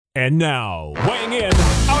And now, weighing in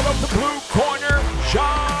out of the blue corner,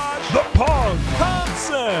 Josh the Punk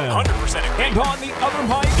Thompson. 100% agree. And on the other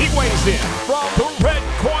mic, he weighs in from the red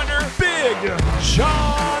corner, Big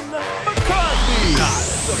John McCarthy.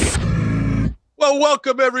 Well,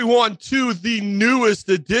 welcome everyone to the newest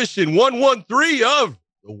edition, 113 of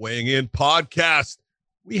the Weighing In podcast.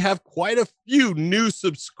 We have quite a few new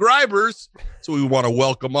subscribers, so we want to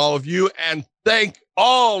welcome all of you and thank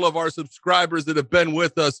all of our subscribers that have been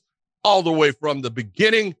with us all the way from the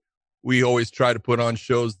beginning. We always try to put on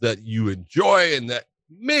shows that you enjoy and that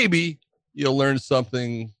maybe you'll learn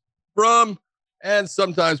something from. And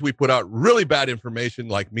sometimes we put out really bad information,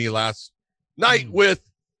 like me last night with,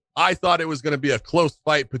 I thought it was going to be a close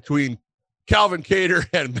fight between Calvin Kattar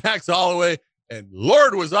and Max Holloway, and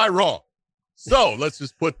Lord, was I wrong. So let's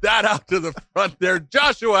just put that out to the front there.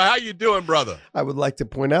 Joshua, how you doing, brother? I would like to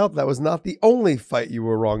point out that was not the only fight you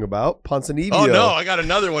were wrong about. Ponzinibbio. Oh no, I got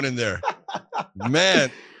another one in there.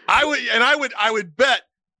 Man, I would bet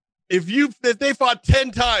if they fought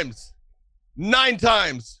 10 times, 9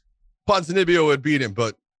 times, Ponzinibbio would beat him.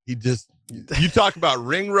 But you talk about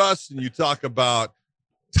ring rust and you talk about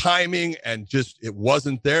timing and just it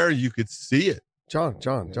wasn't there. You could see it. John,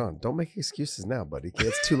 don't make excuses now, buddy.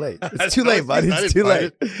 It's too late. It's too late, buddy. It's too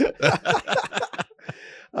late.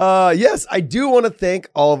 Yes, I do want to thank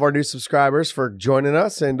all of our new subscribers for joining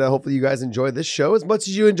us, and hopefully you guys enjoyed this show as much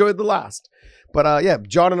as you enjoyed the last. But yeah,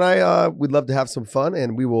 John and I, we'd love to have some fun,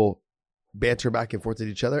 and we will banter back and forth at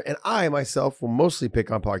each other. And I myself will mostly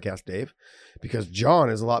pick on Podcast Dave because John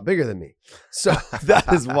is a lot bigger than me. So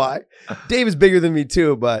that is why. Dave is bigger than me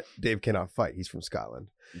too, but Dave cannot fight. He's from Scotland.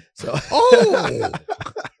 So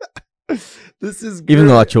this is even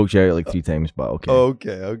though I choked you out like 3 times, but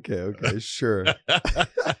okay, sure.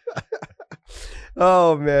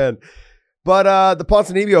 Oh man, but the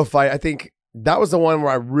Ponzinibbio fight, I think that was the one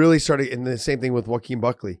where I really started. And the same thing with Joaquin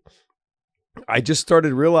Buckley. I just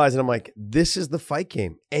started realizing I'm like, this is the fight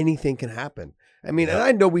game. Anything can happen. I mean, and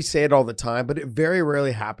I know we say it all the time, but it very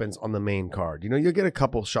rarely happens on the main card. You know, you'll get a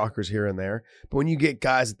couple shockers here and there, but when you get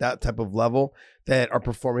guys at that type of level that are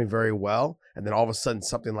performing very well, and then all of a sudden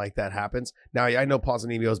something like that happens. Now, I know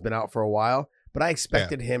Ponzinibbio has been out for a while, but I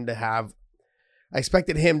expected him to have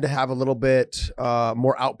a little bit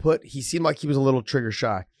more output. He seemed like he was a little trigger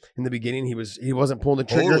shy in the beginning. He wasn't pulling the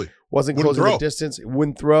trigger, wasn't closing the distance,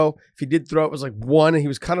 wouldn't throw. If he did throw, it was like one, and he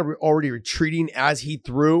was kind of already retreating as he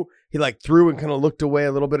threw. He threw and kind of looked away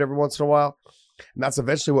a little bit every once in a while. And that's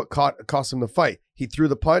eventually what cost him the fight. He threw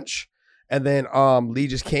the punch, and then Lee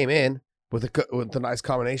just came in with a nice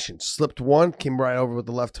combination. Slipped one, came right over with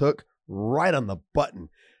the left hook, right on the button.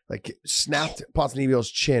 Like snapped Ponzinibbio's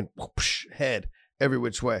chin, whoosh, head, every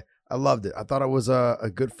which way. I loved it. I thought it was a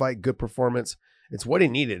good fight, good performance. It's what he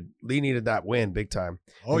needed. Lee needed that win big time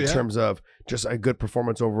in terms of just a good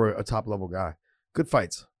performance over a top-level guy. Good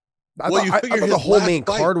fights. I thought the whole main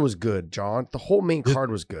card was good, John. The whole main card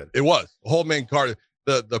was good. It was. The whole main card.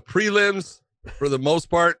 The prelims, for the most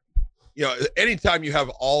part, you know, anytime you have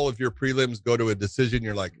all of your prelims go to a decision,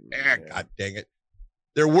 you're like, God dang it.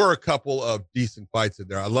 There were a couple of decent fights in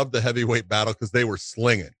there. I love the heavyweight battle because they were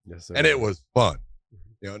slinging. Yes, and it was fun.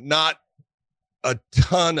 You know, not a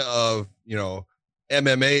ton of, you know,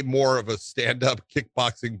 MMA, more of a stand-up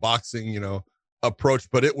kickboxing, boxing, you know, approach,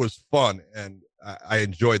 but it was fun. And I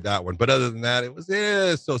enjoyed that one. But other than that, it was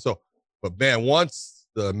so. But man, once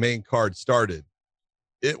the main card started,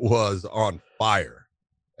 it was on fire.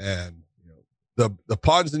 And you know, the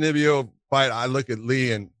Ponzinibbio fight, I look at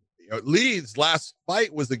Lee, and you know, Lee's last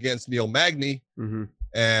fight was against Neil Magny,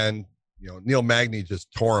 and you know, Neil Magny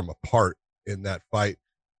just tore him apart in that fight.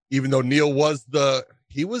 Even though Neil was the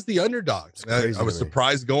underdog, I was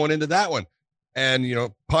surprised going into that one. And, you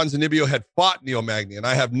know, Ponzinibbio had fought Neil Magny, and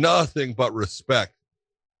I have nothing but respect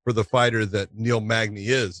for the fighter that Neil Magny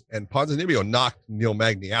is. And Ponzinibbio knocked Neil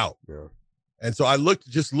Magny out. Yeah. And so I looked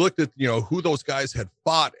at, you know, who those guys had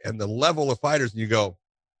fought and the level of fighters, and you go,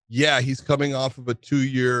 yeah, he's coming off of a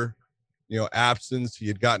 2-year, you know, absence. He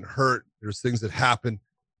had gotten hurt. There's things that happen.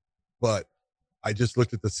 But I just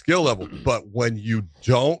looked at the skill level. But when you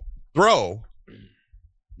don't throw,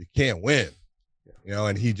 you can't win. You know,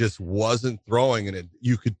 and he just wasn't throwing, and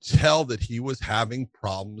you could tell that he was having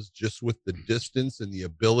problems just with the distance and the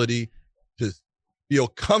ability to feel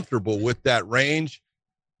comfortable with that range.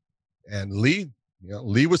 And Lee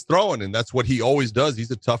was throwing, and that's what he always does.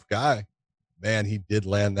 He's a tough guy. Man, he did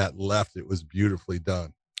land that left. It was beautifully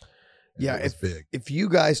done. Yeah, if you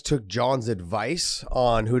guys took John's advice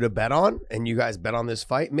on who to bet on and you guys bet on this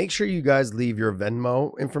fight, make sure you guys leave your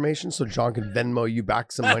Venmo information so John can Venmo you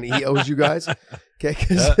back some money he owes you guys. Okay,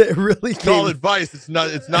 because it really It's called came. advice. It's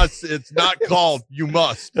not called you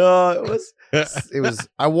must. It was.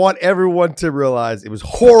 I want everyone to realize it was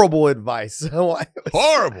horrible advice.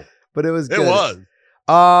 Horrible. But it was It good.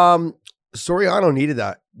 was. Soriano needed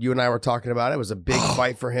that. You and I were talking about it. It was a big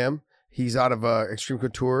fight for him. He's out of Extreme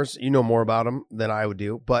Couture. You know more about him than I would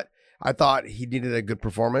do, but I thought he needed a good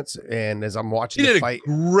performance. And as I'm watching He the did fight, a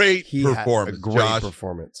great he had performance, a great Josh.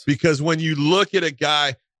 performance. Because when you look at a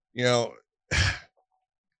guy, you know,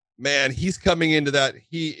 man, he's coming into that.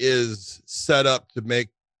 He is set up to make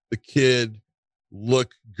the kid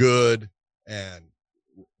look good, and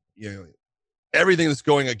you know everything that's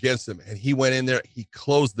going against him. And he went in there. He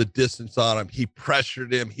closed the distance on him. He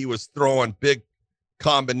pressured him. He was throwing big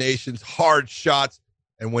combinations, hard shots.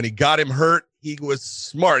 And when he got him hurt, he was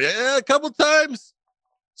smart. A couple times,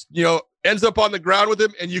 you know, ends up on the ground with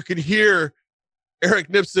him, and you can hear Eric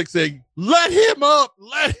Nipsick saying, let him up,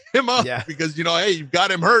 Yeah. because, you know, hey, you've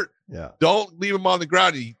got him hurt. Yeah. Don't leave him on the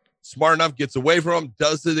ground. He smart enough, gets away from him,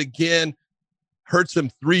 does it again, hurts him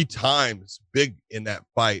 3 times big in that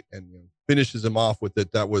fight, and you know, finishes him off with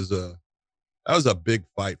it. That was a big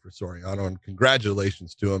fight for Soriano, and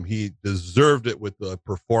congratulations to him. He deserved it with the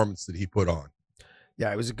performance that he put on.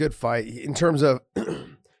 Yeah, it was a good fight. In terms of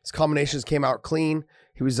his combinations came out clean.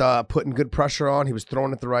 He was putting good pressure on. He was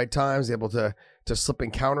throwing at the right times, able to slip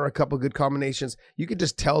and counter a couple good combinations. You could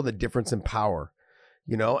just tell the difference in power,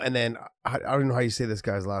 you know. And then I don't know how you say this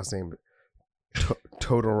guy's last name,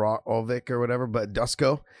 Todorovic or whatever, but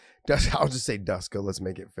Dusko. I'll just say Dusko. Let's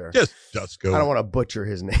make it fair. Just Dusko. I don't want to butcher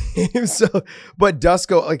his name. But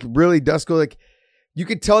Dusko, like you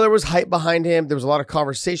could tell there was hype behind him. There was a lot of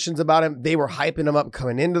conversations about him. They were hyping him up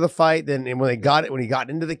coming into the fight. Then and when he got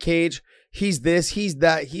into the cage, he's this, he's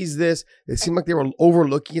that, he's this. It seemed like they were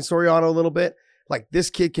overlooking Soriano a little bit. Like, this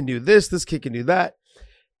kid can do this kid can do that.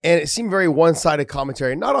 And it seemed very one-sided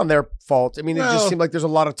commentary, not on their fault. I mean, it just seemed like there's a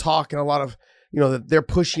lot of talk and a lot of, you know, that they're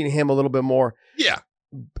pushing him a little bit more. Yeah.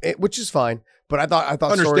 Which is fine. But I thought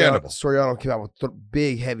Understandable. Soriano came out with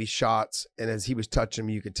big, heavy shots. And as he was touching him,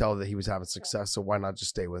 you could tell that he was having success. So why not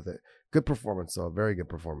just stay with it? Good performance, though. Very good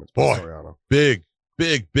performance by Boy, Soriano. big.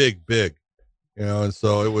 You know, and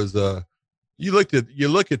so it was you look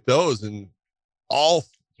at those, and all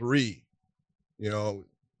 3, you know,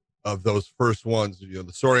 of those first ones, you know,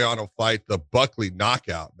 the Soriano fight, the Buckley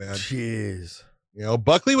knockout, man. Jeez. You know,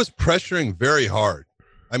 Buckley was pressuring very hard.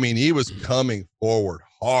 I mean, he was coming forward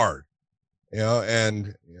hard, you know,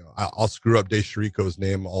 and, you know, I'll screw up Dave Chirico's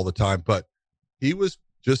name all the time, but he was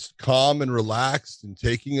just calm and relaxed and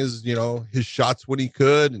taking his, you know, his shots when he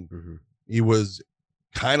could. And he was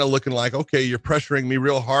kind of looking like, okay, you're pressuring me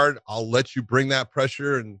real hard. I'll let you bring that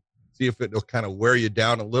pressure and see if it'll kind of wear you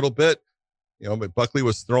down a little bit. You know, but Buckley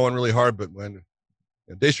was throwing really hard, but when you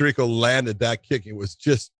know, Dave Chirico landed that kick, it was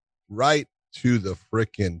just right to the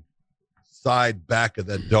freaking side back of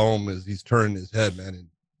that dome as he's turning his head, man. And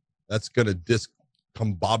that's going to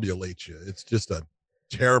discombobulate you. It's just a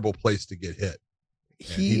terrible place to get hit.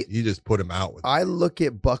 He just put him out with it. I look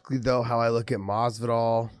at Buckley, though, how I look at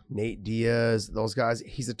Masvidal, Nate Diaz, those guys.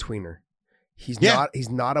 He's a tweener. He's not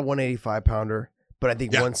a 185 pounder, but I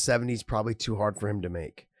think 170 is probably too hard for him to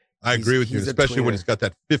make. I agree with you, especially when he's got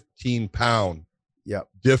that 15-pound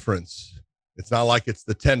difference. It's not like it's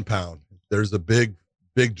the 10-pound. There's a big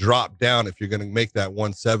drop down if you're going to make that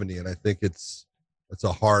 170, and I think it's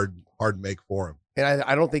a hard make for him. And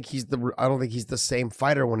I don't think he's the same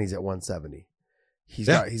fighter when he's at 170. He's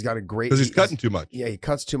got a great, because he's cutting too much. Yeah, he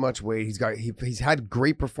cuts too much weight. He's had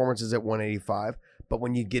great performances at 185, but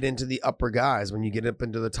when you get into the upper guys, when you get up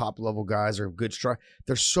into the top level guys or good strike,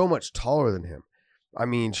 they're so much taller than him. I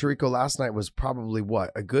mean, Chirico last night was probably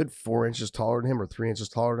a good 4 inches taller than him or 3 inches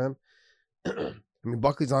taller than him. I mean,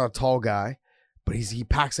 Buckley's not a tall guy, but he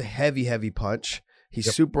packs a heavy punch.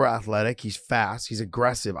 He's super athletic. He's fast. He's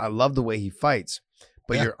aggressive. I love the way he fights.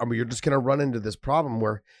 But you're just gonna run into this problem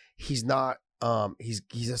where he's not.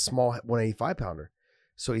 He's a small 185 pounder,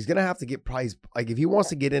 so he's gonna have to get probably like if he wants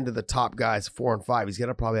to get into the top guys 4 and 5, he's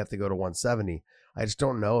gonna probably have to go to 170. I just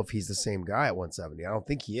don't know if he's the same guy at 170. I don't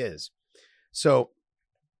think he is. So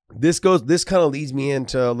this kind of leads me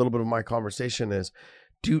into a little bit of my conversation is,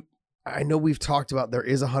 I know we've talked about there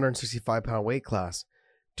is a 165 pound weight class.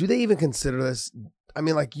 Do they even consider this? I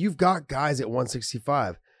mean, like, you've got guys at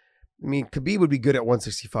 165. I mean, Khabib would be good at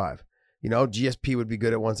 165. You know, GSP would be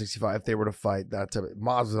good at 165 if they were to fight that type of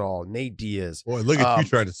Masvidal, Nate Diaz. Boy, look at you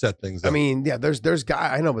trying to set things up. I mean, yeah, there's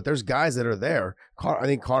guys, I know, but there's guys that are there. I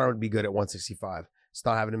think Conor would be good at 165. It's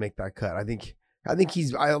not having to make that cut. I think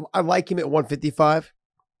I like him at 155,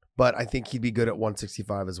 but I think he'd be good at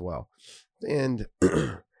 165 as well. And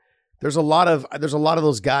there's a lot of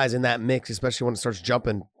those guys in that mix, especially when it starts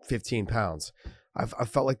jumping 15 pounds. I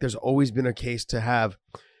felt like there's always been a case to have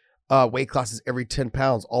weight classes every 10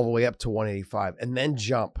 pounds all the way up to 185 and then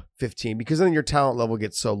jump 15, because then your talent level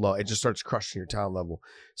gets so low. It just starts crushing your talent level.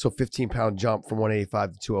 So 15-pound jump from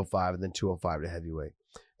 185 to 205 and then 205 to heavyweight.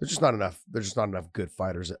 There's just not enough good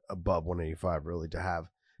fighters above 185 really to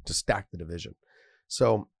stack the division.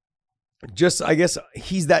 So just, I guess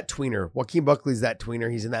he's that tweener. Joaquin Buckley's that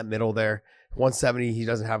tweener. He's in that middle there. 170, he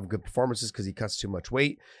doesn't have good performances because he cuts too much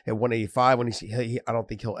weight. At 185, I don't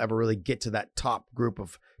think he'll ever really get to that top group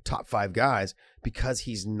of top 5 guys because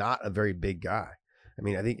he's not a very big guy. I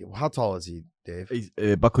mean, I think, how tall is he, Dave?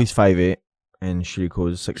 Buckley's 5'8", and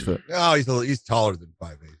Shiriko's 6 foot. Oh, he's taller than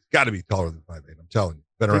 5'8". Got to be taller than 5'8". I'm telling you.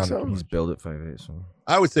 Been around. So? He's built at 5'8", so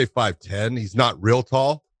I would say 5'10". He's not real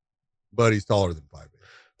tall, but he's taller than 5'8".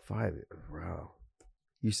 5'8". Wow.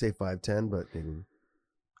 You say 5'10", but maybe.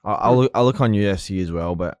 I'll look on UFC as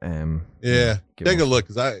well, but yeah, take a look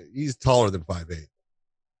because he's taller than 5'8".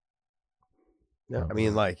 Yeah, I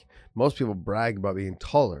mean, like most people brag about being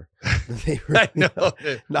taller. They I know.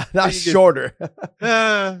 not shorter.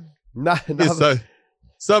 not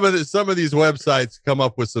some of these websites come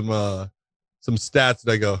up with some stats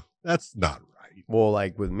and I go, that's not right. Well,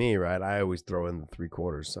 like with me, right? I always throw in the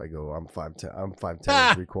 3/4. So I go, I'm 5'10". I'm 5'10"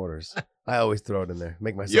 and 3/4. I always throw it in there.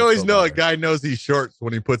 Make myself. You always know better. a guy knows he's short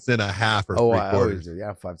when he puts in a half or 3/4. I always do.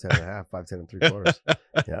 Yeah, 5'10" and a half, 5'10" and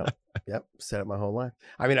 3/4. Yep. Said it my whole life.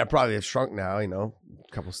 I mean, I probably have shrunk now. You know,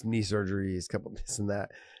 a couple knee surgeries, a couple this and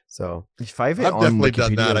that. So he's 5'8". I've definitely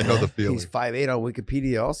done that. I know the feeling. He's 5'8" on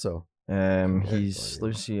Wikipedia also.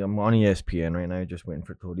 Let's see. I'm on ESPN right now, just waiting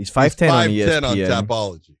for code. He's 5'10" on ESPN. 5'10" on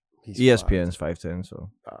Tapology. ESPN's 5'10",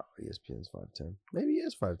 so. Oh, ESPN's 5'10". Maybe he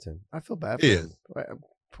is 5'10". I feel bad for He him. is.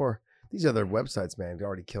 Poor these other websites, man. They're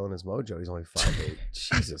already killing his mojo. He's only 5'8".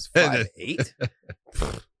 Jesus, 5'8".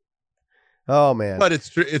 Oh man. But it's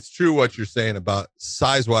true. It's true what you're saying about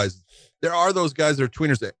size wise. There are those guys that are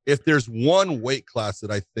tweeners. If there's one weight class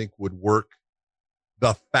that I think would work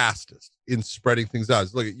the fastest in spreading things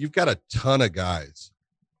out, look, you've got a ton of guys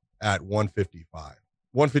at 155.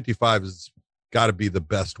 155 has got to be the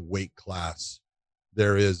best weight class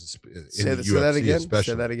there is in the UFC. Say that again.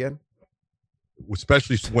 Especially, Say that again.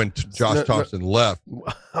 Especially when Josh Thompson left,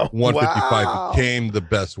 155 became the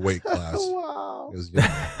best weight class. Wow. Because, the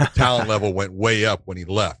talent level went way up when he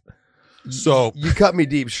left. So you cut me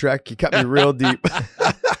deep, Shrek. You cut me real deep.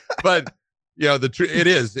 But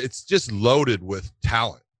it's just loaded with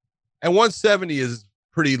talent, and 170 is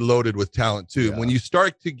pretty loaded with talent too. Yeah. When you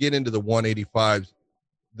start to get into the 185s,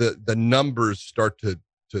 the numbers start to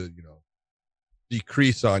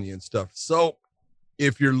decrease on you and stuff. So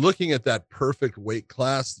if you're looking at that perfect weight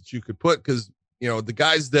class that you could put, because the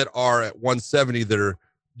guys that are at 170 that are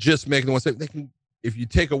just making the 170, they can, if you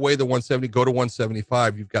take away the 170, go to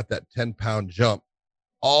 175, you've got that 10-pound jump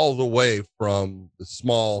all the way from the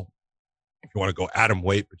small, if you want to go atom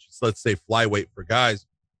weight, but just let's say flyweight for guys,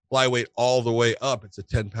 flyweight all the way up. It's a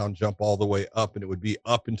 10-pound jump all the way up, and it would be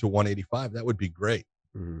up into 185. That would be great.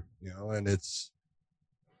 Mm-hmm. And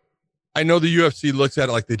I know the UFC looks at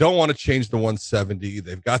it like they don't want to change the 170.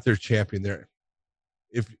 They've got their champion there.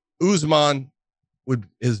 If Usman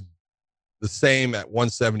is the same at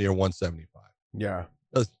 170 or 175. Yeah.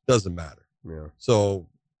 Doesn't matter. Yeah. So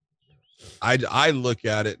I look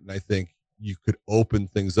at it and I think you could open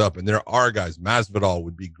things up, and there are guys. Masvidal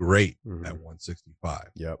would be great at 165.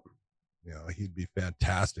 Yep. He'd be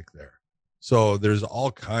fantastic there. So there's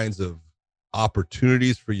all kinds of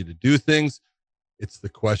opportunities for you to do things. It's the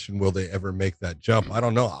question, will they ever make that jump? I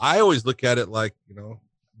don't know. I always look at it like,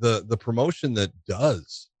 the promotion that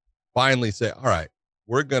does finally say, all right,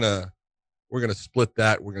 we're going to split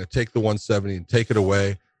that. We're going to take the 170 and take it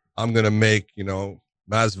away. I'm going to make,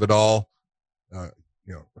 Masvidal, I'm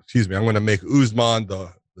going to make Usman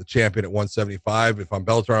the champion at 175. If I'm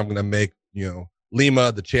Bellator, I'm going to make,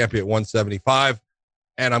 Lima the champion at 175.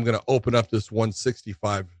 And I'm going to open up this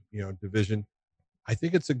 165, division. I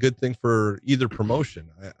think it's a good thing for either promotion.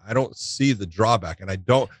 I don't see the drawback, and I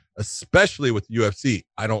don't, especially with UFC,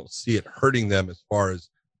 I don't see it hurting them as far as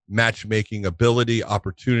matchmaking ability,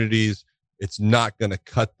 opportunities. It's not going to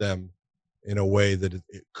cut them in a way that it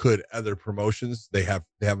could other promotions. They have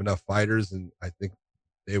enough fighters, and I think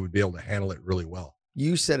they would be able to handle it really well.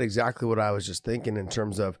 You said exactly what I was just thinking in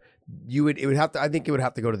terms of I think it would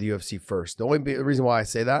have to go to the UFC first. The only reason why I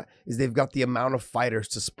say that is they've got the amount of fighters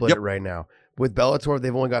to split it right now. With Bellator,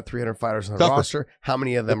 they've only got 300 fighters on the roster. How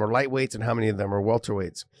many of them are lightweights and how many of them are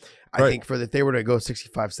welterweights? I think if they were to go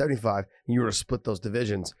 65, 75, and you were to split those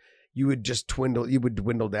divisions, you would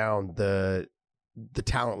dwindle down the the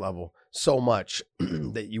talent level so much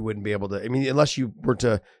that you wouldn't be able to. I mean, unless you were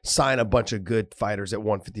to sign a bunch of good fighters at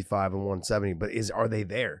 155 and 170, but are they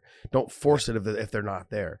there? Don't force it if they're not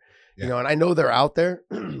there. Yeah. You know, and I know they're out there.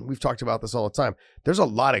 We've talked about this all the time. There's a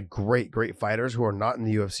lot of great fighters who are not in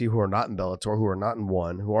the UFC, who are not in Bellator, who are not in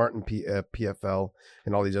ONE, who aren't in PFL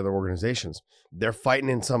and all these other organizations. They're fighting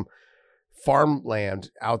in some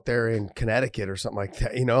farmland out there in Connecticut or something like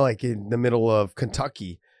that, you know, like in the middle of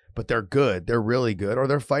Kentucky, but they're good. They're really good. Or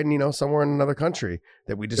they're fighting, you know, somewhere in another country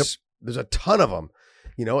that we just, there's a ton of them,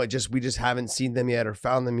 you know, we just haven't seen them yet or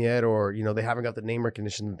found them yet, or, you know, they haven't got the name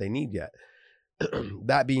recognition that they need yet.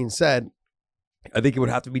 That being said, I think it would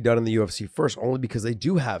have to be done in the UFC first, only because they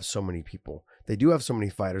do have so many people. They do have so many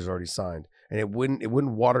fighters already signed, and it wouldn't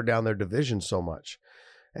water down their division so much.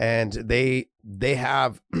 And they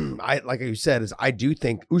have, like you said, I do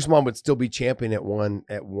think Usman would still be champion at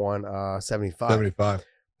 175. 75.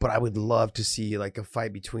 But I would love to see like a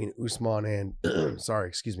fight between Usman and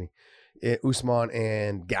Usman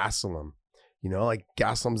and Gastelum. You know, like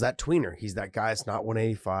Gastelum's that tweener. He's that guy that's not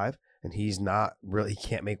 185. And he's not really, he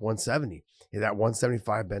can't make 170. That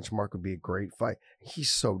 175 benchmark would be a great fight. He's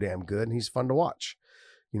so damn good, and he's fun to watch.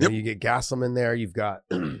 You know, you get Gastelum in there. You've got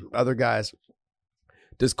other guys.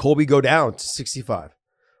 Does Colby go down to 65,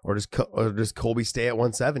 or does Colby stay at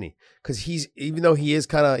 170? Because even though he is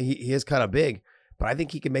kind of big, but I think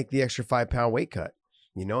he can make the extra 5-pound weight cut.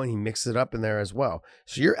 You know, and he mixes it up in there as well.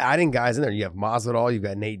 So you're adding guys in there. You have Masvidal, you've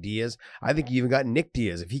got Nate Diaz. I think you even got Nick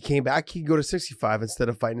Diaz. If he came back, he'd go to 65 instead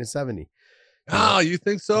of fighting at 70. Oh, you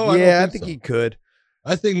think so? Yeah, I think he could.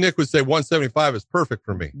 I think Nick would say 175 is perfect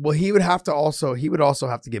for me. Well, he would also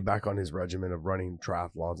have to get back on his regimen of running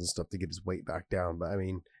triathlons and stuff to get his weight back down. But I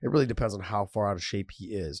mean, it really depends on how far out of shape he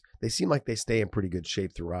is. They seem like they stay in pretty good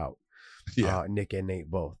shape throughout. Yeah. Nick and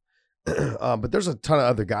Nate both. But there's a ton of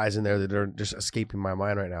other guys in there that are just escaping my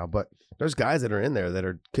mind right now. But there's guys that are in there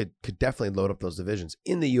that could definitely load up those divisions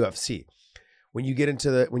in the UFC. When you get into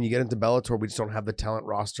Bellator, we just don't have the talent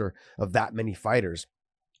roster of that many fighters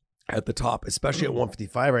at the top, especially at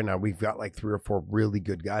 155 right now. We've got like 3 or 4 really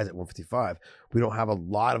good guys at 155. We don't have a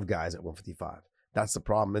lot of guys at 155. That's the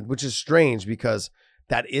problem, which is strange because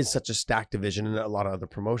that is such a stacked division in a lot of other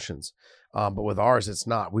promotions. But with ours, it's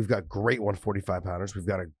not. We've got great 145 pounders. We've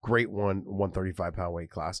got a great 135 pound weight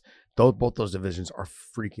class. Both those divisions are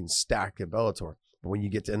freaking stacked at Bellator. But when you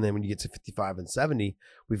get to 55 and 70,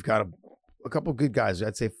 we've got a couple good guys.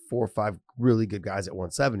 I'd say 4 or 5 really good guys at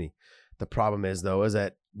 170. The problem is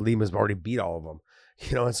that Lima's already beat all of them.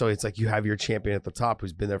 You know, and so it's like you have your champion at the top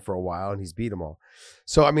who's been there for a while and he's beat them all.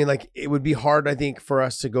 So, I mean, like, it would be hard, I think, for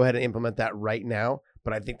us to go ahead and implement that right now.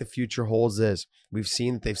 But I think the future holds this. We've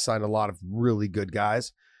seen that they've signed a lot of really good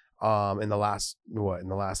guys in the last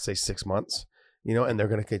say 6 months, you know, and they're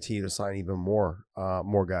going to continue to sign even more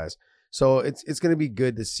guys. So it's going to be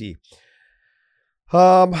good to see.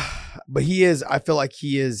 But I feel like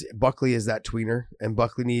Buckley is that tweener, and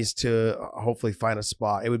Buckley needs to hopefully find a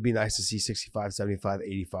spot. It would be nice to see 65, 75,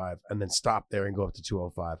 85, and then stop there and go up to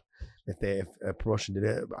 205. If a promotion did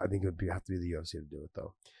it, I think it would have to be the UFC to do it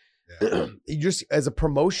though. Yeah. You just, as a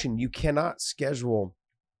promotion, you cannot schedule,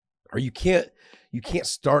 or you can't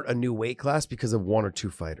start a new weight class because of 1 or 2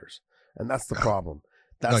 fighters, and that's the problem.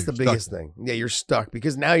 That's the biggest thing. Yeah, you're stuck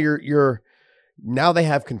because now now they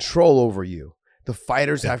have control over you. The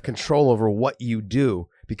fighters have control over what you do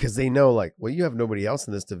because they know, like, well, you have nobody else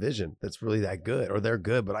in this division that's really that good, or they're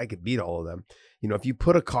good, but I could beat all of them. You know, if you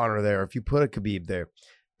put a Conor there, if you put a Khabib there,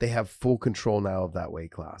 they have full control now of that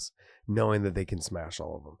weight class, knowing that they can smash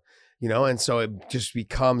all of them. You know, and so it just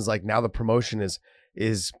becomes like now the promotion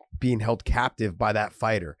is being held captive by that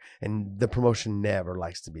fighter, and the promotion never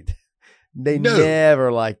likes to be. They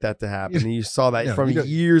never like that to happen. And you saw that from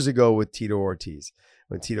years ago with Tito Ortiz.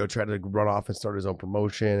 When Tito tried to run off and start his own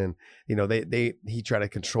promotion, and you know he tried to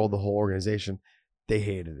control the whole organization. They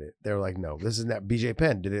hated it. They were like, "No, this is not." BJ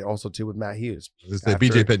Penn did it also too with Matt Hughes.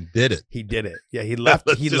 BJ Penn did it. He did it. Yeah, he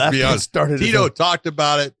left. He left and started. Tito talked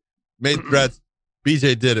about it, made threats.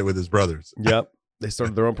 BJ did it with his brothers. Yep, they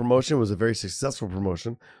started their own promotion. It was a very successful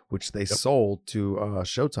promotion, which they sold to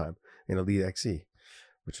Showtime in Elite XC,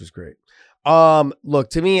 which was great. Look,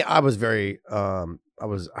 to me, I was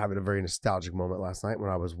having a very nostalgic moment last night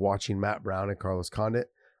when I was watching Matt Brown and Carlos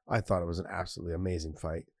Condit. I thought it was an absolutely amazing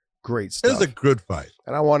fight. Great stuff. It was a good fight.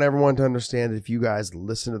 And I want everyone to understand, if you guys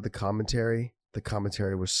listen to the commentary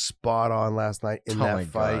was spot on last night in that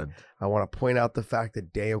fight. God. I want to point out the fact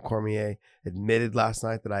that Daniel Cormier admitted last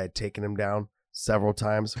night that I had taken him down several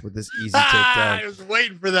times with this easy I takedown. was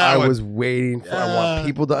waiting for that I one. was waiting for. I want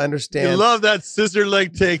people to You understand. love that scissor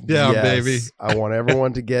leg takedown, Yes, baby. I want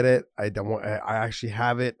everyone to get it. I don't want. I actually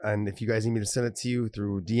have it, and if you guys need me to send it to you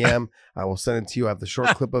through DM, I will send it to you. I have the short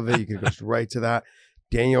clip of it. You can go right to that.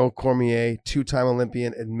 Daniel Cormier, 2-time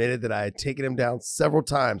Olympian, admitted that I had taken him down several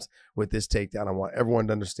times with this takedown. I want everyone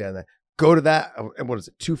to understand that. Go to that. What is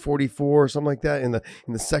it? 244 or something like that in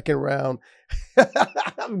the second round.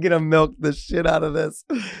 I'm gonna milk the shit out of this.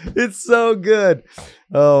 It's so good.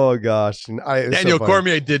 Oh gosh. And Daniel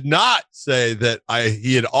Cormier did not say that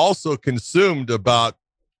he had also consumed about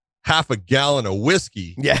half a gallon of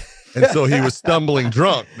whiskey. Yeah. And so he was stumbling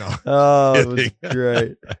drunk. No. Oh, it was kidding.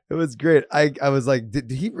 great. It was great. I was like, did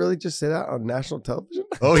he really just say that on national television?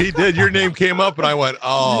 Oh, he did. Your name came up and I went,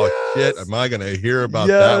 oh, Yes. shit. Am I going to hear about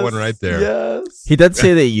that one right there? Yes. He did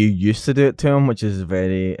say that you used to do it to him, which is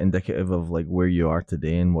very indicative of like where you are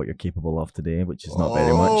today and what you're capable of today, which is not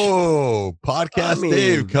very much. Oh, podcast I mean-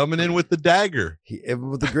 Dave coming in with the dagger.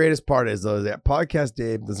 The greatest part is though that podcast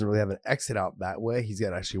Dave doesn't really have an exit out that way. He's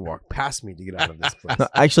got to actually walk past me to get out of this place. No,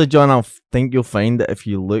 actually, John, I think you'll find that if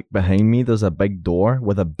you look behind me, there's a big door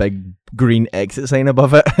with a big green exit sign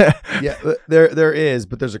above it. Yeah, there is,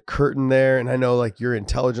 but there's a curtain there, and I know like your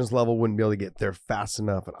intelligence level wouldn't be able to get there fast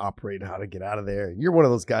enough and operate how to get out of there. You're one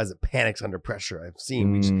of those guys that panics under pressure. I've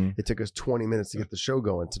seen. It took us 20 minutes to get the show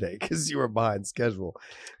going today because you were behind schedule.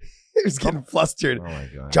 He was getting flustered. Oh my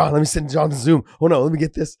god, John, let me send John to Zoom. Oh no, let me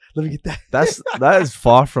get this. Let me get that. that is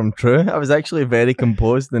far from true. I was actually very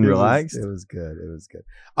composed and relaxed. It was good. It was good.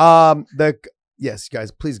 Yes, guys,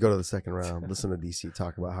 please go to the second round. Listen to DC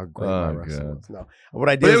talk about how great my wrestling God. was. No, what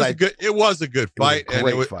I did But is it was a good fight. a And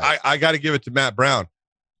great fight. I got to give it to Matt Brown.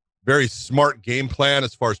 Very smart game plan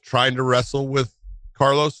as far as trying to wrestle with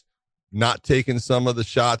Carlos, not taking some of the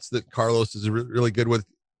shots that Carlos is really good with,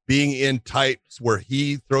 being in tight where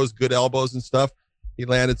he throws good elbows and stuff. He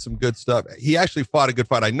landed some good stuff. He actually fought a good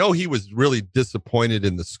fight. I know he was really disappointed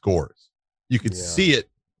in the scores. You could see it.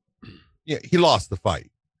 Yeah, he lost the fight.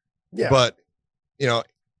 Yeah. But you know,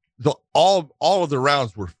 all of the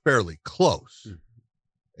rounds were fairly close.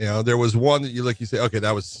 You know, there was one that you say, okay,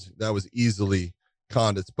 that was easily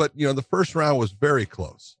Condit's, but you know, the first round was very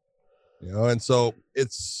close. You know, and so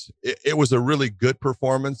it was a really good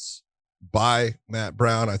performance by Matt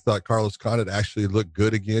Brown. I thought Carlos Condit actually looked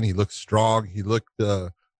good again. He looked strong. He looked,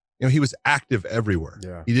 he was active everywhere.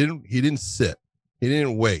 Yeah. He didn't sit. He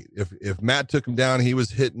didn't wait. If Matt took him down, he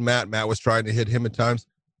was hitting Matt. Matt was trying to hit him at times,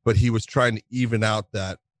 but he was trying to even out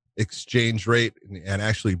that exchange rate and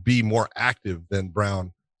actually be more active than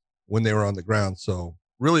Brown when they were on the ground. So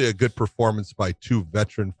really a good performance by two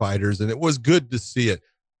veteran fighters. And it was good to see it.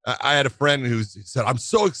 I had a friend who said, I'm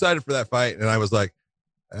so excited for that fight. And I was like,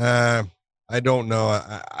 I don't know.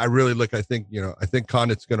 I really I think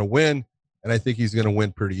Condit's going to win, and I think he's going to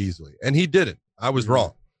win pretty easily. And he didn't. I was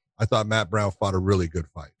wrong. I thought Matt Brown fought a really good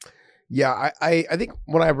fight. Yeah, I think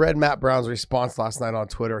when I read Matt Brown's response last night on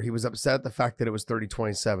Twitter, he was upset at the fact that it was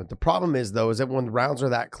 30-27. The problem is, though, is that when the rounds are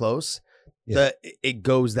that close, that it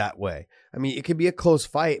goes that way. I mean, it could be a close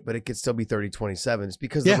fight, but it could still be 30-27. It's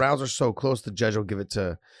because the rounds are so close, the judge will give it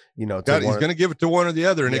to, he's going to give it to one or the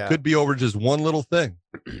other, and it could be over just one little thing.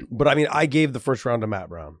 But I mean, I gave the first round to Matt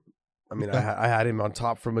Brown. I mean, I had him on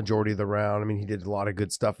top for majority of the round. I mean, he did a lot of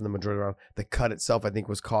good stuff in the majority of the round. The cut itself, I think,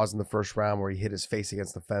 was caused in the first round where he hit his face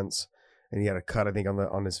against the fence. And he had a cut, I think,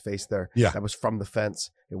 on his face there. Yeah. That was from the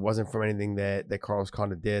fence. It wasn't from anything that Carlos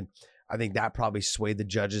Condit did. I think that probably swayed the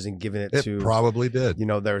judges in giving it to. It probably did.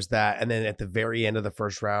 There's that. And then at the very end of the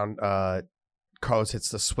first round, Carlos hits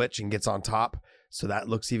the switch and gets on top. So that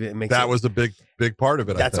looks even. It makes that was a big part of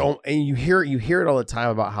it. And you hear it all the time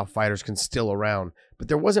about how fighters can still around, but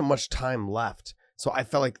there wasn't much time left. So I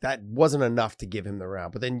felt like that wasn't enough to give him the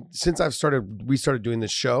round. But then since we started doing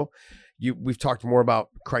this show, we've talked more about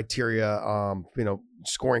criteria,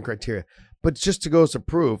 scoring criteria. But just to go to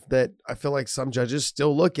prove that I feel like some judges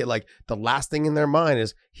still look at like the last thing in their mind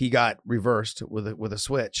is he got reversed with a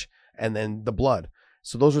switch and then the blood.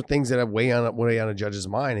 So those are things that weigh on a judge's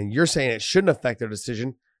mind. And you're saying it shouldn't affect their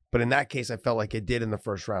decision. But in that case, I felt like it did in the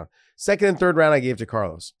first round. Second and third round, I gave to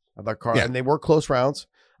Carlos. I thought Carlos, and they were close rounds.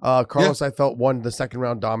 Carlos, I felt, won the second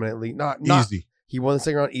round dominantly. Not easy. He won the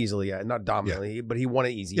second round easily, not dominantly, but he won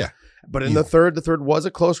it easy. Yeah. But in the third was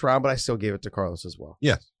a close round, but I still gave it to Carlos as well.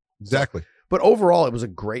 Yes, exactly. But overall, it was a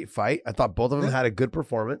great fight. I thought both of them had a good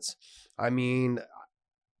performance. I mean,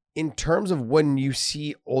 in terms of when you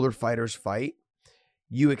see older fighters fight,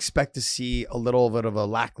 you expect to see a little bit of a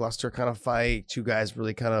lackluster kind of fight. Two guys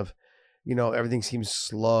really kind of everything seems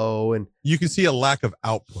slow and You can see a lack of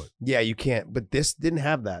output. yeah, you can't. But this didn't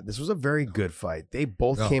have that. This was a very good fight. They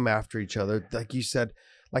both No. came after each other, like you said.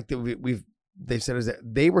 Like they've said is that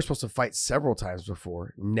they were supposed to fight several times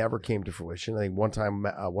before, never came to fruition. I think one time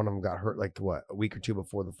one of them got hurt like a week or two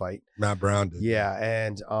before the fight. Matt Brown did. Yeah,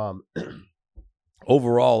 and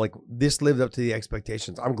overall, like this lived up to the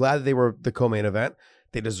expectations. I'm glad that they were the co-main event.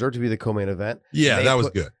 They deserve to be the co-main event. Yeah, They that was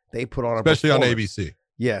put- good. They put on Especially on performance. ABC.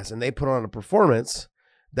 Yes, and they put on a performance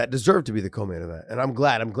that deserved to be the co-main event. And I'm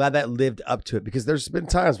glad that lived up to it, because there's been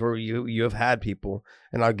times where you have had people,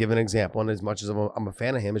 and I'll give an example, and as much as I'm a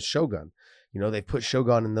fan of him, is Shogun. They've put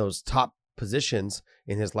Shogun in those top positions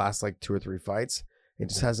in his last like 2 or 3 fights. It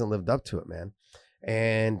just hasn't lived up to it, man.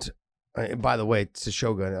 And by the way, to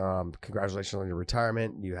Shogun, congratulations on your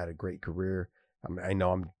retirement. You had a great career. I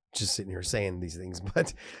know I'm just sitting here saying these things,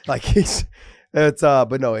 but like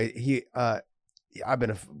I've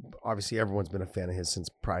been obviously everyone's been a fan of his since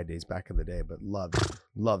Pride days back in the day, but loved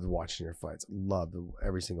watching your fights. Loved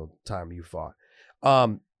every single time you fought.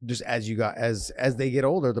 Just as they get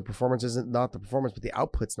older, the performance isn't not the performance, but the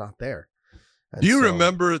output's not there. And Do you so-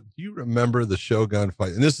 remember the Shogun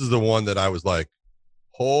fight? And this is the one that I was like,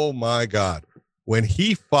 oh my God. When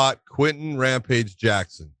he fought Quentin Rampage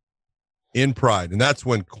Jackson in Pride, and that's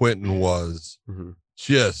when Quentin was Mhm.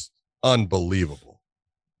 just unbelievable.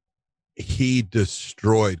 He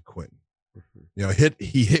destroyed Quentin.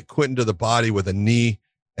 He hit Quentin to the body with a knee,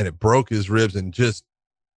 and it broke his ribs, and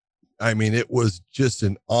it was just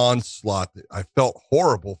an onslaught that I felt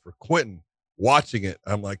horrible for Quentin watching it.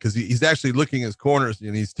 I'm like, because he's actually looking at his corners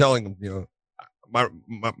and he's telling them,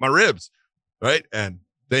 my ribs, right? And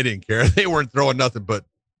they didn't care. They weren't throwing nothing, but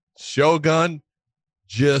Shogun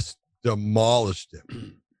just demolished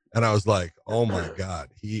him. And I was like, oh my God,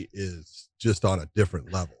 he is just on a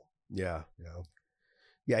different level. Yeah. You know,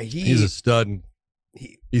 Yeah. he's a stud. And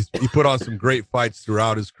he put on some great fights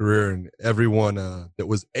throughout his career, and everyone that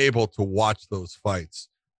was able to watch those fights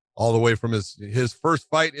all the way from his first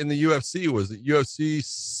fight in the UFC was at UFC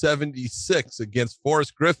 76 against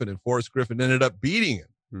Forrest Griffin, and Forrest Griffin ended up beating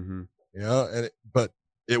him. Mhm. But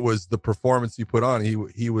it was the performance he put on.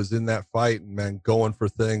 He was in that fight and man going for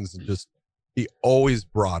things, and just he always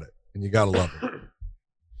brought it, and you gotta love it.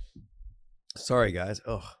 Sorry, guys.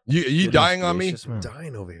 Oh, You Goodness dying on me? gracious, man.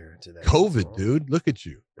 dying over here today. COVID, dude. Look at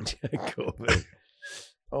you. COVID.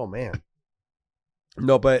 Oh man.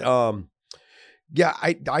 No, but yeah,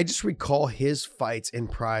 I just recall his fights in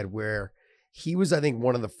Pride where he was, I think,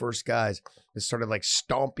 one of the first guys that started like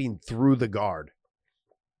stomping through the guard.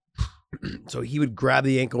 So he would grab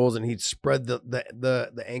the ankles and he'd spread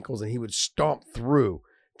the ankles and he would stomp through,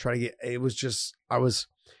 try to get. It was just I was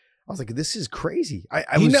like, this is crazy.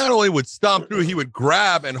 He not only would stomp through, he would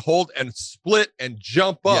grab and hold and split and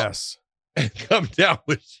jump up Yes. and come down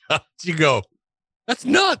with shots. You go, that's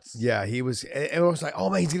nuts. Yeah, he was. It was like, oh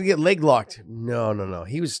man, he's gonna get leg locked. No.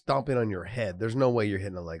 He was stomping on your head. There's no way you're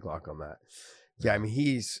hitting a leg lock on that. Yeah, I mean,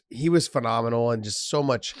 he was phenomenal and just so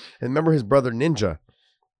much. And remember his brother Ninja.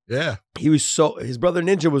 Yeah. His brother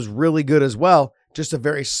Ninja was really good as well. Just a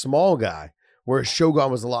very small guy, whereas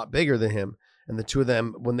Shogun was a lot bigger than him. And the two of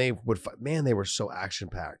them, when they would fight, man, they were so action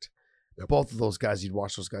packed. Yep. Both of those guys, you'd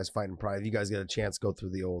watch those guys fight in Pride. If you guys get a chance, go through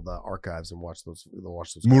the old archives and watch those.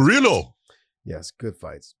 Guys. Murillo. Yes, good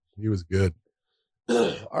fights. He was good.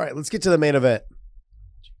 All right, let's get to the main event.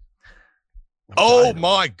 Oh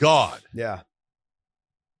my God. Yeah.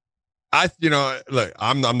 Look,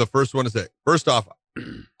 I'm the first one to say, first off,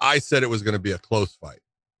 I said it was going to be a close fight.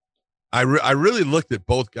 I really looked at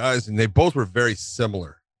both guys, and they both were very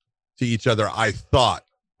similar to each other, I thought,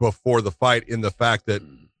 before the fight, in the fact that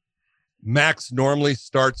Max normally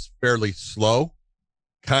starts fairly slow,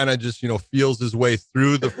 kind of just, feels his way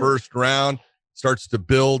through the first round, starts to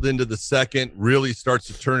build into the second, really starts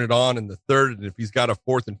to turn it on in the third. And if he's got a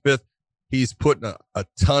fourth and fifth, he's putting a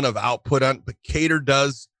ton of output on. But Kattar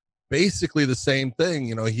does basically the same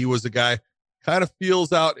thing. He was a guy kind of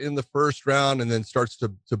feels out in the first round and then starts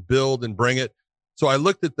to build and bring it. So I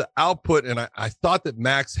looked at the output, and I thought that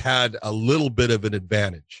Max had a little bit of an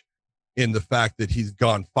advantage in the fact that he's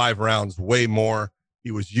gone 5 rounds way more.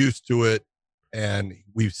 He was used to it, and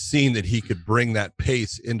we've seen that he could bring that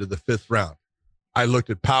pace into the 5th round. I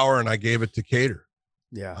looked at power, and I gave it to Kattar.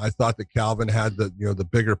 Yeah. I thought that Calvin had the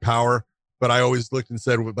bigger power, but I always looked and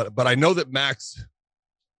said, but I know that Max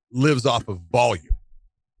lives off of volume.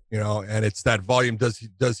 And it's that volume. Does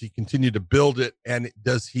he continue to build it? And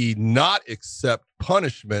does he not accept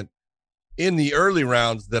punishment in the early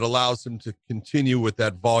rounds that allows him to continue with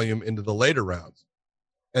that volume into the later rounds?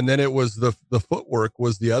 And then it was the footwork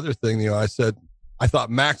was the other thing. I said, I thought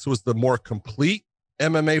Max was the more complete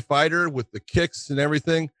MMA fighter with the kicks and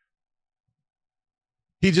everything.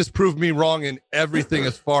 He just proved me wrong in everything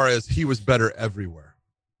as far as he was better everywhere.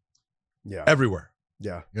 Yeah. Everywhere.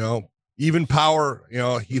 Yeah. You know, even power, you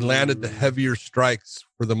know, he landed the heavier strikes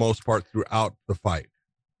for the most part throughout the fight.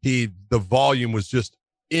 The volume was just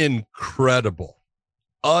incredible.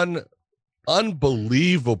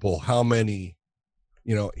 Unbelievable how many,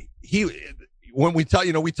 you know, when we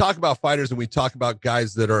talk about fighters and we talk about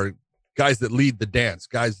guys that lead the dance,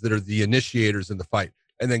 guys that are the initiators in the fight,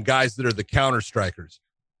 and then guys that are the counter strikers.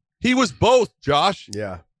 He was both, Josh.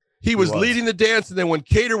 Yeah. He was leading the dance, and then when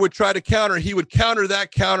Kattar would try to counter, he would counter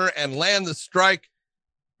that counter and land the strike.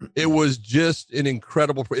 It was just an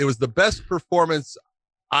incredible. It was the best performance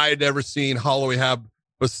I'd ever seen Holloway have.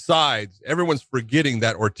 Besides, everyone's forgetting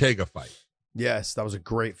that Ortega fight. Yes, that was a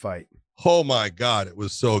great fight. Oh my God, it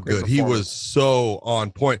was so Great good. He was so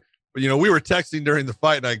on point. But you know, we were texting during the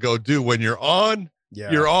fight, and I go, "Dude, when you're on,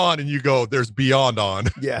 you're on," and you go, "There's beyond on."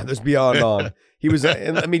 Yeah, there's beyond on. He was,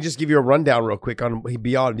 and let me just give you a rundown real quick on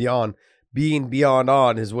beyond being beyond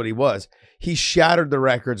on is what he was. He shattered the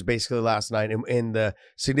records basically last night, and the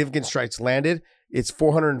significant strikes landed. It's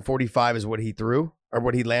 445 is what he threw or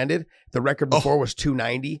what he landed. The record before was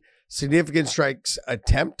 290. Significant strikes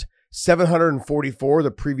attempt 744. The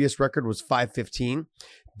previous record was 515.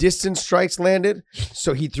 Distance strikes landed,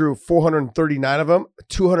 so he threw 439 of them.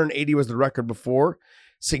 280 was the record before.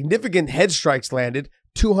 Significant head strikes landed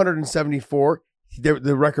 274.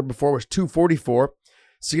 The record before was 244.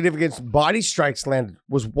 Significant body strikes landed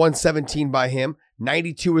was 117 by him.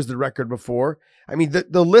 92 was the record before. I mean,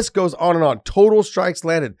 the list goes on and on. Total strikes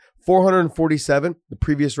landed 447. The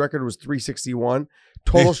previous record was 361.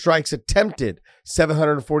 Total strikes attempted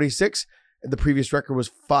 746. And the previous record was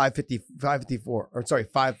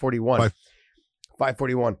 541.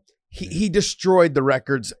 541. He destroyed the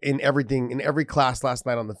records in everything, in every class last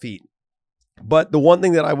night on the feet. But the one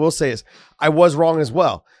thing that I will say is I was wrong as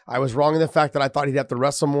well. I was wrong in the fact that I thought he'd have to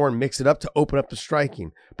wrestle more and mix it up to open up the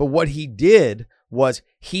striking. But what he did was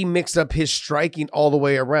he mixed up his striking all the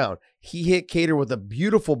way around. He hit Kattar with a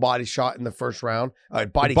beautiful body shot in the first round.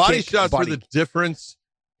 Body shots were the difference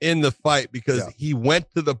in the fight because he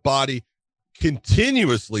went to the body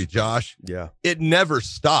continuously, Josh. Yeah. It never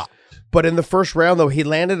stopped. But in the first round, though, he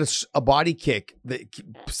landed a body kick that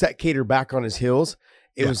set Kattar back on his heels.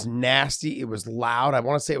 It was nasty. It was loud. I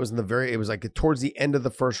want to say it was like towards the end of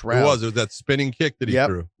the first round. It was that spinning kick that he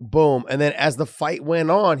threw. Boom. And then as the fight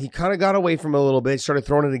went on, he kind of got away from it a little bit. He started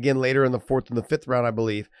throwing it again later in the fourth and the fifth round, I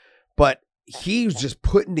believe. But he was just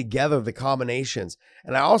putting together the combinations.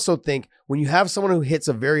 And I also think when you have someone who hits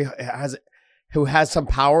who has some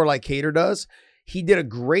power like Kattar does, he did a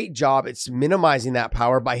great job. It's minimizing that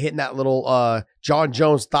power by hitting that little John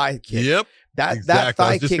Jones thigh kick. Yep. That thigh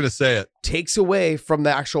I was just going to say it. Takes away from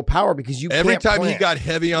the actual power because every time he got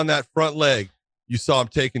heavy on that front leg, you saw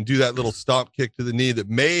him do that little stomp kick to the knee that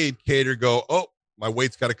made Kattar go, "Oh, my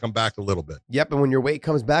weight's got to come back a little bit." Yep, and when your weight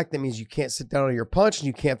comes back, that means you can't sit down on your punch and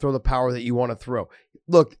you can't throw the power that you want to throw.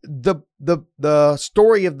 Look, the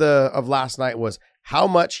story of last night was how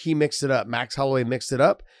much he mixed it up. Max Holloway mixed it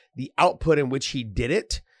up, the output in which he did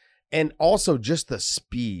it, and also just the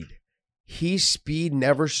speed. His speed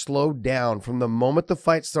never slowed down from the moment the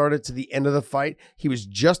fight started to the end of the fight. He was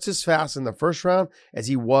just as fast in the first round as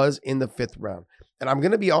he was in the fifth round. And I'm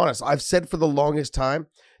going to be honest, I've said for the longest time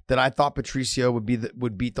that I thought Patricio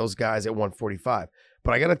would beat those guys at 145.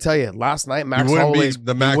 But I got to tell you, last night, Max Holloway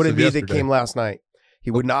wouldn't be that came last night.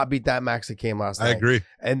 He would not beat that Max that came last night. I agree.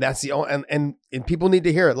 And that's the only, and people need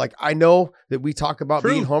to hear it. Like, I know that we talk about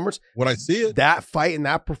being homers. When I see it, that fight and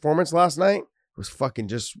that performance last night was fucking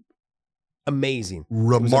just amazing.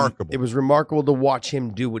 Remarkable. It was remarkable to watch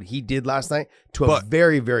him do what he did last night to a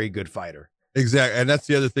very, very good fighter. Exactly. And that's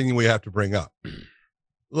the other thing we have to bring up.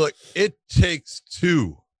 Look, it takes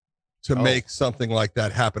two to make something like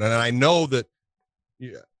that happen. And I know that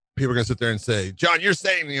people are going to sit there and say, "John, you're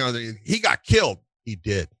saying, that he got killed." He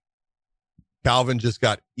did. Calvin just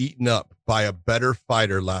got eaten up by a better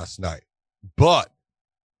fighter last night. But,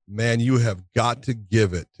 man, you have got to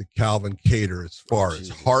give it to Calvin Kattar as far as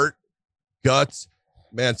heart, guts.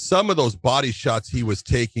 Man, some of those body shots he was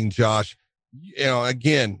taking, Josh,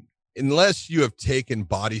 again, unless you have taken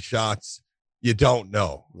body shots, you don't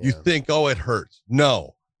know. Yeah. You think, oh, it hurts.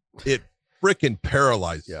 No, it freaking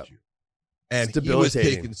paralyzes you. And he was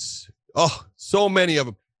taking so many of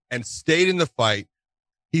them and stayed in the fight.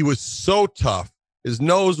 He was so tough. His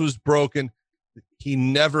nose was broken. He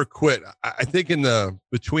never quit. I think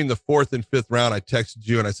between the fourth and fifth round, I texted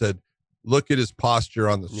you and I said, look at his posture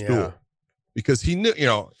on the stool. Because he knew,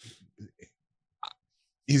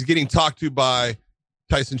 he's getting talked to by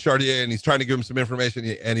Tyson Chartier, and he's trying to give him some information,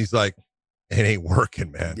 and he's like, it ain't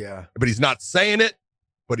working, man. Yeah. But he's not saying it,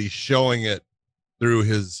 but he's showing it through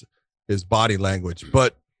his body language.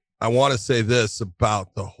 But I want to say this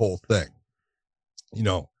about the whole thing. You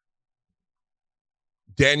know,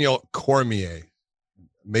 Daniel Cormier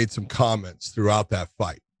made some comments throughout that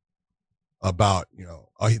fight about, you know,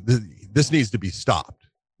 this needs to be stopped.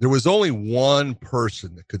 There was only one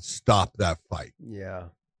person that could stop that fight. Yeah.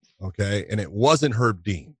 Okay. And it wasn't Herb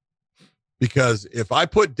Dean. Because if I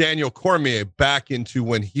put Daniel Cormier back into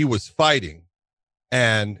when he was fighting,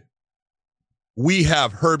 and we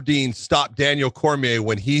have Herb Dean stop Daniel Cormier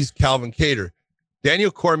when he's Calvin Kattar, Daniel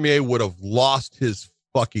Cormier would have lost his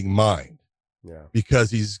fucking mind. Yeah. Because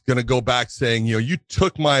he's going to go back saying, you know, you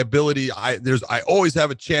took my ability. I always have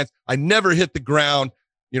a chance. I never hit the ground.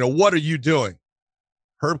 You know, what are you doing?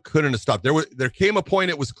 Herb couldn't have stopped. There came a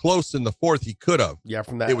point it was close in the fourth. He could have. Yeah,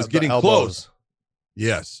 from that. It was getting close.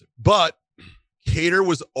 Yes. But Kattar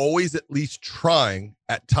was always at least trying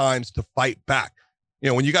at times to fight back. You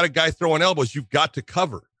know, when you got a guy throwing elbows, you've got to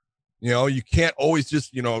cover. You know, you can't always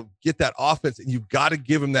just, you know, get that offense, and you've got to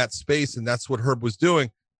give him that space. And that's what Herb was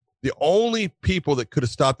doing. The only people that could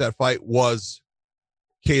have stopped that fight was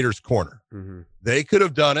Kattar's corner. Mm-hmm. They could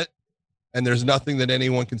have done it. And there's nothing that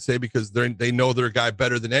anyone can say because they know their guy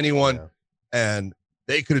better than anyone. Yeah. And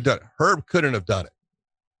they could have done it. Herb couldn't have done it.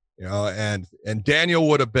 You know, and Daniel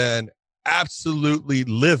would have been absolutely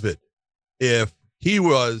livid if he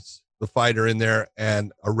was the fighter in there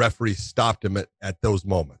and a referee stopped him at those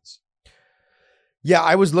moments. Yeah,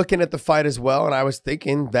 I was looking at the fight as well, and I was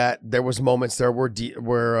thinking that there was moments there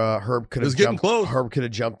where Herb could have jumped. Close. Herb could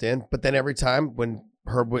have jumped in, but then every time when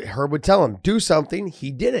Herb would tell him do something,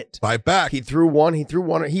 he did it. Fight back. He threw one.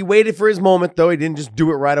 He waited for his moment though. He didn't just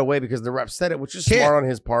do it right away because the ref said it, which is smart on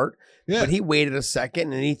his part. Yeah. But he waited a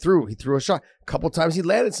second and he threw a shot. A couple times he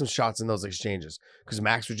landed some shots in those exchanges because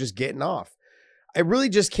Max was just getting off. It really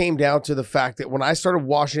just came down to the fact that when I started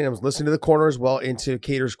watching, I was listening to the corner as well, into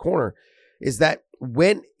Kattar's corner, is that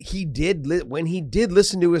when he did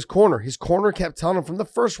listen to his corner kept telling him from the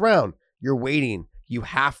first round, you're waiting. You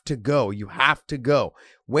have to go. You have to go.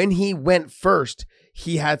 When he went first,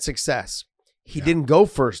 he had success. He didn't go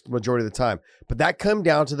first majority of the time. But that came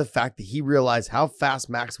down to the fact that he realized how fast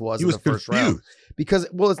Max was in the first round. Because,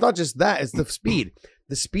 well, it's not just that. It's the speed.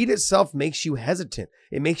 The speed itself makes you hesitant.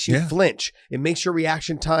 It makes you flinch. It makes your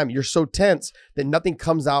reaction time. You're so tense that nothing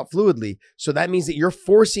comes out fluidly. So that means that you're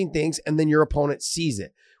forcing things and then your opponent sees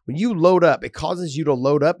it. When you load up, it causes you to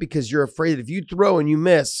load up because you're afraid that if you throw and you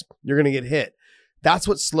miss, you're going to get hit. That's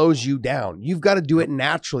what slows you down. You've got to do it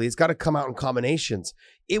naturally. It's got to come out in combinations.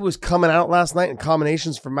 It was coming out last night in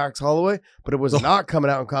combinations for Max Holloway, but it was not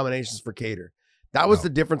coming out in combinations for Kattar. That was the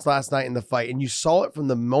difference last night in the fight, and you saw it from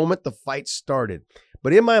the moment the fight started.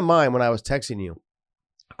 But in my mind, when I was texting you,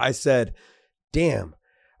 I said, damn,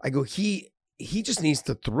 I go, he just needs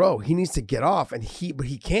to throw. He needs to get off, but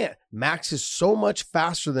he can't. Max is so much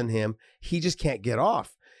faster than him. He just can't get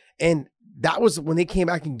off. And that was when they came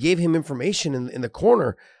back and gave him information in the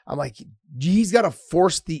corner. I'm like, he's got to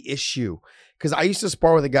force the issue. Because I used to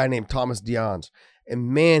spar with a guy named Thomas Dionne, and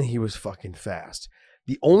man, he was fucking fast.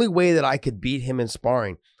 The only way that I could beat him in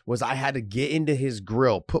sparring was I had to get into his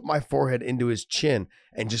grill, put my forehead into his chin,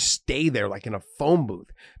 and just stay there like in a phone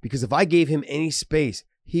booth. Because if I gave him any space,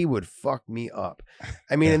 he would fuck me up.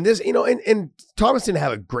 I mean, and this, you know, and Thomas didn't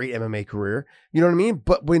have a great MMA career, you know what I mean?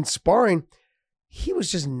 But when sparring, he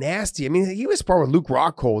was just nasty. I mean, he would spar with Luke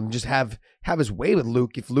Rockhold and just have his way with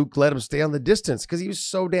Luke if Luke let him stay on the distance because he was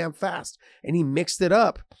so damn fast. And he mixed it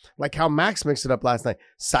up like how Max mixed it up last night.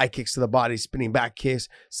 Side kicks to the body, spinning back kicks,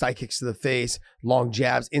 side kicks to the face, long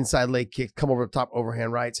jabs, inside leg kicks, come over the top,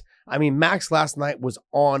 overhand rights. I mean, Max last night was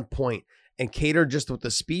on point. And Kattar, just with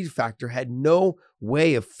the speed factor, had no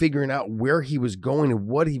way of figuring out where he was going and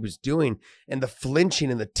what he was doing. And the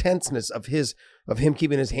flinching and the tenseness of him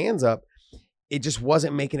keeping his hands up, it just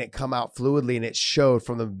wasn't making it come out fluidly, and it showed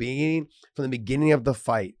from the beginning of the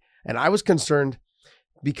fight. And I was concerned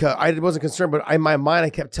because I wasn't concerned, but in my mind,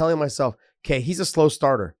 I kept telling myself, okay, he's a slow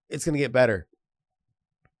starter. It's going to get better.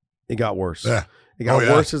 It got worse. Yeah. It got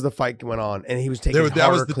worse as the fight went on, and he was taking harder,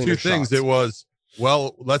 that was the cleaner two things. shots. It was,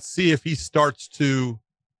 well, let's see if he starts to,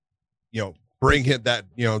 you know, bring him that,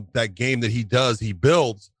 you know, that game that he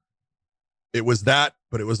builds. It was that,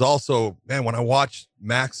 but it was also, man, when I watched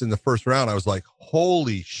Max in the first round, I was like,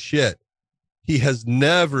 holy shit. He has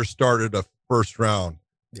never started a first round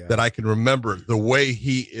that I can remember the way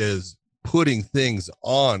he is putting things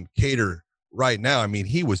on Kattar right now. I mean,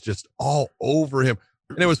 he was just all over him.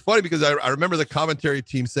 And it was funny because I remember the commentary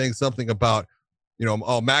team saying something about,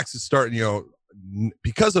 Max is starting,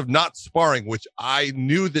 because of not sparring, which I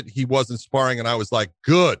knew that he wasn't sparring, and I was like,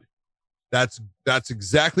 good. That's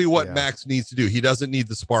exactly what Max needs to do. He doesn't need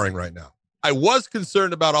the sparring right now. I was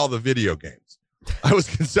concerned about all the video games. I was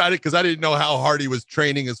concerned because I didn't know how hard he was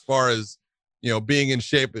training as far as, being in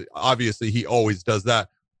shape. Obviously, he always does that.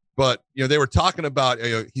 But, they were talking about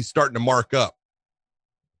he's starting to mark up.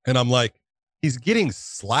 And I'm like, he's getting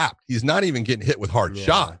slapped. He's not even getting hit with hard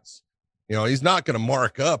shots. He's not going to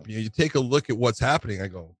mark up. You take a look at what's happening. I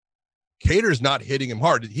go, Kattar's not hitting him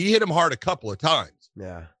hard. He hit him hard a couple of times.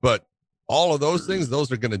 Yeah. But all of those things, those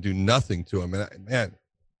are going to do nothing to him. And man,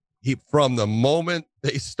 from the moment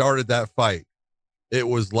they started that fight, it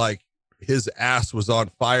was like his ass was on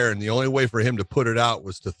fire. And the only way for him to put it out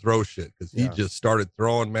was to throw shit, because he just started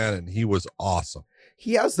throwing, man. And he was awesome.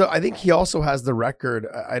 I think he also has the record.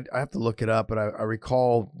 I have to look it up, but I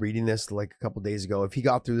recall reading this like a couple days ago. If he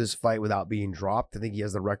got through this fight without being dropped, I think he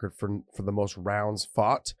has the record for the most rounds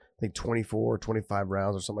fought. I think 24 or 25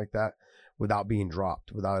 rounds or something like that without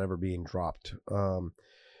ever being dropped,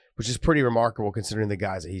 which is pretty remarkable considering the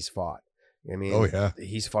guys that he's fought. I mean,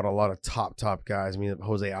 he's fought a lot of top guys. I mean,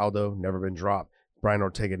 Jose Aldo, never been dropped. Brian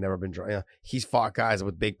Ortega, never been dropped. Yeah, he's fought guys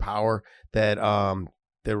with big power that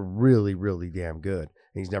they're really, really damn good.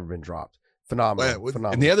 And he's never been dropped. Phenomenal.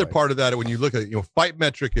 And the other part of that, when you look at Fight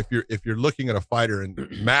Metric, if you're looking at a fighter, and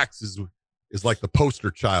Max is like the poster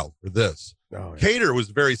child for this. Kattar was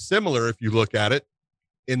very similar if you look at it,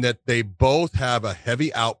 in that they both have a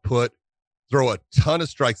heavy output, throw a ton of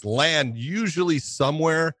strikes, land usually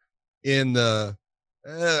somewhere in the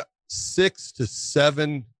 6 to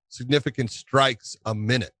 7 significant strikes a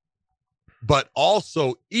minute, but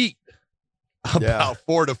also eat about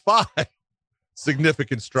 4 to 5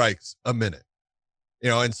 significant strikes a minute.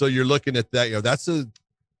 And so you're looking at that,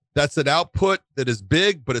 that's an output that is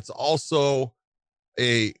big, but it's also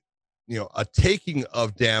a taking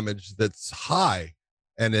of damage that's high.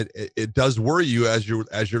 And it does worry you as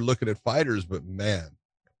you're looking at fighters, but man,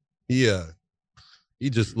 he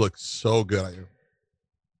just looks so good.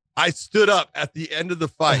 I stood up at the end of the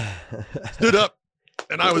fight,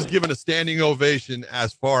 and I was given a standing ovation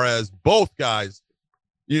as far as both guys.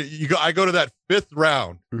 I go to that 5th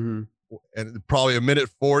round, and probably a minute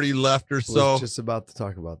 40 left or so. I was just about to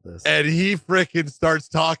talk about this. And he freaking starts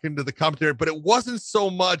talking to the commentator, but it wasn't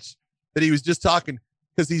so much that he was just talking,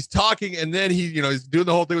 because he's talking, and then he's doing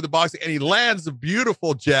the whole thing with the boxing, and he lands a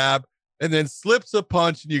beautiful jab and then slips a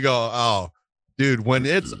punch, and you go, oh, dude, when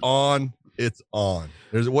it's on, it's on.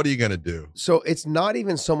 What are you going to do? So it's not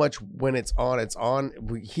even so much when it's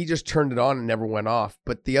on, he just turned it on and never went off.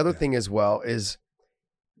 But the other thing as well is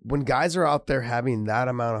when guys are out there having that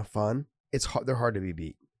amount of fun, they're hard to be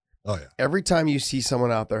beat. Oh yeah. Every time you see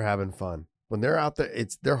someone out there having fun, when they're out there,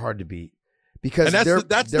 they're hard to beat, because that's they're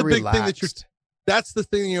the big relaxed. thing that's the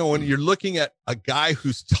thing, when you're looking at a guy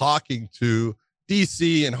who's talking to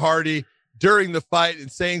DC and Hardy during the fight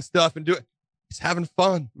and saying stuff and he's having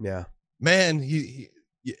fun. Yeah, man,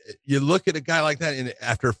 you look at a guy like that, and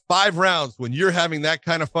after 5 rounds, when you're having that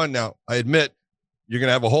kind of fun, now I admit you're going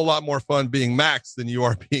to have a whole lot more fun being Max than you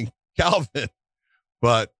are being Calvin,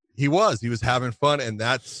 but he was having fun. And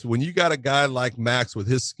that's when you got a guy like Max with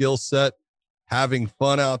his skill set, having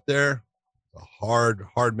fun out there, a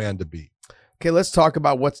hard man to beat. Okay, let's talk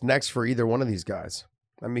about what's next for either one of these guys.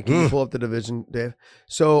 I mean, can you pull up the division, Dave?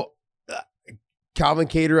 So Calvin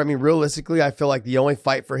Kattar, I mean, realistically, I feel like the only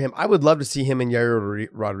fight for him, I would love to see him and Yair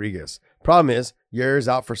Rodriguez. Problem is, Yair's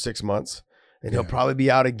out for 6 months, and he'll probably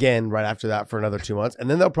be out again right after that for another 2 months, and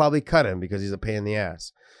then they'll probably cut him because he's a pain in the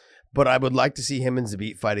ass. But I would like to see him and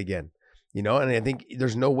Zabit fight again, and I think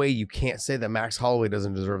there's no way you can't say that Max Holloway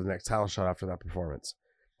doesn't deserve the next title shot after that performance.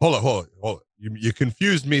 Hold on. You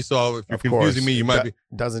confused me, so if you're confusing me, you might be.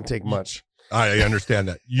 Doesn't take much. I understand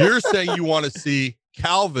that. You're saying you want to see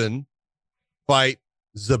Calvin fight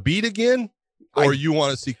Zabit again, or you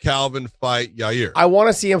want to see Calvin fight Yair? I want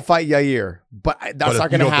to see him fight Yair, but that's not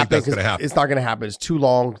going to happen. It's not going to happen. It's too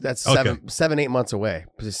long. That's 7-8 months away.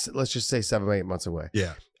 Let's just say 7-8 months away.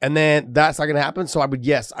 Yeah. And then that's not going to happen. So I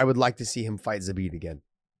would like to see him fight Zabit again.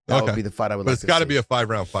 That would be the fight I would like to see. But it's got to be a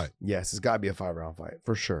 5-round fight. Yes, it's got to be a 5-round fight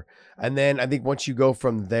for sure. And then I think once you go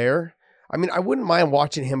from there, I mean, I wouldn't mind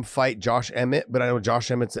watching him fight Josh Emmett, but I know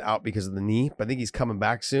Josh Emmett's out because of the knee, but I think he's coming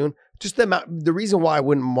back soon. Just the reason why I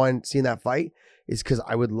wouldn't mind seeing that fight is because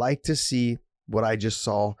I would like to see what I just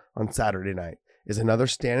saw on Saturday night, is another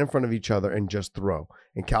stand in front of each other and just throw.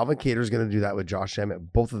 And Calvin Kattar is going to do that with Josh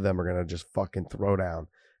Emmett. Both of them are going to just fucking throw down.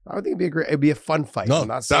 I would think it'd be a fun fight. No,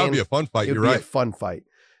 that would be a fun fight. You're right. It'd be a fun fight.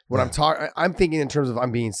 When Yeah. I'm thinking in terms of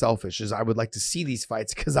I'm being selfish, is I would like to see these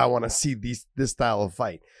fights because I want to see this style of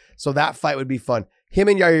fight. So that fight would be fun. Him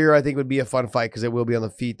and Yair, I think, would be a fun fight because it will be on the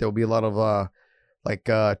feet. There will be a lot of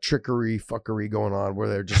trickery, fuckery going on where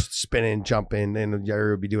they're just spinning, jumping, and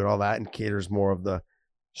Yair would be doing all that, and Cater's more of the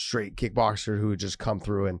straight kickboxer who would just come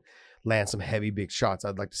through and land some heavy, big shots.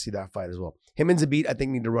 I'd like to see that fight as well. Him and Zabit, I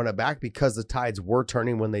think, need to run it back because the tides were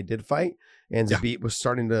turning when they did fight, and Zabit was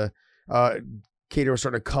starting to, Cater was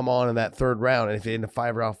starting to come on in that third round. And if it in a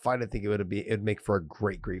 5-round fight, I think it'd make for a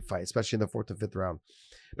great, great fight, especially in the 4th and 5th round.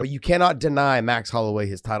 But you cannot deny Max Holloway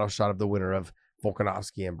his title shot of the winner of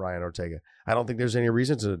Volkanovski and Brian Ortega. I don't think there's any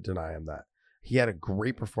reason to deny him that. He had a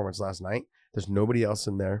great performance last night. There's nobody else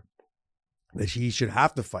in there that he should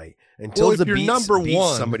have to fight until if you're number beats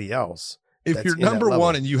one, somebody else. If that's you're in that number level.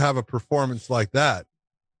 one and you have a performance like that,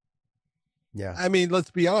 Yeah. I mean,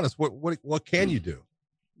 let's be honest. What can you do?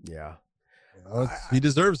 Yeah. You know, he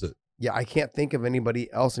deserves it. Yeah, I can't think of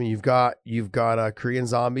anybody else. I mean, you've got Korean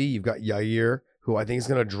Zombie, you've got Yair, who I think is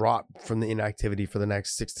going to drop from the inactivity for the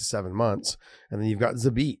next 6 to 7 months, and then you've got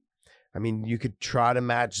Zabit. I mean, you could try to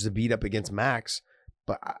match Zabit up against Max,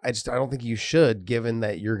 but I don't think you should, given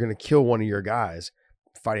that you're going to kill one of your guys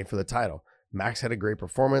fighting for the title. Max had a great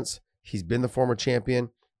performance. He's been the former champion.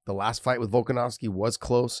 The last fight with Volkanovski was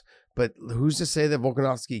close, but who's to say that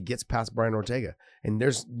Volkanovski gets past Brian Ortega? And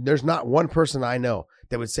there's not one person I know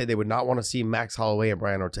that would say they would not want to see Max Holloway and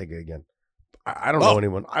Brian Ortega again. I don't know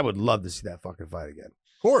anyone. I would love to see that fucking fight again.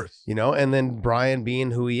 Of course. You know, and then Brian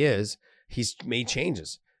being who he is, he's made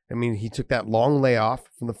changes. I mean, he took that long layoff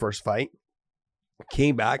from the first fight,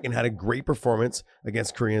 came back and had a great performance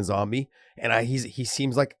against Korean Zombie. And he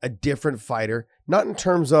seems like a different fighter, not in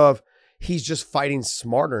terms of he's just fighting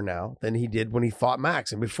smarter now than he did when he fought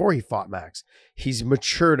Max. And before he fought Max, he's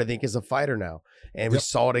matured, I think, as a fighter now. And we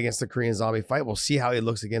saw it against the Korean Zombie fight. We'll see how he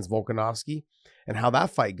looks against Volkanovski and how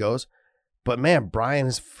that fight goes. But man, Brian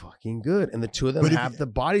is fucking good. And the two of them have the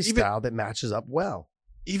body style that matches up well.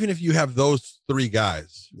 Even if you have those 3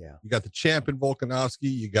 guys, Yeah. you got the champ in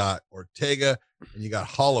Volkanovski, you got Ortega, and you got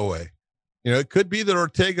Holloway. You know, it could be that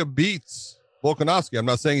Ortega beats Volkanovski. I'm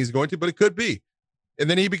not saying he's going to, but it could be. And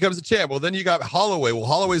then he becomes a champ. Well, then you got Holloway. Well,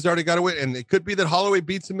 Holloway's already got to win. And it could be that Holloway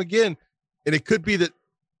beats him again. And it could be that,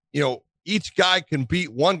 you know, each guy can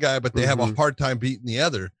beat one guy, but they have a hard time beating the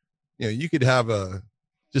other. You know, you could have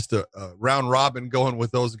just a round robin going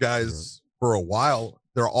with those guys for a while.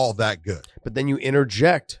 They're all that good. But then you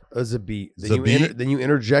interject a Zabit. Then you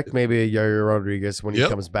interject maybe a Yair Rodriguez when he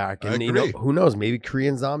comes back. And you know, who knows, maybe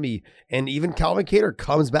Korean Zombie and even Calvin Kattar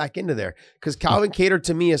comes back into there. Because Calvin Kattar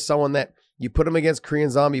to me is someone that you put him against Korean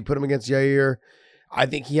Zombie, you put him against Yair. I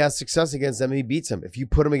think he has success against them and he beats him. If you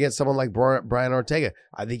put him against someone like Brian Ortega,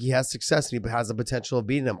 I think he has success and he has the potential of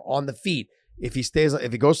beating him on the feet. If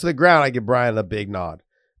he goes to the ground, I give Brian a big nod.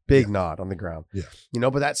 Nod on the ground. Yeah. You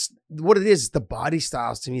know, but that's what it is. The body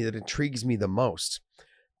styles to me that intrigues me the most.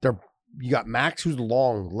 You got Max, who's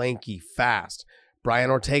long, lanky, fast. Brian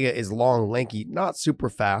Ortega is long, lanky, not super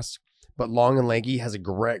fast, but long and lanky, has a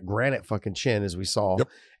granite fucking chin, as we saw.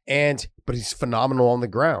 Yep. But he's phenomenal on the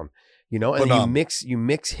ground. You know, and you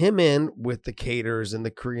mix him in with the Caters and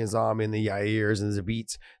the Korean Zombie and the Yairs and the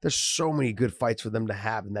Zabits. There's so many good fights for them to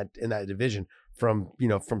have in that division. From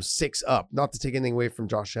 6 up, not to take anything away from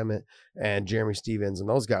Josh Emmett and Jeremy Stevens and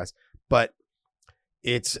those guys, but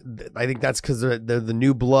I think that's because they're the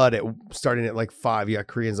new blood starting at like 5. You got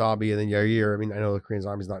Korean Zombie and then Yair. I mean, I know the Korean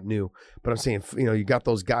Zombie's not new, but I'm saying, you got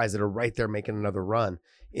those guys that are right there making another run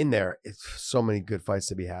in there. It's so many good fights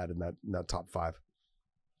to be had in that top 5.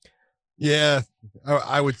 Yeah,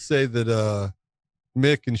 I would say that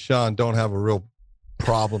Mick and Sean don't have a real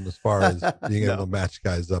problem as far as being able to match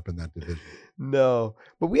guys up in that division. No,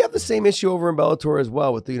 but we have the same issue over in Bellator as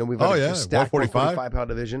well with we've got a stacked 145 pound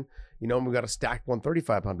division, and we've got a stacked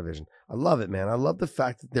 135 pound division. I love it, man. I love the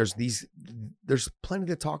fact that there's plenty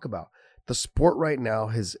to talk about. The sport right now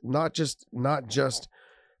has not just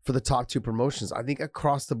for the top 2 promotions. I think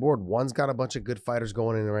across the board, one's got a bunch of good fighters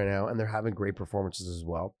going in right now, and they're having great performances as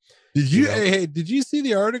well. Did you did you see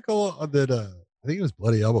the article that I think it was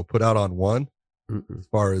Bloody Elbow put out on One as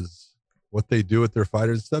far as what they do with their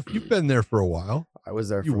fighters and stuff? You've been there for a while. I was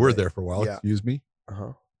there. You were there for a while. Yeah. Excuse me. Uh-huh.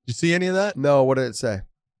 Did you see any of that? No. What did it say?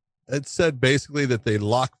 It said basically that they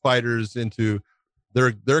lock fighters into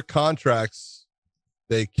their contracts.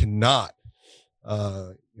 They cannot,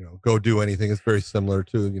 go do anything. It's very similar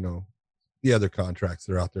to, the other contracts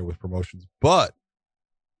that are out there with promotions, but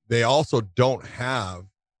they also don't have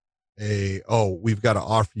we've got to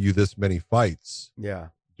offer you this many fights. Yeah.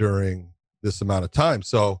 During this amount of time.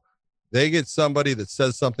 So they get somebody that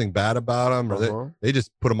says something bad about them, or they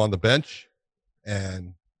just put them on the bench,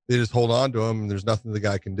 and they just hold on to him, and there's nothing the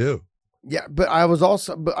guy can do. Yeah, but I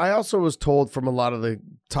also was told from a lot of the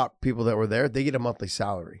top people that were there, they get a monthly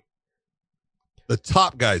salary. The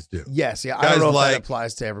top guys do. Yes, yeah. Guys I don't know if like- that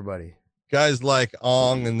applies to everybody. Guys like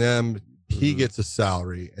Ong and them, he gets a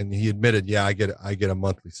salary, and he admitted, yeah, I get a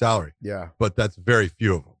monthly salary, Yeah, but that's very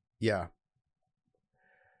few of them. yeah.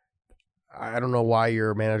 I don't know why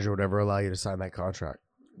your manager would ever allow you to sign that contract.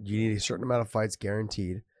 You need a certain amount of fights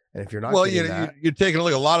guaranteed, and if you're not Well, getting you know, that you're taking a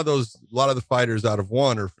look. A lot of the fighters out of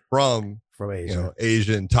one are from from Asia,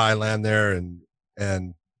 Asia and Thailand there, and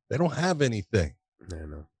they don't have anything. I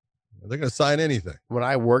know. They're going to sign anything. When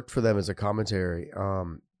I worked for them as a commentary,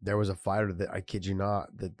 there was a fighter that, I kid you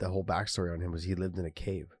not, that the whole backstory on him was he lived in a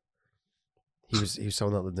cave. He was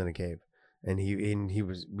someone that lived in a cave, and he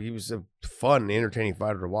was a fun, entertaining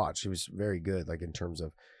fighter to watch. He was very good, like in terms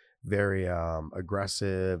of very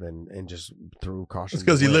aggressive and just threw caution. It's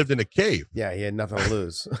because he lived in a cave. Yeah, he had nothing to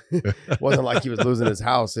lose. Wasn't like he was losing his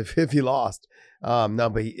house if he lost. No,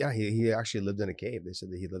 but he actually lived in a cave. They said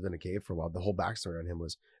that he lived in a cave for a while. The whole backstory on him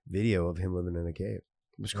was video of him living in a cave.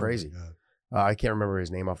 It was crazy. I can't remember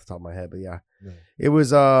his name off the top of my head, but yeah. It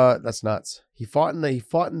was that's nuts. He fought in the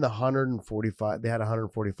 145. They had a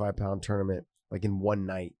 145-pound tournament like in one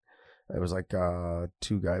night. It was like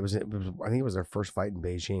two guys. I think it was their first fight in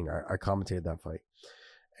Beijing. I commentated that fight,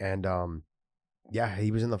 and yeah,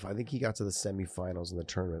 he was in the. I think he got to the semifinals in the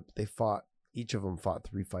tournament. But each of them fought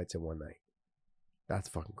 3 fights in one night. That's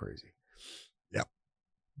fucking crazy. Yeah,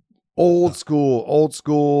 old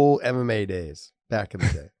school MMA days back in the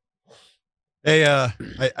day. Hey,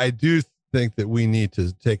 I do think that we need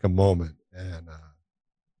to take a moment and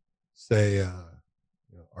say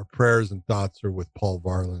our prayers and thoughts are with Paul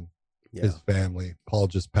Varlin. Yeah. His family. Paul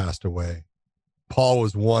just passed away. Paul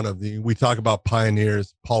was we talk about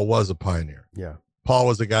pioneers. Paul was a pioneer. Yeah. Paul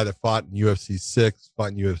was a guy that fought in UFC 6,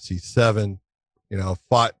 fought in UFC 7,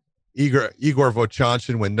 fought Igor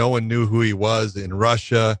Vovchanchin when no one knew who he was in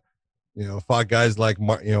Russia, fought guys like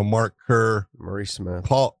Mark Kerr, Maurice Smith.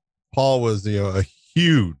 Paul was, a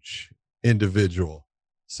huge individual,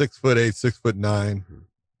 6'8",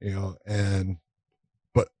 6'9",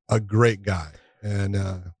 but a great guy. And,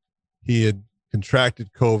 he had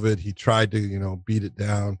contracted COVID. He tried to, beat it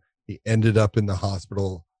down. He ended up in the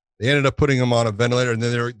hospital. They ended up putting him on a ventilator, and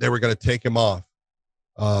then they were going to take him off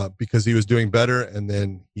because he was doing better. And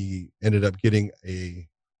then he ended up getting a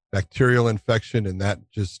bacterial infection, and that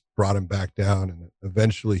just brought him back down. And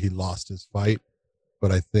eventually, he lost his fight.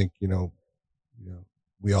 But I think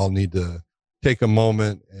we all need to take a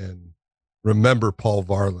moment and remember Paul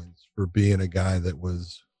Varlins for being a guy that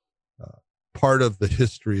was part of the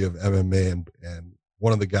history of MMA and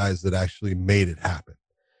one of the guys that actually made it happen.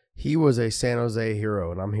 He was a San Jose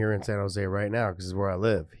hero, and I'm here in San Jose right now because this is where I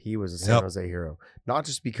live. He was a San Jose hero, not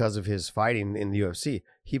just because of his fighting in the UFC.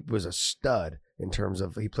 He was a stud in terms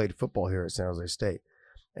of he played football here at San Jose State,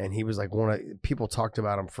 and he was like people talked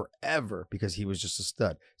about him forever because he was just a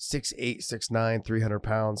stud. 6'8", 6'9", 300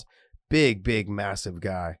 pounds, big, massive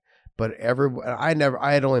guy. But I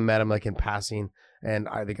had only met him like in passing. And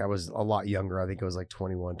I think I was a lot younger. I think I was like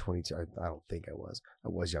 21, 22. I don't think I was. I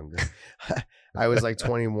was younger. I was like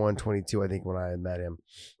 21, 22, I think, when I had met him.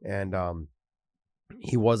 And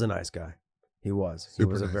he was a nice guy. He was. He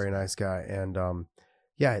was a very nice guy. And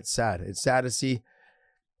yeah, it's sad. It's sad to see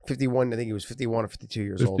 51. I think he was 51 or 52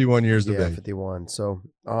 years old. 51 years of age. Yeah, 51. So,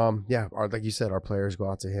 yeah, like you said, our players go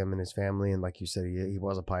out to him and his family. And like you said, he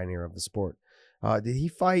was a pioneer of the sport. Did he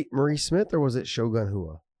fight Maurice Smith or was it Shogun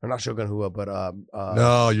Rua? Or not Shogun Rua, but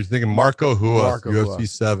no, you're thinking Marco Rua, UFC Rua.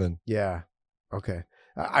 7. Yeah. Okay.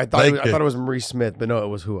 I thought it was Maurice Smith, but no, it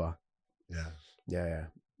was Rua. Yeah.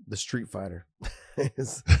 The Street Fighter.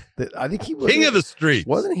 I think he was King of the Street.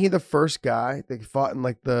 Wasn't he the first guy that fought in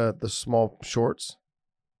like the small shorts?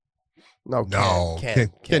 No,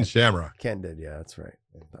 Ken Shamrock. Ken did, yeah, that's right.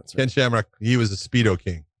 Ken Shamrock, he was a Speedo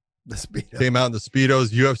king. The Speedo. Came out in the Speedos,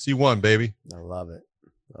 UFC 1, baby. I love it.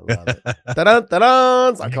 Ta-dun,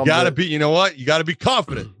 ta-dun. You gotta be, you know what? You gotta be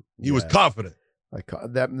confident. He was confident.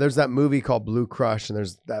 There's that movie called Blue Crush, and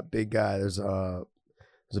there's that big guy. There's a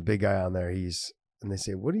big guy on there. And they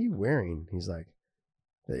say, "What are you wearing?" He was like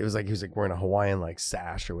he was wearing a Hawaiian like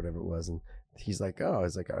sash or whatever it was, and he's like, "Oh, I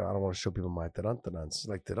don't want to show people my ta-dun-ta-duns." He's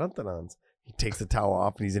like, "Ta-dun-ta-duns." He takes the towel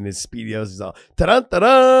off and he's in his Speedos. He's all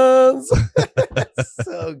ta-dun-ta-duns.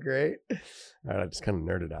 So great. All right, I just kind of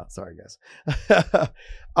nerded out. Sorry, guys.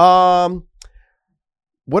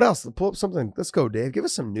 What else? Pull up something. Let's go, Dave. Give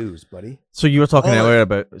us some news, buddy. So you were talking earlier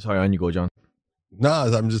about. Sorry, on you go, John. No,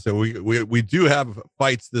 I'm just saying we do have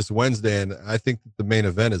fights this Wednesday, and I think that the main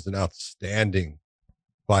event is an outstanding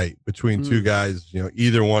fight between two guys. You know,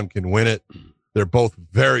 either one can win it. They're both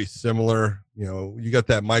very similar. You know, you got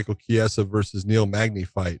that Michael Chiesa versus Neil Magny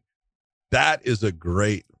fight. That is a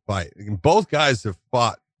great fight. And both guys have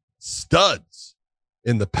fought studs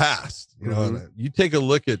in the past. You know, and you take a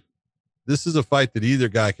look at this is a fight that either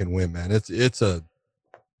guy can win, man. It's a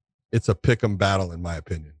pick'em battle in my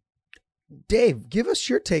opinion. Dave, give us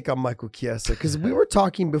your take on Michael Chiesa, because we were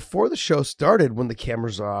talking before the show started when the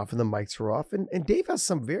cameras are off and the mics were off, and Dave has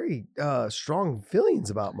some very strong feelings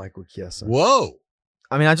about Michael Chiesa. Whoa.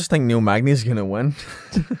 I mean, I just think Neil Magny's going to win.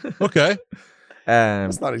 Okay.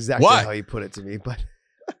 That's not exactly why? how you put it to me, but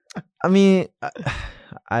I mean,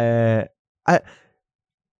 I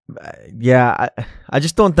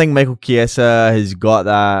just don't think Michael Chiesa has got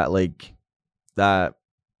that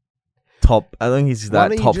top. I think he's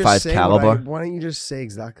that top 5 caliber. Why don't you just say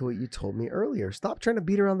exactly what you told me earlier? Stop trying to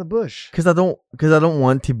beat around the bush. Because I don't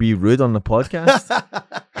want to be rude on the podcast.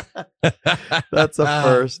 That's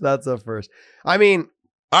a first. I mean,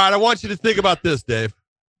 all right, I want you to think about this, Dave.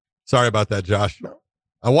 Sorry about that, Josh. No.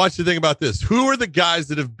 I want you to think about this. Who are the guys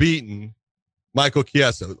that have beaten Michael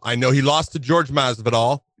Chiesa? I know he lost to George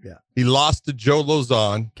Masvidal. Yeah. He lost to Joe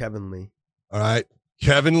Lozon. Kevin Lee. All right.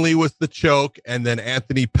 Kevin Lee with the choke, and then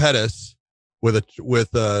Anthony Pettis with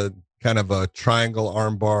a kind of a triangle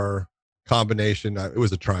armbar combination. It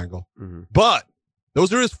was a triangle. Mm-hmm. But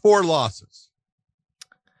those are his 4 losses.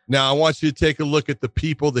 Now, I want you to take a look at the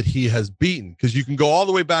people that he has beaten, because you can go all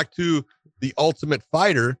the way back to the Ultimate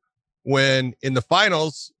Fighter when in the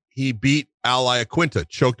finals he beat Al Iaquinta,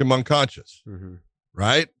 choked him unconscious,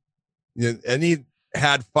 right? And he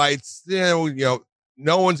had fights, you know,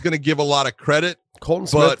 no one's going to give a lot of credit. Colton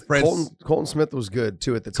Smith was good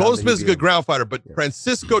too at the time. Colton Smith's a good ground fighter, but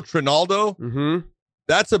Francisco Trinaldo,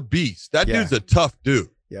 that's a beast. That dude's a tough dude.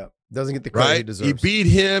 Yeah, doesn't get the credit he deserves. He beat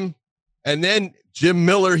him, and then Jim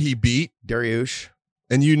Miller he beat. Dariush.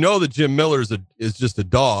 And you know that Jim Miller is just a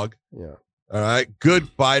dog. Yeah. All right. Good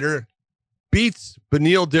fighter. Beats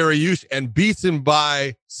Beneil Dariush and beats him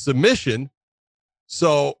by submission.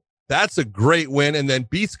 So that's a great win. And then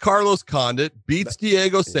beats Carlos Condit, beats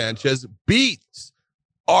Diego Sanchez, beats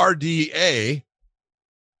RDA.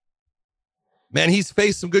 Man, he's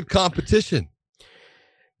faced some good competition.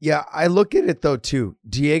 Yeah, I look at it though too.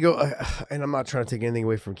 Diego, and I'm not trying to take anything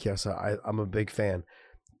away from Chiesa. I'm a big fan.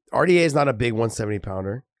 RDA is not a big 170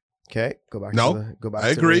 pounder. Okay, go back. I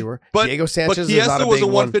agree. But Diego Sanchez Chiesa is not a was big a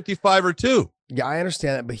 155 or 2. Yeah, I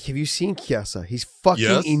understand that. But have you seen Chiesa? He's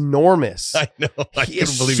fucking enormous. I know. He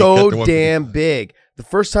is so damn big. The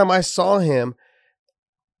first time I saw him,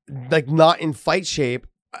 like not in fight shape,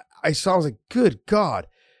 I was like, good God,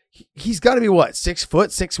 he's got to be what, 6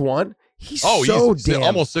 foot, 6'1"? He's damn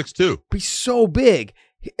almost 6'2". He's so big,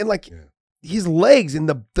 and like his legs and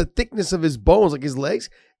the thickness of his bones, like his legs,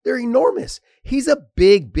 they're enormous. He's a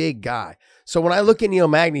big guy. So when I look at Neil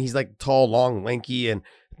Magny, he's like tall, long, lanky, and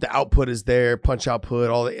the output is there, punch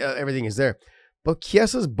output, everything is there. But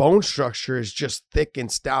Chiesa's bone structure is just thick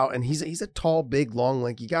and stout, and he's a tall, big, long,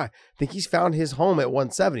 lanky guy. I think he's found his home at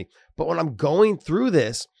 170. But when I'm going through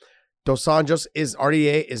this, Dos Anjos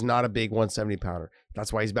RDA is not a big 170 pounder.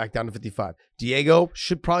 That's why he's back down to 55. Diego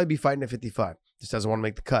should probably be fighting at 55. Just doesn't want to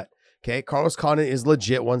make the cut. Okay, Carlos Condit is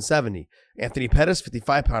legit 170. Anthony Pettis,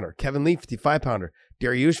 55 pounder. Kevin Lee, 55 pounder.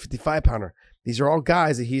 Dariush, 55 pounder. These are all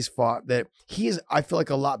guys that he's fought that he is, I feel like,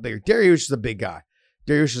 a lot bigger. Dariush is a big guy.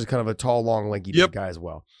 Dariush is kind of a tall, long, lanky big guy as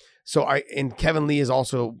well. So and Kevin Lee is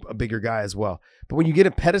also a bigger guy as well. But when you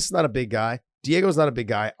get Pettis is not a big guy. Diego's not a big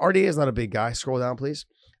guy. RDA is not a big guy. Scroll down, please.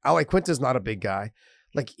 Al Iaquinta is not a big guy.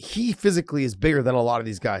 Like, he physically is bigger than a lot of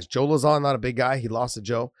these guys. Joe Lozon, not a big guy. He lost to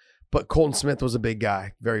Joe. But Colton Smith was a big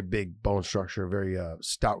guy. Very big bone structure. Very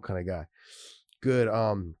stout kind of guy. Good.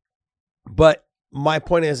 But my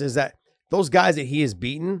point is that those guys that he has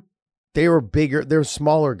beaten, they were bigger. They're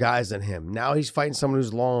smaller guys than him. Now he's fighting someone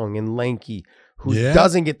who's long and lanky, who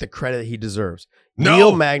doesn't get the credit he deserves.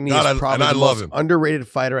 Neil Magny is probably the most underrated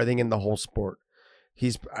fighter, I think, in the whole sport.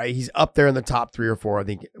 He's up there in the top 3 or 4, I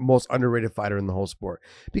think, most underrated fighter in the whole sport.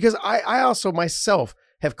 Because I also myself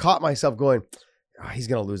have caught myself going, he's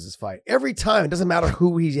going to lose this fight. Every time, it doesn't matter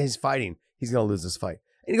who he's fighting, he's going to lose this fight.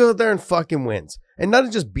 And he goes out there and fucking wins. And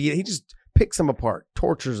not just beat it, he just picks them apart,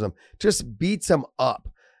 tortures them, just beats them up.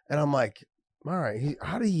 And I'm like, all right,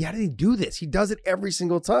 how did he do this? He does it every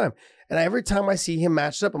single time. And every time I see him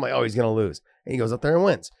matched up, I'm like, oh, he's going to lose. And he goes out there and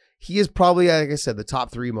wins. He is probably, like I said, the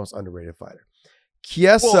top 3 most underrated fighter.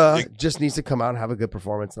 Chiesa just needs to come out and have a good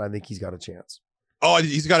performance, and I think he's got a chance. Oh,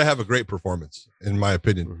 he's got to have a great performance, in my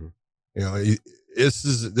opinion. You know, this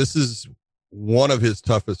is one of his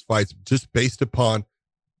toughest fights, just based upon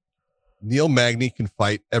Neil Magny can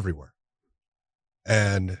fight everywhere,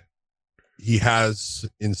 and he has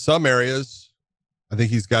in some areas. I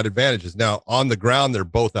think he's got advantages. Now on the ground, they're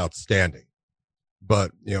both outstanding,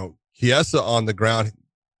 but you know, Chiesa on the ground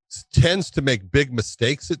tends to make big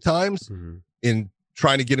mistakes at times in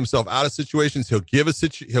trying to get himself out of situations. He'll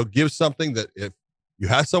give something that if you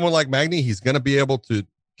have someone like Magny, he's going to be able to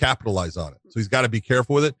capitalize on it. So he's got to be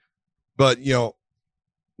careful with it. But, you know,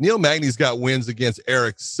 Neil Magny's got wins against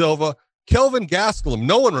Eric Silva, Kelvin Gastelum.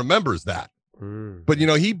 No one remembers that. But, you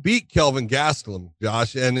know, he beat Kelvin Gastelum,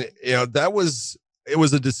 Josh. And, you know, it was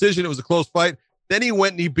a decision. It was a close fight. Then he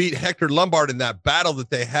went and he beat Hector Lombard in that battle that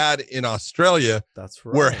they had in Australia. That's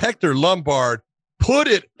right. Where Hector Lombard put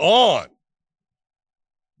it on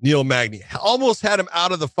Neil Magny, almost had him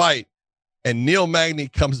out of the fight. And Neil Magny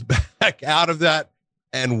comes back out of that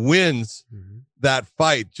and wins that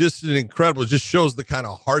fight. Just an incredible, just shows the kind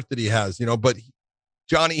of heart that he has, you know. But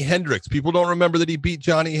Johnny Hendricks, people don't remember that he beat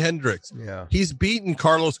Johnny Hendricks. Yeah. He's beaten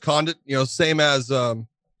Carlos Condit, you know, same as, you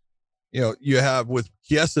know, you have with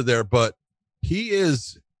Chiesa there, but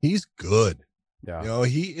he's good. Yeah. You know,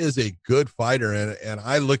 he is a good fighter. And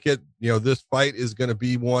I look at, you know, this fight is going to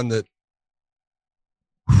be one that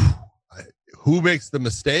who makes the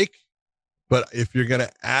mistake? But if you're going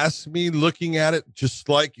to ask me, looking at it, just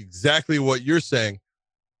like exactly what you're saying,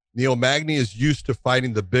 Neil Magny is used to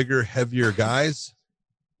fighting the bigger, heavier guys,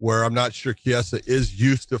 where I'm not sure Chiesa is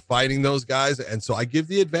used to fighting those guys. And so I give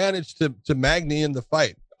the advantage to Magny in the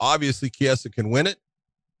fight. Obviously, Chiesa can win it,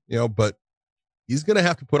 you know, but he's going to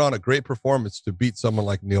have to put on a great performance to beat someone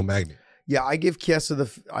like Neil Magny. Yeah, I give Chiesa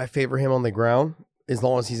I favor him on the ground as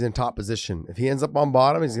long as he's in top position. If he ends up on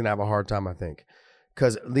bottom, he's going to have a hard time, I think.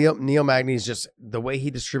 Because Neil Magny is just the way he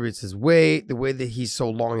distributes his weight, the way that he's so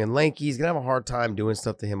long and lanky, he's going to have a hard time doing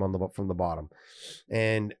stuff to him from the bottom.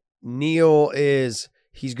 And Neil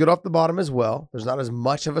he's good off the bottom as well. There's not as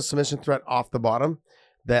much of a submission threat off the bottom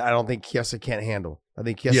that I don't think Chiesa can't handle. I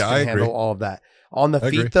think Chiesa can handle all of that. On the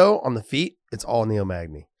feet, though, it's all Neil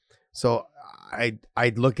Magny. So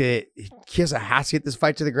I'd look at it. Chiesa has to get this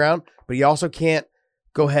fight to the ground, but he also can't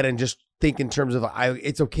go ahead and just think in terms of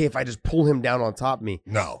it's okay if I just pull him down on top of me.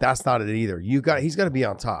 No, that's not it either. He's got to be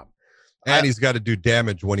on top, and he's got to do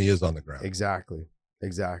damage when he is on the ground. Exactly.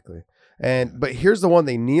 But here's the one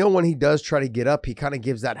thing: Neil, when he does try to get up, he kind of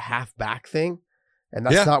gives that half back thing, and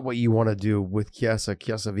that's not what you want to do with Chiesa.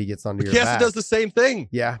 Chiesa, if he gets under your back, Chiesa does the same thing.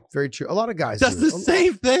 Yeah, very true. A lot of guys does the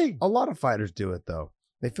same thing. A lot of fighters do it though.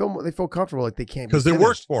 They feel comfortable, like they can't because it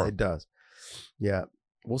works for them. It does. Yeah,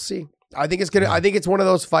 we'll see. I think it's one of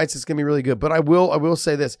those fights that's gonna be really good. But I will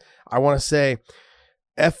say this. I want to say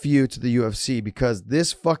F you to the UFC because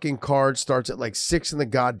this fucking card starts at like 6 in the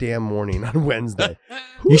goddamn morning on Wednesday.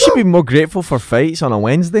 You should be more grateful for fights on a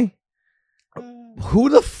Wednesday. Who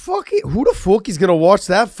the fuck is gonna watch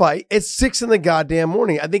that fight? It's 6 in the goddamn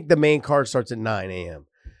morning. I think the main card starts at 9 a.m.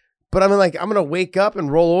 But I'm gonna wake up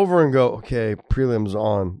and roll over and go, okay, prelims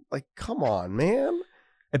on. Like, come on, man.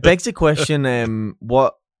 It begs the question,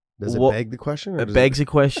 what does it beg the question? It begs the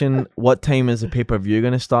question, what time is the pay-per-view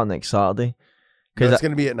going to start next Saturday? Because it's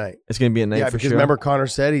going to be at night. It's going to be at night, yeah, for because sure. Remember Connor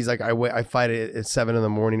said, he's like, I fight it at 7 in the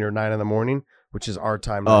morning or 9 in the morning, which is our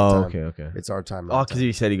time. Okay. It's our time. Oh, because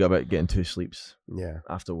he said he got about getting 2 sleeps. Yeah.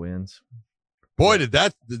 After wins. Boy, did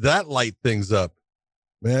that light things up.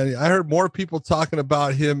 Man, I heard more people talking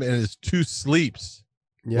about him and his 2 sleeps.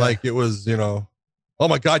 Yeah. Like it was, you know, oh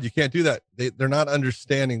my God, you can't do that. They're not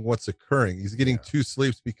understanding what's occurring. He's getting 2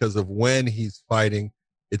 sleeps because of when he's fighting.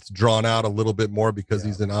 It's drawn out a little bit more because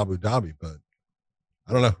he's in Abu Dhabi, but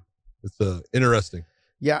I don't know. It's interesting.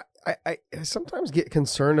 Yeah, I sometimes get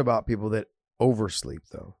concerned about people that oversleep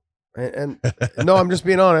though. And no, I'm just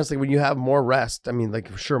being honest. Like when you have more rest, I mean,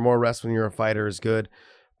 like sure, more rest when you're a fighter is good,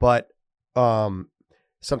 but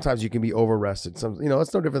sometimes you can be over rested. It's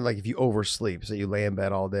no different like if you oversleep. So you lay in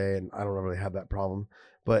bed all day, and I don't really have that problem.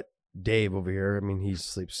 But Dave over here, I mean, he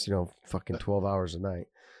sleeps, fucking 12 hours a night.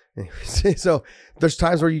 So there's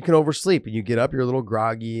times where you can oversleep and you get up, you're a little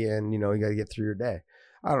groggy, and you got to get through your day.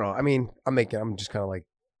 I don't know. I mean, I'm just kind of like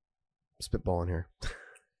spitballing here.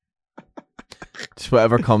 Just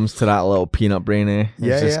whatever comes to that little peanut brain, eh?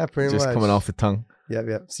 Yeah, pretty much. Just coming off the tongue. Yeah.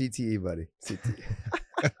 CTE, buddy.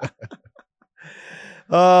 CTE.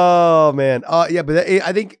 Oh man. Yeah, but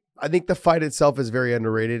I think the fight itself is very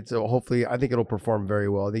underrated. So hopefully, I think it'll perform very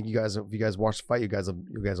well. I think if you guys watch the fight, you guys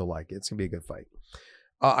will like it. It's gonna be a good fight.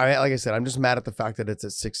 Like I said, I'm just mad at the fact that it's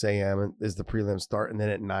at 6 a.m. and is the prelim start, and then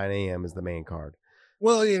at 9 a.m. is the main card.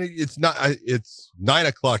 Well, it's not. It's 9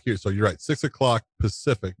 o'clock here, so you're right. 6 o'clock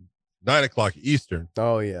Pacific. 9 o'clock Eastern.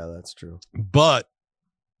 Oh yeah, that's true. But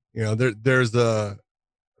you know, there's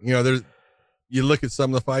you look at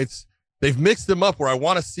some of the fights, they've mixed them up where I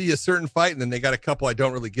want to see a certain fight, and then they got a couple I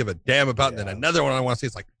don't really give a damn about, and then another one I want to see.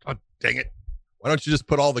 It's like, oh dang it, why don't you just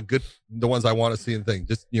put all the ones I want to see and thing?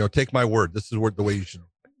 Just take my word. This is the way you should.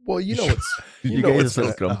 Well, what's you guys are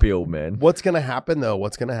so grumpy old man. What's gonna happen though?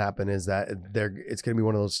 What's gonna happen is that it's gonna be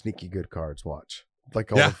one of those sneaky good cards. Watch,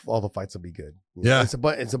 like all the fights will be good. It's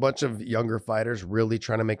a bunch of younger fighters really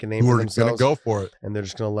trying to make a name for themselves. Gonna go for it, and they're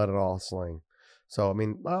just gonna let it all sling. So I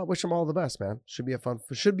mean, I wish them all the best, man. Should be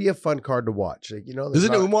a fun card to watch. Like,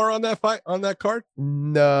 isn't Umar on that card?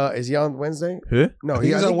 No, is he on Wednesday? Who? No,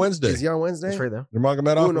 he's on Wednesday. Is he on Wednesday? That's right there.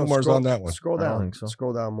 Nurmagomedov. Umar's on that one. Scroll down. I don't think so.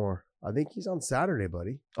 Scroll down more. I think he's on Saturday,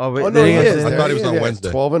 buddy. Oh, wait, no, he is. I thought he was on Wednesday.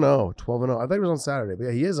 12-0. 12-0. I thought he was on Saturday, but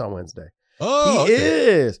yeah, he is on Wednesday. Oh, he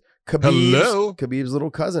is. Hello. Khabib's little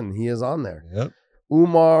cousin. He is on there. Yep.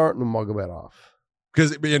 Umar Nurmagomedov.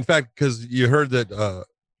 Because you heard that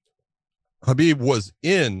Khabib was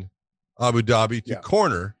in Abu Dhabi to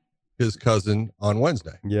corner his cousin on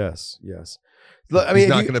Wednesday. Yes. Look, I mean, he's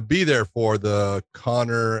not going to be there for the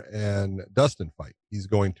Conor and Dustin fight. He's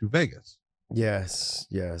going to Vegas. Yes.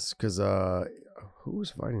 Because who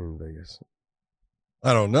was fighting in Vegas?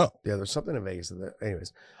 I don't know. Yeah, there's something in Vegas.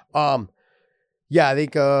 Anyways, yeah, I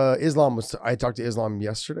think Islam was. I talked to Islam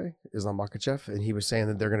yesterday, Islam Makhachev, and he was saying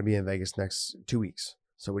that they're going to be in Vegas next 2 weeks.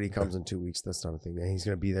 So when he comes in 2 weeks, that's not a thing. And he's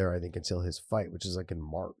going to be there, I think, until his fight, which is like in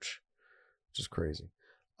March, which is crazy.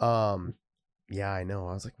 Yeah, I know.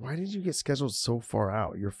 I was like, why did you get scheduled so far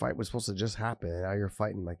out? Your fight was supposed to just happen, and now you're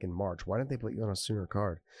fighting like in March. Why didn't they put you on a sooner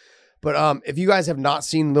card? But if you guys have not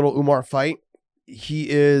seen little Umar fight, he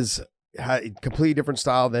had a completely different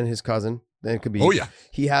style than his cousin, than Khabib. Oh, yeah.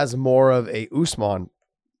 He has more of a Usman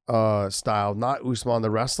style, not Usman the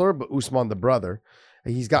wrestler, but Usman the brother.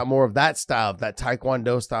 He's got more of that style, that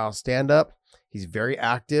Taekwondo style stand-up. He's very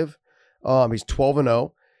active. He's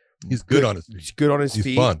 12-0. He's good on his feet. He's good on his feet.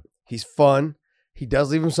 He's fun. He's fun. He does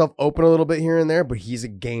leave himself open a little bit here and there, but he's a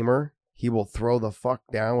gamer. He will throw the fuck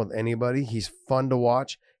down with anybody. He's fun to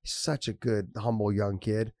watch. He's such a good, humble young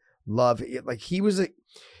kid. Love it. Like he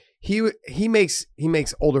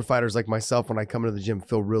makes older fighters like myself when I come into the gym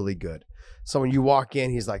feel really good. So when you walk in,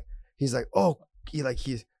 he's like, oh,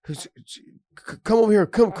 come over here,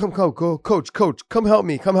 come, go, coach, come help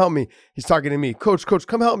me. He's talking to me, coach,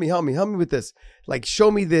 come help me with this. Like, show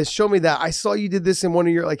me this, show me that. I saw you did this in one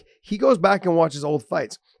of your, like, he goes back and watches old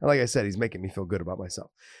fights. And like I said, he's making me feel good about myself.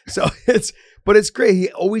 So it's great. He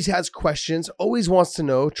always has questions, always wants to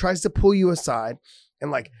know, tries to pull you aside and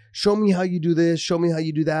like, show me how you do this, show me how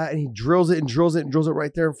you do that. And he drills it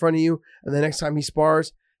right there in front of you. And the next time he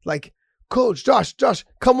spars, like, Coach, Josh,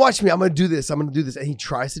 come watch me. I'm going to do this. And he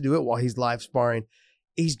tries to do it while he's live sparring.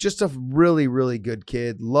 He's just a really, really good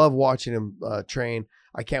kid. Love watching him train.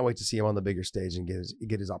 I can't wait to see him on the bigger stage and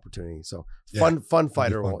get his opportunity. So fun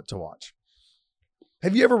fighter to watch.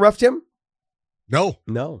 Have you ever roughed him? No.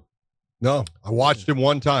 I watched him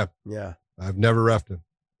one time. Yeah. I've never roughed him.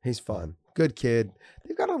 He's fun. Good kid.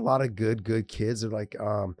 They've got a lot of good kids that like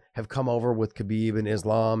have come over with Khabib and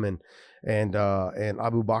Islam and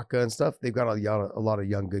Abu Bakr and stuff. They've got a lot of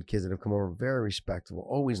young good kids that have come over. Very respectable.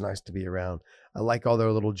 Always nice to be around. I like all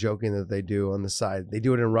their little joking that they do on the side. They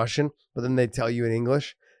do it in Russian, but then they tell you in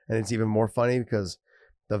English, and it's even more funny because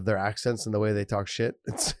of their accents and the way they talk shit.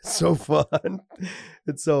 It's so fun.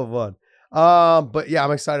 It's so fun. But yeah,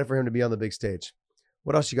 I'm excited for him to be on the big stage.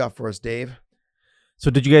 What else you got for us, Dave? So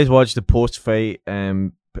did you guys watch the post-fight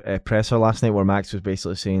presser last night where Max was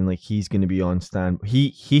basically saying like he's going to be on stand?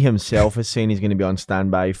 He himself is saying he's going to be on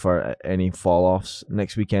standby for any fall-offs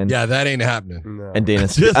next weekend. Yeah, that ain't happening. No. And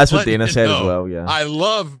that's what Dana said as well. Yeah, I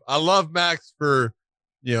love Max for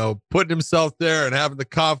putting himself there and having the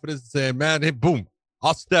confidence and saying, man, hey, boom,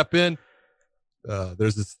 I'll step in.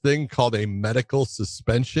 There's this thing called a medical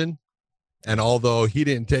suspension. And although he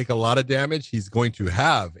didn't take a lot of damage, he's going to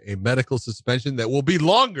have a medical suspension that will be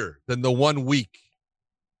longer than the 1 week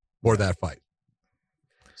for that fight.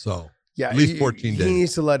 So yeah, at least 14 days. He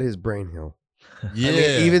needs to let his brain heal. Yeah,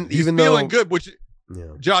 I mean, even though feeling good. Which, yeah.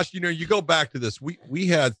 Josh, you go back to this. We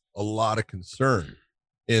had a lot of concern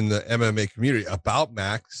in the MMA community about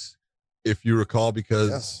Max, if you recall,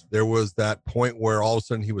 because there was that point where all of a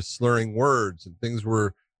sudden he was slurring words and things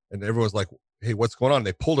were, and everyone's like, hey, what's going on?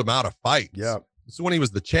 They pulled him out of fights. Yeah. This is when he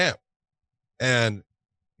was the champ. And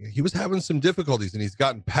he was having some difficulties and he's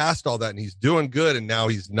gotten past all that and he's doing good. And now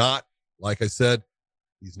he's not, like I said,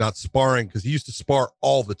 he's not sparring because he used to spar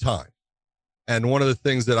all the time. And one of the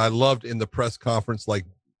things that I loved in the press conference, like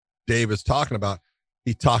Dave is talking about,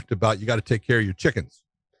 he talked about, you got to take care of your chickens.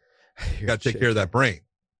 You got to take care of that brain.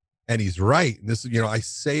 And he's right. And this is, I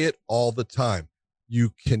say it all the time.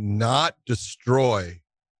 You cannot destroy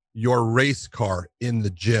your race car in the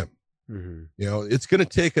gym. Mhm. It's going to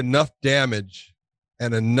take enough damage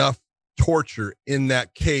and enough torture in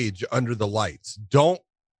that cage under the lights. Don't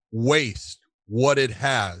waste what it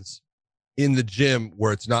has in the gym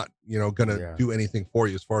where it's not, going to do anything for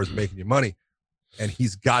you as far as making you money. And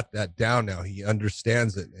he's got that down now. He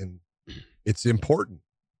understands it, and it's important.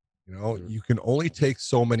 You can only take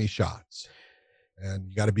so many shots, and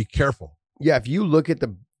you got to be careful. Yeah, if you look at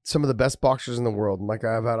some of the best boxers in the world, and like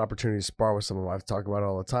I've had opportunity to spar with some of them, I've talked about it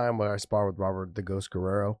all the time. When I spar with Robert the Ghost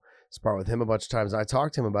Guerrero, spar with him a bunch of times. I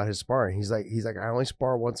talked to him about his sparring. He's like, I only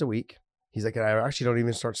spar once a week. He's like, and I actually don't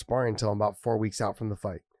even start sparring until I'm about 4 weeks out from the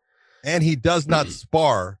fight. And he does not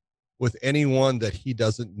spar with anyone that he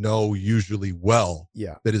doesn't know usually well.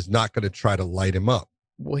 Yeah, that is not going to try to light him up.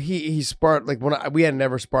 Well, he sparred like we had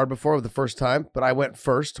never sparred before the first time, but I went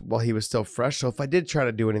first while he was still fresh. So if I did try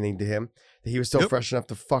to do anything to him, he was still fresh enough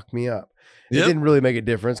to fuck me up. It didn't really make a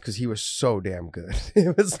difference because he was so damn good.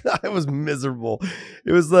 I was miserable.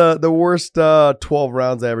 It was the worst 12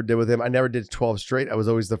 rounds I ever did with him. I never did 12 straight. I was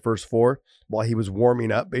always the first 4 while he was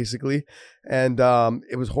warming up, basically, and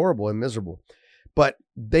it was horrible and miserable. But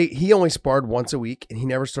he only sparred once a week, and he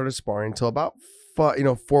never started sparring until about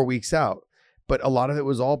 4 weeks out. But a lot of it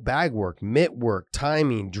was all bag work, mitt work,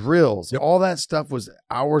 timing, drills. All that stuff was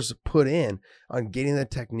hours put in on getting the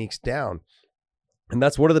techniques down. And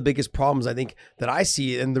that's one of the biggest problems I think that I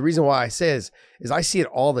see. And the reason why I say is I see it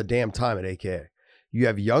all the damn time at AKA. You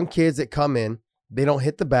have young kids that come in, they don't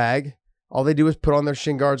hit the bag. All they do is put on their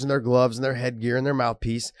shin guards and their gloves and their headgear and their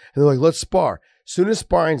mouthpiece. And they're like, let's spar. Soon as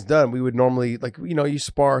sparring's done, we would normally, you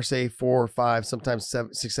spar, say 4 or 5, sometimes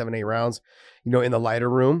 6, 7, 8 rounds, in the lighter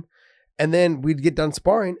room. And then we'd get done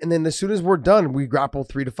sparring. And then as soon as we're done, we grapple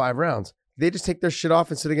 3 to 5 rounds. They just take their shit off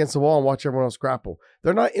and sit against the wall and watch everyone else grapple.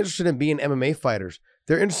 They're not interested in being MMA fighters.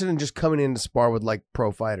 They're interested in just coming in to spar with like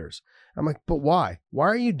pro fighters. I'm like, but why? Why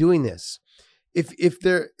are you doing this? If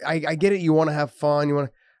they're, I get it. You want to have fun.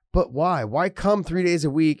 But why? Why come 3 days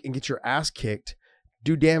a week and get your ass kicked,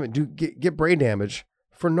 do damage, get brain damage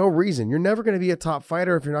for no reason? You're never going to be a top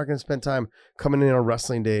fighter if you're not going to spend time coming in on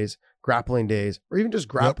wrestling days, grappling days, or even just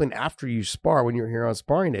grappling after you spar when you're here on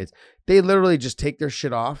sparring days. They literally just take their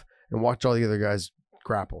shit off and watch all the other guys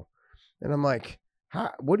grapple. And I'm like,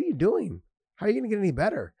 what are you doing? How are you going to get any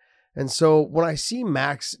better? And so when I see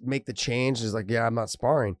Max make the change, is like, yeah, I'm not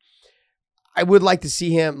sparring. I would like to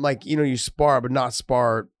see him, like, you spar, but not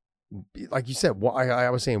spar. Like you said, I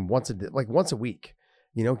was saying once a week,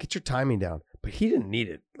 get your timing down, but he didn't need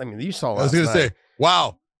it. I mean, you saw, I was going to say,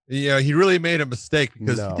 wow. Yeah, he really made a mistake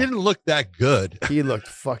because he didn't look that good. He looked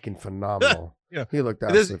fucking phenomenal. He looked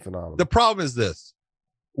absolutely phenomenal. The problem is this.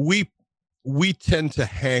 We tend to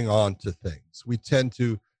hang on to things.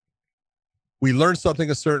 We learn something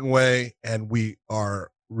a certain way, and we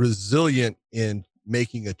are resilient in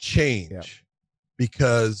making a change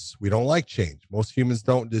because we don't like change. Most humans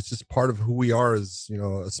don't. It's just part of who we are as,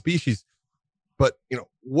 a species. But,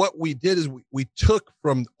 what we did is we took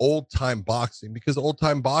from old time boxing, because old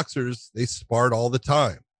time boxers, they sparred all the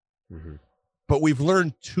time. Mm-hmm. But we've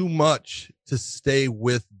learned too much to stay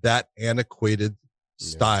with that antiquated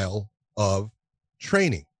style of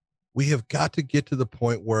training. We have got to get to the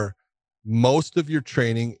point where most of your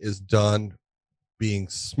training is done being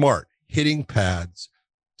smart, hitting pads,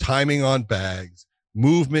 timing on bags,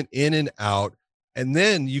 movement in and out. And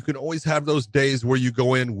then you can always have those days where you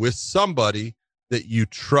go in with somebody that you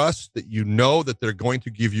trust, that that they're going to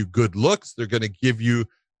give you good looks. They're going to give you,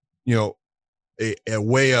 a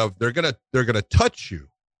way of, they're going to touch you,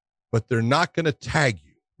 but they're not going to tag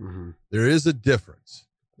you. Mm-hmm. There is a difference.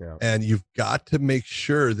 Yeah. And you've got to make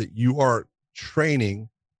sure that you are training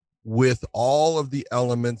with all of the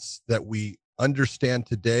elements that we understand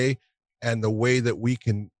today and the way that we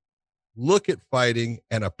can look at fighting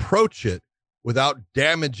and approach it without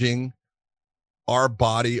damaging our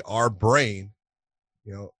body, our brain,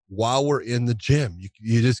 while we're in the gym.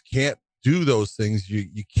 You just can't do those things.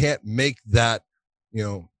 You can't make that,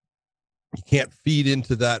 you can't feed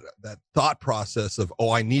into that thought process of,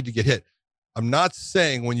 oh, I need to get hit. I'm not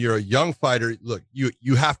saying when you're a young fighter, look,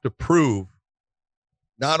 you have to prove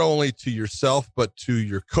not only to yourself, but to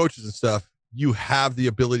your coaches and stuff, you have the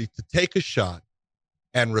ability to take a shot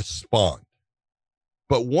and respond.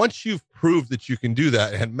 But once you've proved that you can do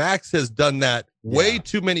that, and Max has done that way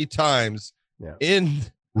too many times in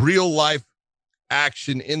real life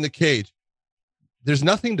action in the cage, there's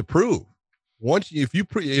nothing to prove.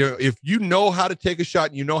 If you know how to take a shot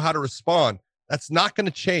and you know how to respond, that's not going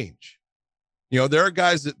to change. You know, there are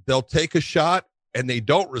guys that they'll take a shot and they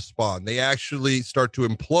don't respond. They actually start to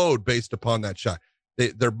implode based upon that shot.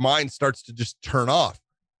 Their mind starts to just turn off.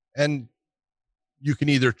 And you can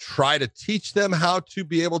either try to teach them how to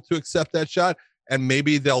be able to accept that shot, and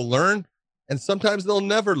maybe they'll learn, and sometimes they'll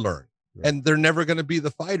never learn, and they're never going to be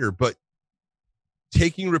the fighter. But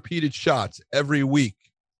taking repeated shots every week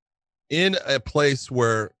in a place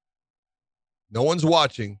where no one's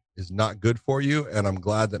watching is not good for you, and I'm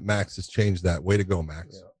glad that Max has changed that. Way to go, Max.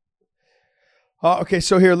 Yeah. Okay,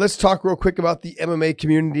 so here, let's talk real quick about the MMA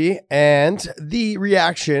community and the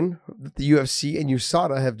reaction that the UFC and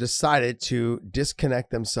USADA have decided to disconnect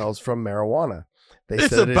themselves from marijuana.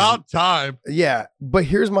 It's about time. Yeah, but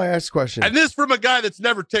here's my next question. And this from a guy that's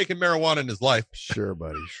never taken marijuana in his life. Sure,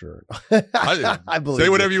 buddy, sure. I believe say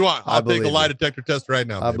whatever you want. I'll take a believe lie you. detector test right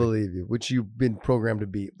now. I baby. believe you, which you've been programmed to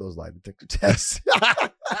beat those lie detector tests.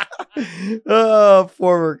 Oh,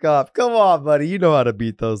 former cop. Come on, buddy. You know how to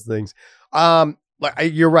beat those things.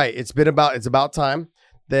 You're right. It's about time.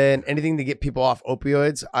 Then anything to get people off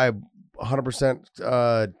opioids, I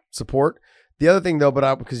 100% support. The other thing though,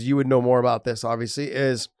 because you would know more about this, obviously,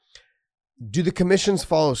 is do the commissions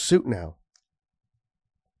follow suit now?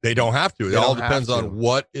 They don't have to. It They all don't have depends to. on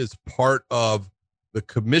what is part of the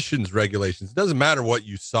commission's regulations. It doesn't matter what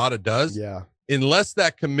USADA does. Yeah. Unless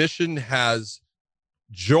that commission has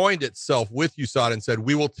joined itself with USADA and said,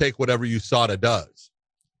 we will take whatever USADA does,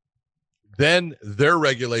 then their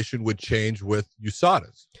regulation would change with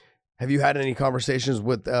USADA's. Have you had any conversations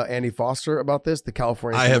with Andy Foster about this, the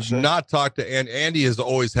California I have commissioner? not talked to Andy has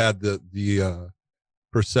always had the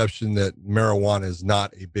perception that marijuana is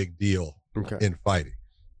not a big deal Okay. in fighting.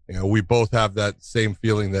 You know, we both have that same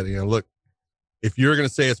feeling that, you know, look, if you're going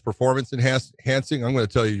to say it's performance enhancing, I'm going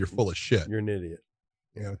to tell you you're full of shit. You're an idiot.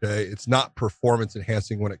 You know, okay, it's not performance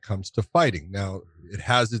enhancing when it comes to fighting. Now, it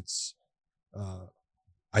has its,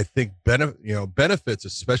 I think, benefits,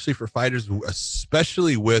 especially for fighters,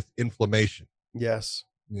 especially with inflammation. Yes.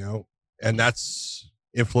 You know, and that's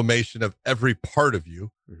inflammation of every part of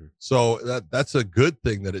you. Mm-hmm. So that's a good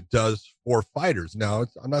thing that it does for fighters. Now,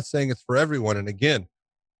 I'm not saying it's for everyone. And again,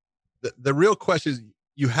 the real question is,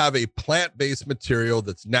 you have a plant-based material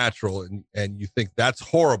that's natural, and you think that's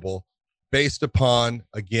horrible, based upon,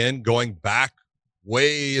 again, going back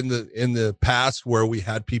way in the past where we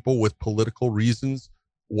had people with political reasons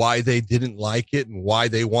why they didn't like it and why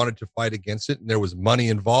they wanted to fight against it, and there was money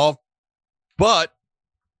involved. But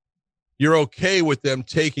you're okay with them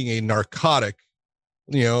taking a narcotic,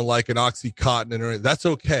 you know, like an Oxycontin, and that's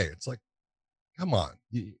okay. It's like, come on,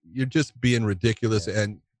 you're just being ridiculous. Yeah.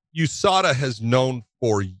 And USADA has known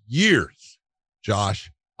for years,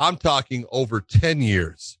 Josh, I'm talking over 10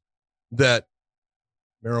 years, that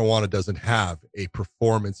marijuana doesn't have a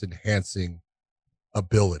performance enhancing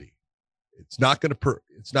ability. It's not going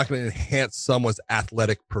to enhance someone's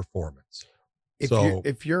athletic performance.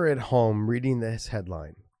 If you're at home reading this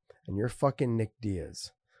headline and you're fucking Nick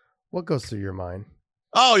Diaz, what goes through your mind?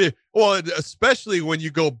 Oh yeah, well, especially when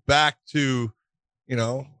you go back to, you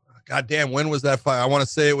know, goddamn, when was that fight? I want to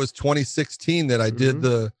say it was 2016 that I did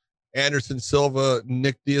the Anderson Silva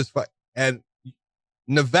Nick Diaz fight, and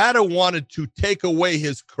Nevada wanted to take away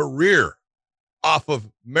his career off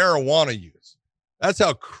of marijuana use. That's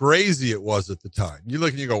how crazy it was at the time. You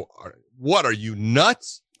look and you go, what, are you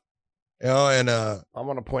nuts? You know, and I'm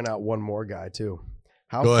going to point out one more guy too.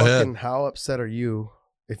 Go ahead. How upset are you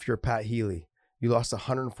if you're Pat Healy? You lost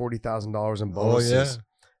 $140,000 in bonuses.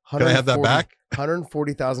 Can I have that back?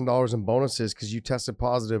 $140,000 in bonuses because you tested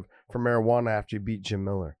positive for marijuana after you beat Jim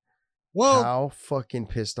Miller. Well, How fucking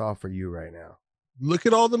pissed off are you right now? look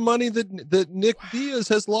at all the money that Nick Diaz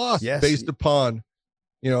has lost based upon,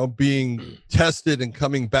 you know, being tested and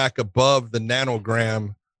coming back above the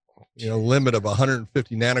nanogram, you know, limit of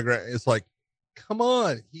 150 nanogram. It's like, come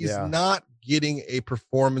on, he's not getting a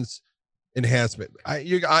performance enhancement.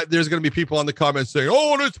 There's going to be people on the comments saying,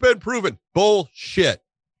 oh, it's been proven. Bullshit.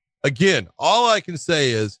 Again, all I can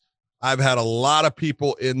say is I've had a lot of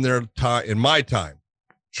people in my time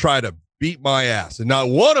try to beat my ass, and not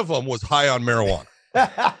one of them was high on marijuana.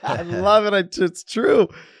 I love it. It's true.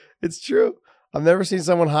 It's true. I've never seen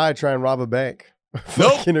someone high try and rob a bank.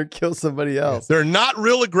 Nope. Or kill somebody else. They're not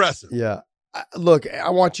real aggressive. Yeah. Look,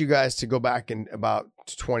 I want you guys to go back in about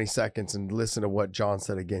 20 seconds and listen to what John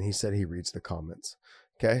said again. He said he reads the comments.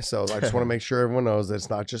 Okay, so I just want to make sure everyone knows that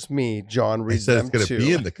it's not just me. John reads them too. He said it's going to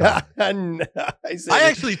be in the comments. I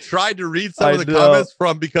actually tried to read some of the comments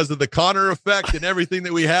because of the Connor effect and everything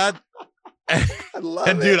that we had. I love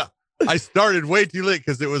it. Dude, I started way too late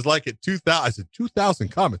because it was like at 2,000. I said 2,000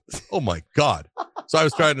 comments. Oh my God. So I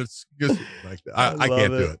was trying to just like, I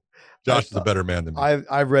can't do it. Josh is a better man than me.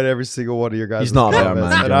 I've read every single one of your guys. He's not a better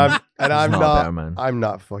comments, man, and John. I'm He's not a better man. I'm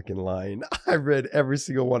not fucking lying. I've read every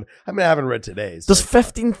single one. I mean, I haven't read today's. There's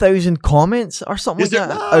 15,000 comments or something Is like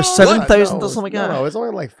there? that, or 7,000 or something like that. No, it's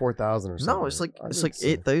only like 4,000 or something. No, it's like I think so.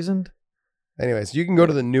 8,000. Anyways, you can go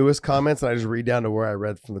to the newest comments, and I just read down to where I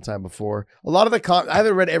read from the time before. A lot of the I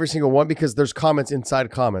haven't read every single one because there's comments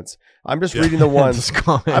inside comments. I'm just reading the ones.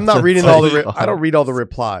 I'm not reading all the. I don't read all the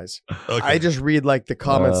replies. Okay. I just read like the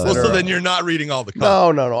comments. Well, that so are, then you're not reading all the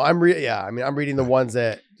comments. no. I'm reading the ones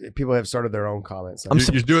that people have started their own comments.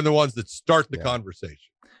 You're doing the ones that start the conversation.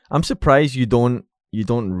 I'm surprised you don't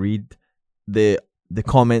read the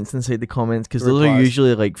comments inside the comments, because those are Replies.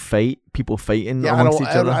 usually like people fighting Yeah, amongst each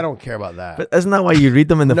other. I don't care about that. But isn't that why you read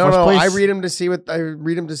them in the first place? I read them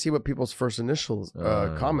to see what people's first initial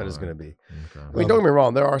comment is going to be. Okay. I mean, don't get me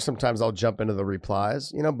wrong. There are sometimes I'll jump into the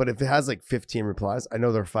replies, but if it has like 15 replies, I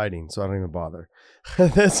know they're fighting, so I don't even bother.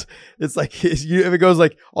 It's like if it goes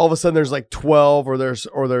like all of a sudden there's like 12 or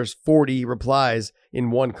there's 40 replies in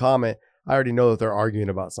one comment, I already know that they're arguing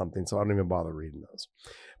about something, so I don't even bother reading those.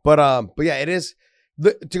 But yeah, it is.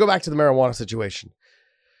 To go back to the marijuana situation,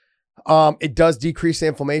 it does decrease the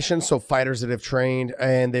inflammation. So fighters that have trained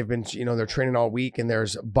and they've been, they're training all week and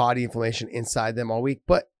there's body inflammation inside them all week.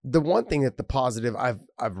 But the one thing that the positive, I've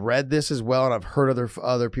read this as well, and I've heard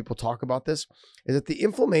other people talk about this, is that the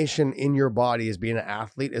inflammation in your body as being an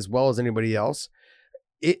athlete as well as anybody else,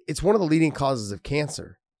 it's one of the leading causes of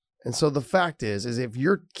cancer. And so the fact is if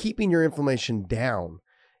you're keeping your inflammation down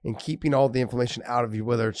and keeping all the inflammation out of you,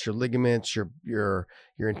 whether it's your ligaments, your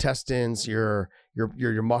intestines, your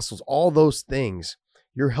muscles, all those things,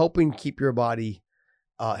 you're helping keep your body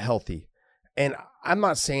healthy. And I'm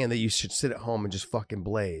not saying that you should sit at home and just fucking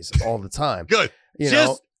blaze all the time. Good.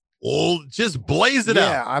 Just blaze it out.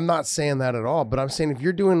 Yeah, I'm not saying that at all. But I'm saying if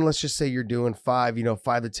you're doing, let's just say you're doing 5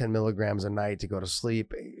 to 10 milligrams a night to go to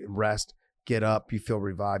sleep, rest, get up, you feel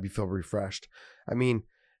revived, you feel refreshed. I mean,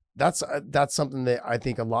 that's something that I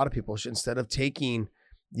think a lot of people should, instead of taking,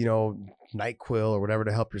 NyQuil or whatever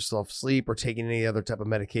to help yourself sleep, or taking any other type of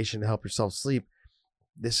medication to help yourself sleep.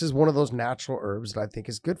 This is one of those natural herbs that I think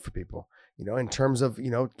is good for people, in terms of,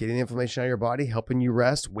 getting the inflammation out of your body, helping you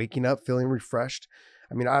rest, waking up, feeling refreshed.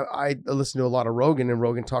 I mean, I listen to a lot of Rogan, and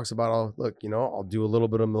Rogan talks about, I'll do a little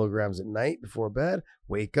bit of milligrams at night before bed,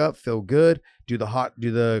 wake up, feel good, do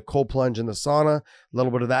the cold plunge in the sauna, a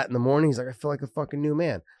little bit of that in the morning. He's like, I feel like a fucking new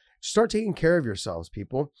man. Start taking care of yourselves,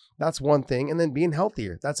 people. That's one thing. And then being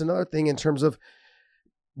healthier. That's another thing in terms of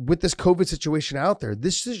with this COVID situation out there.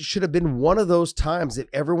 This should have been one of those times that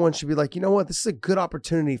everyone should be like, you know what? This is a good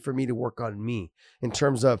opportunity for me to work on me, in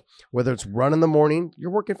terms of whether it's run in the morning,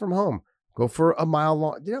 you're working from home. Go for a mile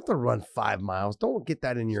long. You don't have to run 5 miles. Don't get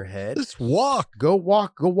that in your head. Just walk. Go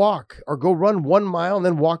walk, or go run 1 mile and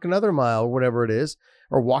then walk another mile, or whatever it is,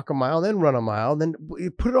 or walk a mile, then run a mile, then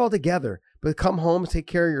you put it all together. But come home, take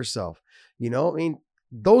care of yourself. I mean,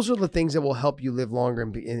 those are the things that will help you live longer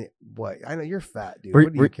and be in what? I know you're fat, dude.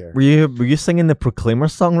 What do you care? Were you singing the Proclaimer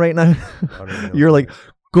song right now? No. You're like,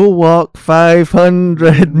 go walk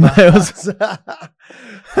 500 miles.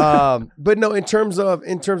 But no, in terms of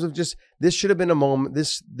just, this should have been a moment,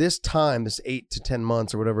 this time, this 8 to 10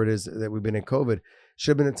 months or whatever it is that we've been in COVID, should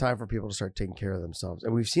have been a time for people to start taking care of themselves.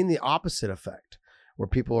 And we've seen the opposite effect, where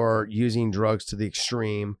people are using drugs to the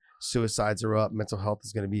extreme. Suicides are up. Mental health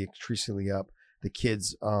is going to be increasingly up. The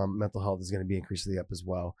kids' mental health is going to be increasingly up as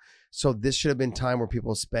well. So this should have been time where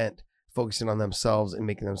people spent focusing on themselves and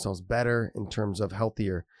making themselves better in terms of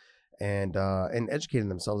healthier, and educating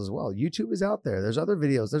themselves as well. YouTube is out there. There's other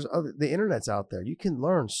videos. The internet's out there. You can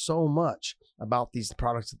learn so much about these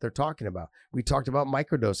products that they're talking about. We talked about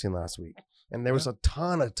microdosing last week, and there was a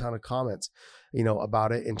ton of comments,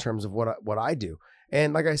 about it in terms of what I do.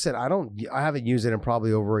 And like I said, I haven't used it in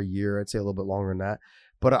probably over a year. I'd say a little bit longer than that,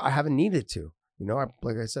 but I haven't needed to.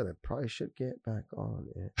 Like I said, I probably should get back on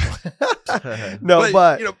it. No,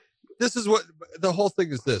 but this is what the whole thing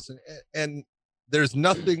is. This, and there's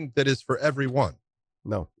nothing that is for everyone.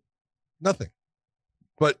 No, nothing.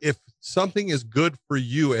 But if something is good for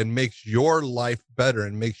you and makes your life better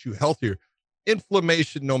and makes you healthier,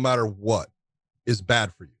 inflammation, no matter what, is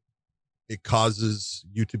bad for you. It causes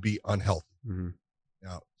you to be unhealthy. Mm-hmm.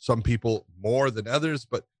 Now, some people more than others,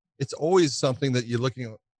 but it's always something that you're looking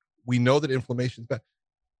at. We know that inflammation is bad.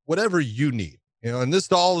 Whatever you need, and this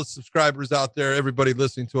to all the subscribers out there, everybody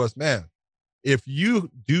listening to us, man, if you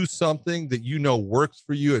do something that works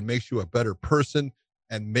for you and makes you a better person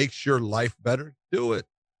and makes your life better, do it.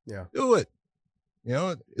 Yeah. Do it.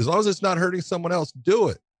 As long as it's not hurting someone else, do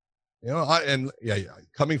it.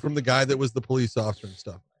 Coming from the guy that was the police officer and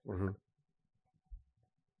stuff. Mm-hmm.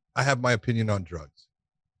 I have my opinion on drugs.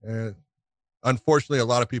 And unfortunately, a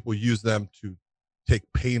lot of people use them to take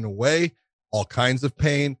pain away, all kinds of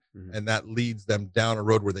pain, and that leads them down a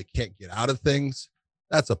road where they can't get out of things.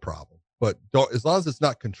 That's a problem. But as long as it's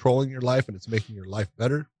not controlling your life and it's making your life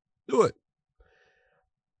better, do it.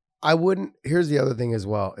 I wouldn't. Here's the other thing as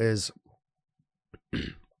well is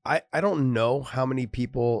I don't know how many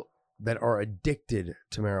people that are addicted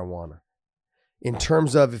to marijuana. In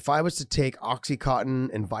terms of if I was to take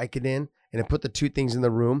Oxycontin and Vicodin and I put the two things in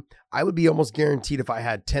the room, I would be almost guaranteed if I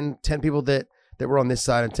had 10 people that were on this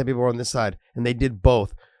side and 10 people were on this side and they did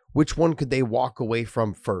both, which one could they walk away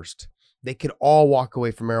from first? They could all walk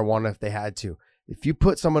away from marijuana if they had to. If you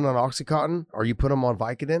put someone on Oxycontin or you put them on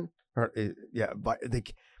Vicodin, or they're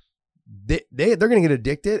going to get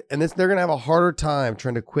addicted, and they're going to have a harder time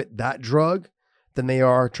trying to quit that drug than they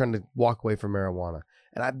are trying to walk away from marijuana.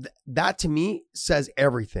 And that to me says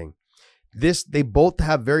everything. They both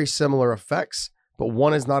have very similar effects, but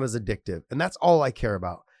one is not as addictive, and that's all I care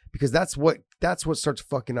about, because that's what starts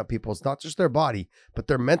fucking up people. It's not just their body, but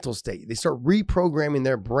their mental state. They start reprogramming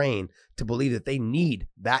their brain to believe that they need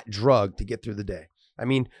that drug to get through the day. I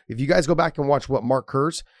mean, if you guys go back and watch what Mark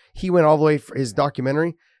Kurz, he went all the way for his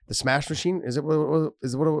documentary, The Smash Machine. Is it what it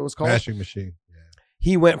was called? Smashing Machine. Yeah.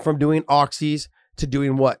 He went from doing oxys to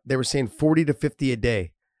doing what they were saying 40 to 50 a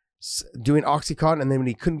day, doing Oxycontin, and then when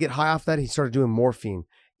he couldn't get high off that, he started doing morphine.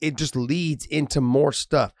 It just leads into more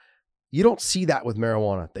stuff. You don't see that with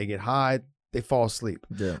marijuana. They get high, they fall asleep.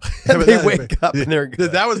 Yeah. And they wake up and they're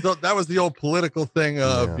good. That was the old political thing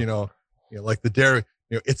of like the dairy.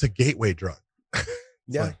 It's a gateway drug.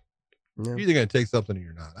 Yeah. You're either going to take something or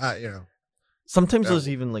you're not. Sometimes there's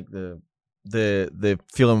even like the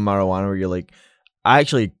feeling of marijuana where you're like, I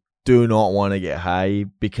actually do not want to get high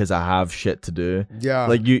because I have shit to do. Yeah.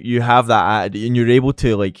 Like you have that attitude and you're able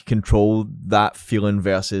to like control that feeling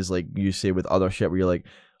versus like you say with other shit where you're like,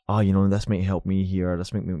 oh, this might help me here.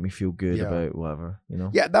 This might make me feel good about whatever,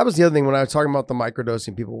 Yeah, that was the other thing when I was talking about the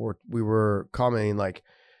microdosing. We were commenting like,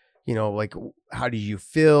 like how do you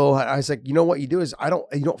feel? I was like, what you do is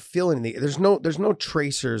you don't feel anything. There's no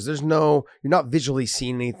tracers. You're not visually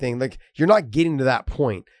seeing anything. Like you're not getting to that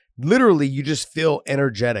point. Literally, you just feel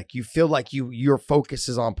energetic. You feel like your focus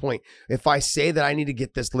is on point. If I say that I need to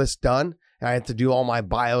get this list done and I have to do all my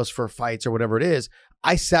bios for fights or whatever it is,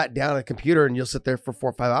 I sat down at a computer and you'll sit there for 4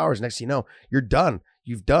 or 5 hours. Next thing you know, you're done.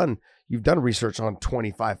 You've done research on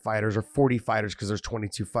 25 fighters or 40 fighters because there's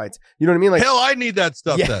 22 fights. You know what I mean? Like, hell, I need that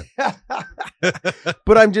stuff then.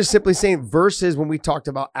 But I'm just simply saying, versus when we talked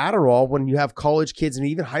about Adderall, when you have college kids and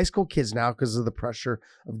even high school kids now, because of the pressure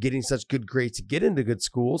of getting such good grades to get into good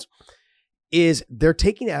schools, is they're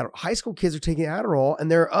taking Adderall. High school kids are taking Adderall and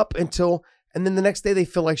they're up until, and then the next day they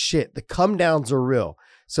feel like shit. The come downs are real.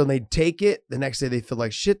 So they take it. The next day they feel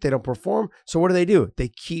like shit. They don't perform. So what do? They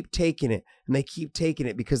keep taking it and they keep taking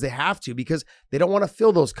it because they have to, because they don't want to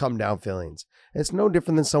feel those come down feelings. And it's no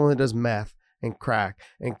different than someone that does meth and crack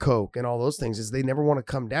and coke and all those things, is they never want to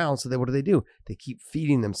come down. So what do? They keep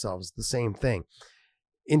feeding themselves the same thing.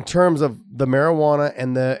 In terms of the marijuana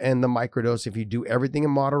and the microdose, if you do everything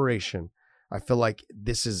in moderation, I feel like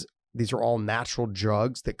these are all natural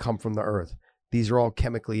drugs that come from the earth. These are all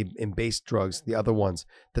chemically based drugs, the other ones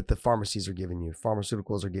that the pharmacies are giving you,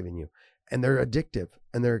 pharmaceuticals are giving you. And they're addictive,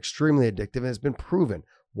 and they're extremely addictive, and it's been proven.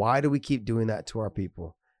 Why do we keep doing that to our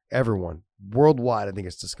people? Everyone, worldwide, I think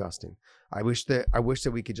it's disgusting. I wish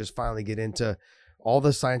that we could just finally get into all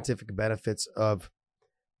the scientific benefits of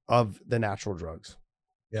the natural drugs.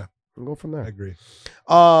 Yeah. And go from there. I agree.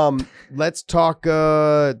 Let's talk,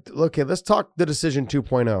 let's talk the decision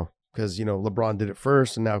 2.0. Because, LeBron did it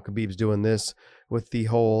first, and now Khabib's doing this with the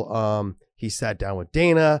whole, he sat down with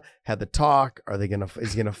Dana, had the talk. Is he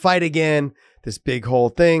going to fight again? This big whole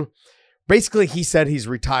thing. Basically, he said he's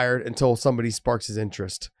retired until somebody sparks his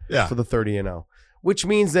interest for the 30-0, which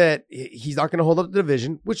means that he's not going to hold up the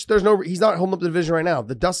division, which he's not holding up the division right now.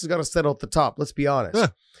 The dust has got to settle at the top. Let's be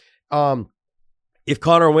honest. If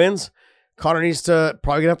Conor wins, Conor needs to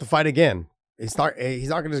probably have to fight again. He's not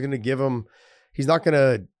going to give him, he's not going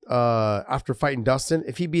to, after fighting Dustin,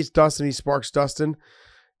 if he beats Dustin, he sparks Dustin,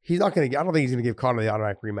 he's not going to, I don't think he's going to give Conor the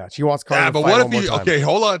automatic rematch. He wants Conor to but fight what one if more time. Okay,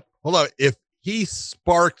 hold on. If he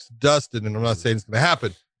sparks Dustin, and I'm not saying it's going to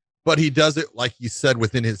happen, but he does it like he said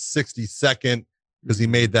within his 60-second, because he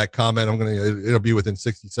made that comment, it'll be within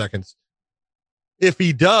 60 seconds. If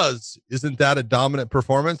he does, isn't that a dominant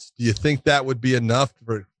performance? Do you think that would be enough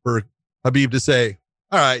for Khabib to say,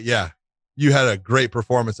 all right, yeah, you had a great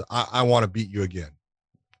performance. I want to beat you again?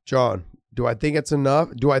 John, do I think it's enough?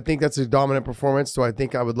 Do I think that's a dominant performance? Do I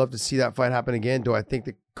think I would love to see that fight happen again? Do I think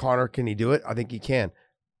that Conor, can he do it? I think he can.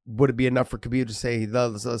 Would it be enough for Khabib to say,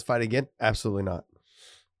 let's fight again? Absolutely not.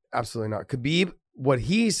 Absolutely not. Khabib,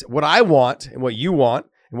 what I want and what you want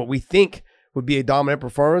and what we think would be a dominant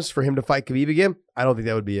performance for him to fight Khabib again, I don't think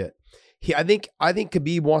that would be it. I think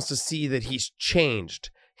Khabib wants to see that he's changed.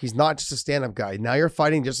 He's not just a stand-up guy. Now you're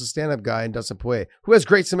fighting just a stand-up guy in Dustin Poirier, who has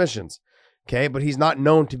great submissions. Okay, but he's not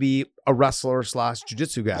known to be a wrestler /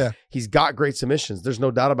 jiu-jitsu guy. Yeah. He's got great submissions. There's no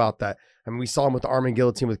doubt about that. I mean, we saw him with the arm and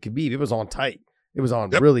guillotine with Khabib. It was on tight. It was on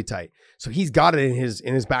really tight. So he's got it in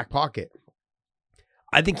his back pocket.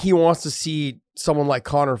 I think he wants to see someone like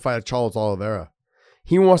Conor fight a Charles Oliveira.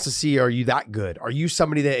 He wants to see, are you that good? Are you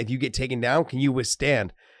somebody that if you get taken down, can you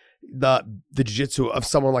withstand the jiu-jitsu of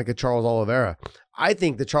someone like a Charles Oliveira? I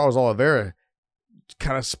think the Charles Oliveira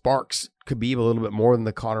kind of sparks Khabib a little bit more than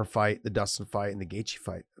the Conor fight, the Dustin fight, and the Gaethje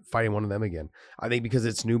fight, fighting one of them again. I think because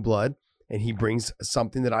it's new blood, and he brings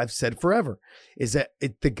something that I've said forever, is that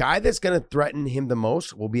the guy that's going to threaten him the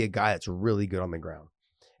most will be a guy that's really good on the ground.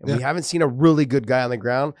 And we haven't seen a really good guy on the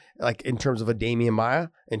ground, like in terms of a Damian Maia,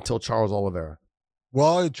 until Charles Oliveira.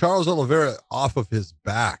 Well, Charles Oliveira off of his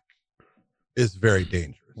back is very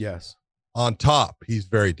dangerous. Yes. On top, he's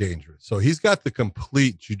very dangerous. So he's got the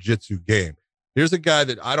complete jiu-jitsu game. Here's a guy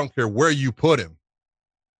that I don't care where you put him.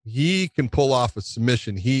 He can pull off a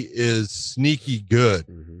submission. He is sneaky good,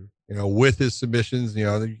 with his submissions. You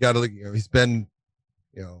got to, he's been,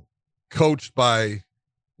 coached by,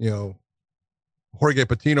 Jorge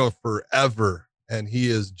Patino forever, and he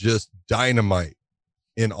is just dynamite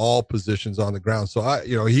in all positions on the ground. So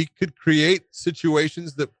he could create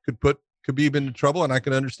situations that could put Khabib into trouble, and I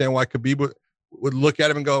can understand why Khabib would look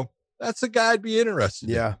at him and go, "That's a guy I'd be interested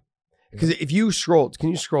in." Yeah. Because if you can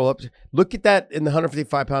you scroll up? Look at that in the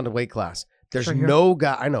 155-pound weight class. There's no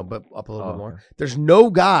guy. I know, but up a little bit more. Okay. There's no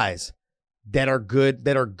guys that are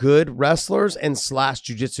good wrestlers and /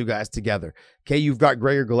 jiu-jitsu guys together. Okay, you've got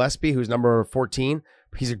Gregor Gillespie, who's number 14.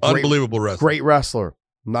 He's a unbelievable wrestler. Great wrestler.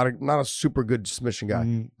 Not a super good submission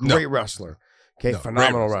guy. Great wrestler. Okay,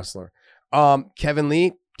 phenomenal wrestler. Kevin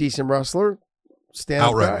Lee, decent wrestler. Stand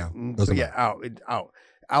out right guy. now. Doesn't matter. Out.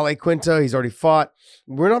 Ale Quinta, he's already fought.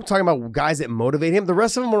 We're not talking about guys that motivate him. The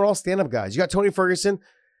rest of them are all stand-up guys. You got Tony Ferguson.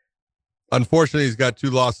 Unfortunately, he's got 2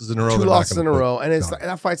 losses in a row. And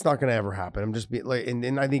that fight's not going to ever happen. I'm just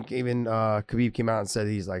and I think even Khabib came out and said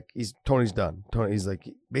Tony's done. He's like,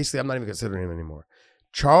 basically, I'm not even considering him anymore.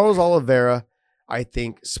 Charles Oliveira, I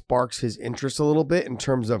think, sparks his interest a little bit in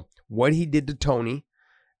terms of what he did to Tony,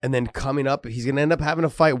 and then coming up, he's going to end up having to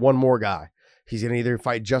fight one more guy. He's going to either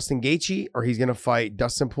fight Justin Gaethje or he's going to fight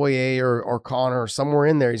Dustin Poirier or Conor or somewhere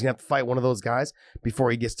in there. He's going to have to fight one of those guys before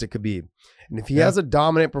he gets to Khabib. And if he has a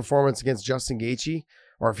dominant performance against Justin Gaethje,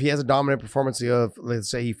 or if he has a dominant performance of, let's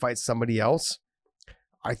say, he fights somebody else,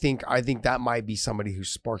 I think that might be somebody who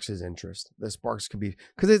sparks his interest. That sparks Khabib,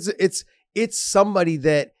 because it's somebody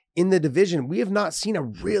that in the division we have not seen a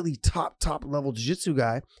really top level jiu-jitsu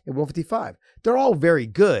guy at 155. They're all very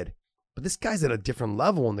good, but this guy's at a different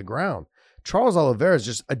level on the ground. Charles Oliveira is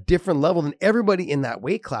just a different level than everybody in that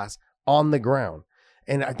weight class on the ground.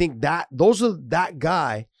 And I think that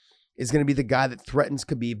guy is going to be the guy that threatens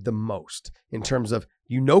Khabib the most in terms of,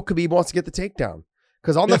 Khabib wants to get the takedown.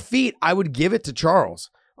 Because on the feet, I would give it to Charles.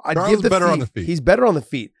 Charles is better on the feet. He's better on the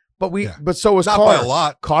feet. But so was Conor. Not by a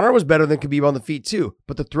lot. Conor was better than Khabib on the feet too.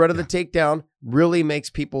 But the threat of the takedown really makes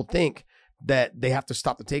people think that they have to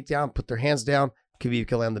stop the takedown, put their hands down. Khabib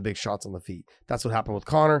can land the big shots on the feet. That's what happened with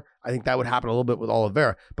Conor. I think that would happen a little bit with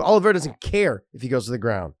Oliveira. But Oliveira doesn't care if he goes to the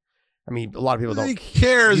ground. I mean, a lot of people don't. He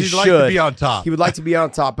cares. He'd like to be on top. He would like to be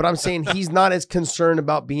on top. But I'm saying he's not as concerned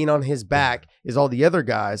about being on his back as all the other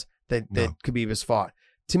guys that Khabib has fought.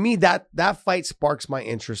 To me, that fight sparks my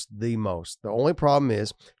interest the most. The only problem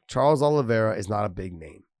is Charles Oliveira is not a big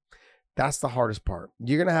name. That's the hardest part.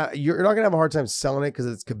 You're not gonna have a hard time selling it because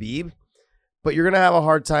it's Khabib. But you're going to have a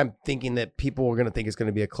hard time thinking that people are going to think it's going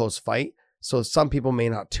to be a close fight. So some people may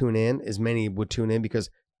not tune in, as many would tune in,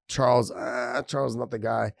 because Charles is not the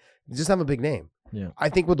guy. You just have a big name. Yeah. I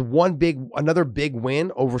think with another big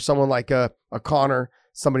win over someone like a Conor,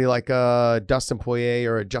 somebody like a Dustin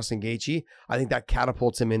Poirier or a Justin Gaethje, I think that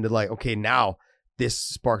catapults him into like, okay, now this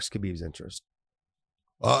sparks Khabib's interest.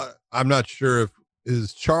 I'm not sure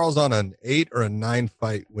is Charles on an 8 or a 9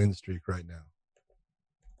 fight win streak right now?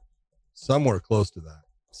 Somewhere close to that.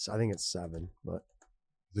 I think it's 7, but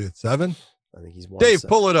is it 7? I think he's 1. Dave,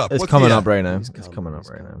 pull it up. It's coming up right now. It's coming up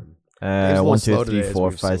right now. 1, 2, 3,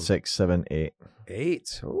 4, 5, 6, 7, 8.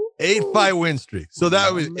 8. Ooh. 8 fight win streak. So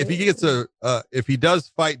that was if he gets if he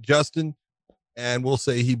does fight Justin, and we'll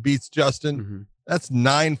say he beats Justin, that's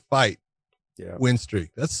 9 fight win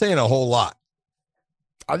streak. That's saying a whole lot.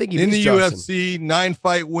 I think he in beats the Justin. UFC,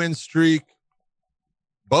 9-fight win streak.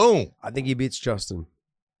 Boom. I think he beats Justin.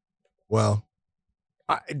 Well,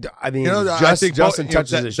 I mean, I think Justin both-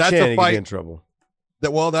 touches his that's chin, a he could fight. be in trouble.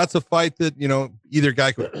 that's a fight that, either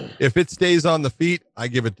guy could. If it stays on the feet, I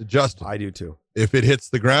give it to Justin. I do too. If it hits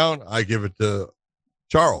the ground, I give it to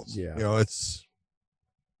Charles. Yeah. It's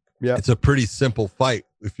Yeah. a pretty simple fight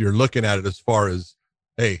if you're looking at it as far as,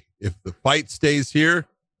 hey, if the fight stays here,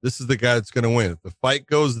 this is the guy that's going to win. If the fight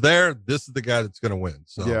goes there, this is the guy that's going to win.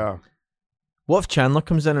 So Yeah. What if Chandler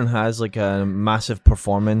comes in and has like a massive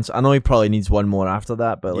performance? I know he probably needs one more after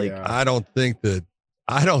that, but like, Yeah. I don't think that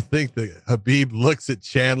Habib looks at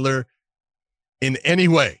Chandler in any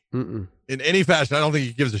way, Mm-mm. in any fashion. I don't think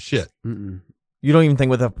he gives a shit. Mm-mm. you don't even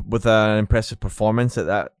think with an impressive performance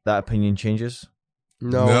that opinion changes?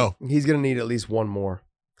 No. He's going to need at least one more.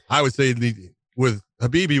 I would say with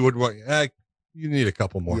Habib, you would want, you need a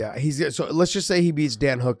couple more. Yeah, so let's just say he beats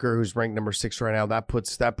Dan Hooker, who's ranked number 6 right now. That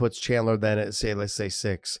puts Chandler then at let's say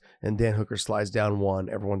 6, and Dan Hooker slides down 1.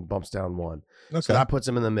 Everyone bumps down 1. Okay. So that puts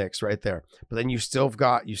him in the mix right there. But then you still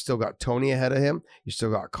got Tony ahead of him. You still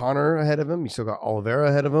got Connor ahead of him. You still got Oliveira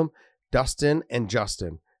ahead of him. Dustin and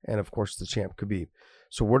Justin, and of course the champ Khabib.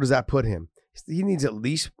 So where does that put him? He needs at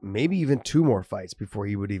least maybe even 2 more fights before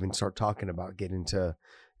he would even start talking about getting to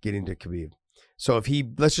Khabib. So if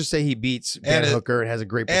let's just say he beats Dan Hooker and has a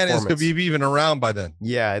great performance. And is Khabib even around by then?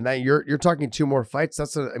 Yeah, and that you're talking 2 more fights.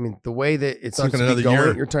 The way that it seems to be another going,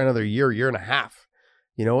 year. you're talking another year and a half.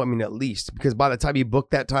 At least, because by the time you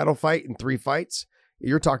book that title fight in 3 fights,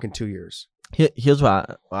 you're talking 2 years. Here's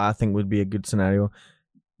what I think would be a good scenario.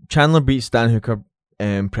 Chandler beats Dan Hooker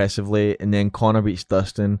impressively, and then Conor beats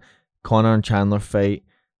Dustin. Conor and Chandler fight,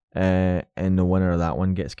 and the winner of that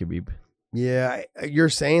one gets Khabib. Yeah, you're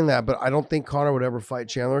saying that, but I don't think Conor would ever fight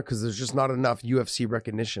Chandler because there's just not enough UFC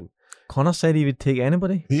recognition. Conor said he would take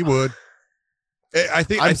anybody. He would. I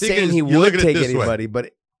think saying he you look would at it take this way. anybody,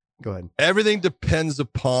 but go ahead. Everything depends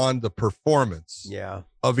upon the performance Yeah.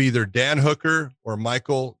 of either Dan Hooker or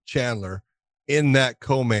Michael Chandler in that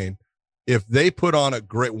co-main. If they put on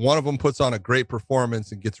one of them puts on a great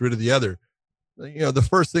performance and gets rid of the other, the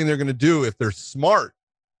first thing they're going to do, if they're smart,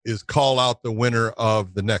 is call out the winner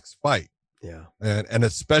of the next fight. Yeah. And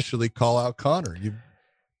especially call out Conor.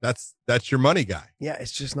 That's your money guy. Yeah,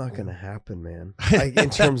 it's just not going to happen, man. Like in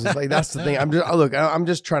terms of that's the thing. I'm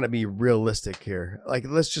just trying to be realistic here. Like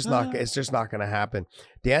it's just not going to happen.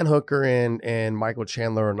 Dan Hooker and Michael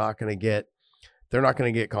Chandler are not going to get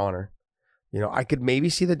Conor. I could maybe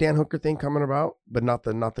see the Dan Hooker thing coming about, but not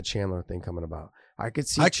the Chandler thing coming about. I could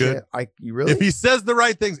see. You really? If he says the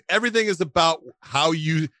right things, everything is about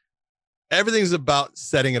everything's about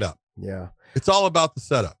setting it up. Yeah. It's all about the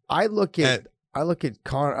setup. I look at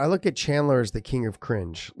Chandler as the king of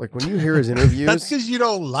cringe. Like when you hear his interviews, that's because you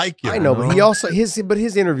don't like him. I know, but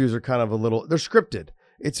his interviews are kind of they're scripted.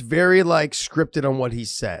 It's very like scripted on what he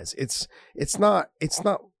says. It's not.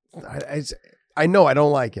 I know I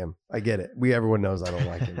don't like him. I get it. Everyone knows I don't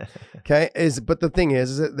like him. Okay. But the thing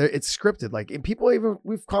is that it's scripted. Like people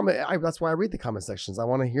we've commented. That's why I read the comment sections. I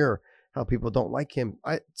want to hear how people don't like him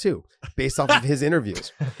too, based off of his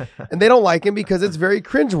interviews. And they don't like him because it's very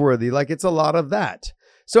cringeworthy. Like it's a lot of that.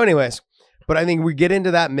 So anyways, but I think we get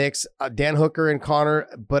into that mix, Dan Hooker and Conor.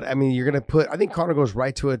 But I mean, I think Conor goes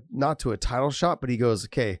right to not to a title shot, but he goes,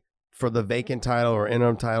 okay, for the vacant title or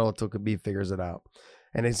interim title until Khabib figures it out.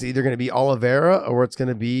 And it's either going to be Oliveira or it's going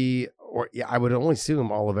to be, I would only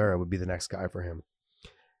assume Oliveira would be the next guy for him.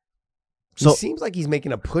 He seems like he's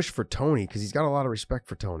making a push for Tony because he's got a lot of respect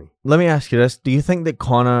for Tony. Let me ask you this. Do you think that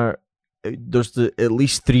Conor, there's at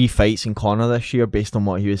least 3 fights in Conor this year based on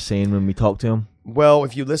what he was saying when we talked to him? Well,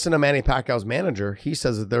 if you listen to Manny Pacquiao's manager, he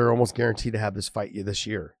says that they're almost guaranteed to have this fight this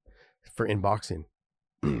year in boxing.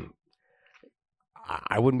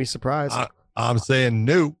 I wouldn't be surprised. I'm saying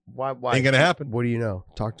no. Why? Ain't going to happen. What do you know?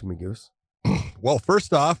 Talk to me, Goose. Well,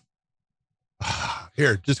 first off,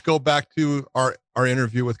 here, just go back to our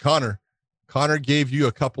interview with Conor. Conor gave you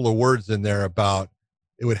a couple of words in there about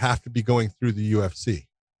it would have to be going through the UFC.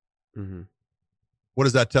 Mm-hmm. What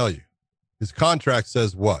does that tell you? His contract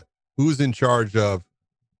says what? Who's in charge of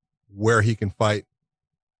where he can fight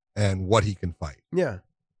and what he can fight? Yeah.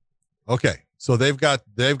 Okay. So they've got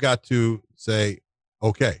to say,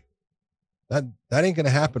 okay, that ain't going to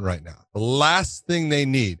happen right now. The last thing they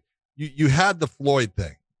need, you had the Floyd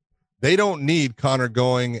thing. They don't need Conor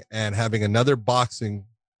going and having another boxing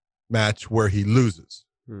match where he loses.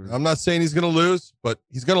 I'm not saying he's going to lose, but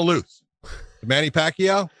he's going to lose. To Manny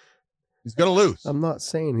Pacquiao, he's going to lose. I'm not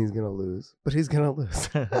saying he's going to lose, but he's going to lose.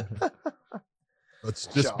 Let's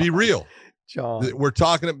just be real. John. We're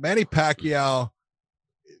talking Manny Pacquiao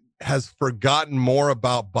has forgotten more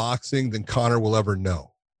about boxing than Conor will ever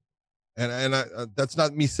know. And that's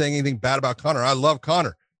not me saying anything bad about Conor. I love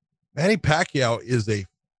Conor. Manny Pacquiao is a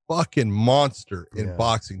fucking monster in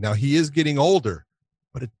boxing. Now, he is getting older,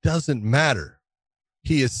 but it doesn't matter.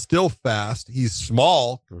 He is still fast. He's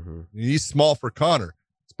small. Mm-hmm. He's small for Conor,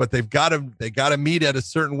 but they got to meet at a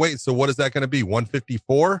certain weight. So what is that going to be?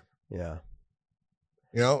 154? Yeah.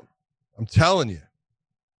 You know, I'm telling you,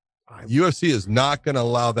 UFC is not going to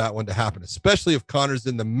allow that one to happen, especially if Conor's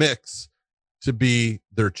in the mix to be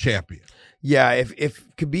their champion. Yeah. If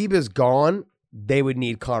Khabib is gone, they would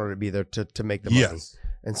need Conor to be there to make the money. Yes.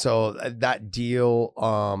 And so that deal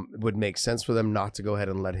would make sense for them not to go ahead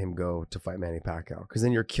and let him go to fight Manny Pacquiao, because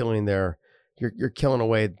then you're killing you're killing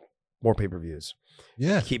away more pay-per-views.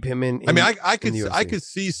 Yeah. Keep him in I mean, I could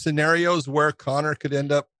see scenarios where Conor could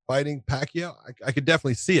end up fighting Pacquiao. I could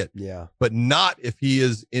definitely see it. Yeah. But not if he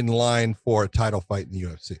is in line for a title fight in the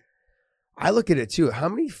UFC. I look at it too. How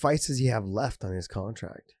many fights does he have left on his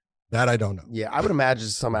contract? That I don't know. Yeah, I would imagine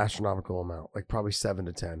some astronomical amount, like probably 7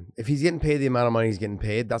 to 10. If he's getting paid the amount of money he's getting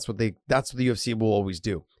paid, that's what the UFC will always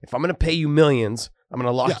do. If I'm going to pay you millions, I'm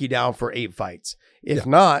going to lock you down for 8 fights. If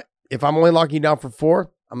not, if I'm only locking you down for 4,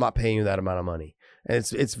 I'm not paying you that amount of money. And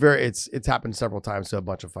it's happened several times to a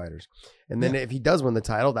bunch of fighters. And then if he does win the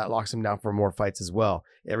title, that locks him down for more fights as well.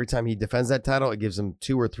 Every time he defends that title, it gives him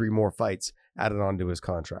 2 or 3 more fights added onto his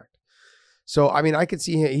contract. So, I mean, I could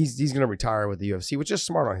see he's going to retire with the UFC, which is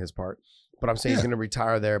smart on his part. But I'm saying he's going to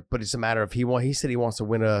retire there. But it's a matter of he said he wants to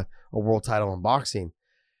win a world title in boxing.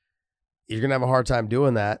 You're going to have a hard time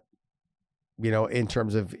doing that, in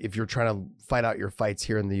terms of if you're trying to fight out your fights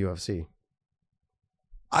here in the UFC.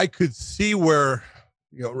 I could see where,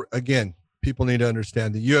 again, people need to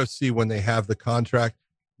understand the UFC, when they have the contract,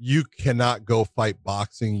 you cannot go fight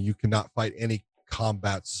boxing. You cannot fight any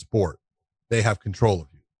combat sport. They have control of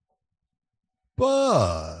you.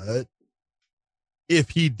 But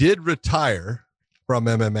if he did retire from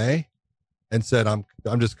MMA and said, I'm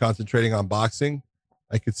just concentrating on boxing,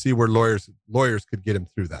 I could see where lawyers could get him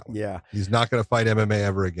through that one. Yeah. He's not going to fight MMA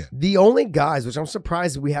ever again. The only guys, which I'm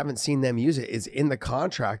surprised we haven't seen them use it, is in the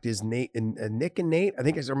contract is Nick and Nate. I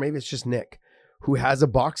think or maybe it's just Nick, who has a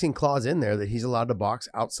boxing clause in there that he's allowed to box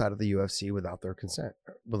outside of the UFC without their consent.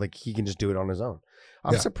 But like he can just do it on his own.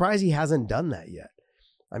 I'm surprised he hasn't done that yet.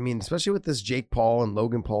 I mean, especially with this Jake Paul and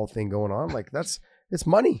Logan Paul thing going on, like it's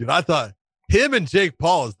money. Dude, I thought him and Jake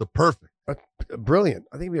Paul is the perfect. Brilliant.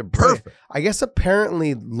 I think it'd be perfect. I guess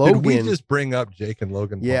apparently Logan. Did we just bring up Jake and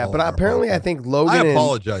Logan Paul? Yeah, but apparently I think Logan. I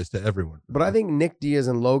apologize to everyone. But I think Nick Diaz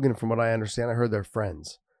and Logan, from what I understand, I heard they're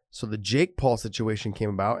friends. So the Jake Paul situation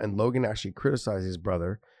came about, and Logan actually criticized his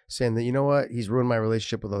brother, saying that, you know what, he's ruined my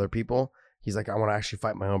relationship with other people. He's like, I want to actually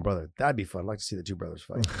fight my own brother. That'd be fun. I'd like to see the two brothers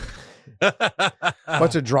fight.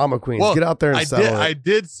 Bunch of drama queens. Get out there and settle it. I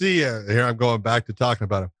did see, here I'm going back to talking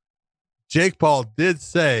about him. Jake Paul did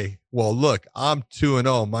say, well, look, I'm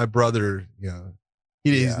 2-0. My brother,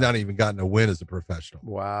 he's not even gotten a win as a professional.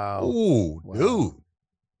 Wow. Ooh, wow. Dude.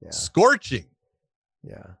 Yeah. Scorching.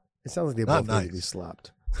 Yeah. It sounds like they Not both need to nice. be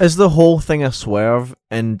slapped. Is the whole thing a swerve?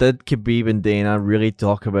 And did Khabib and Dana really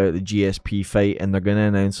talk about the GSP fight, and they're going to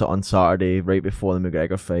announce it on Saturday right before the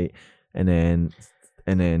McGregor fight, and then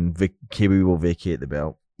Khabib will vacate the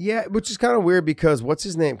belt? Yeah, which is kind of weird because what's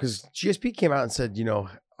his name? Because GSP came out and said,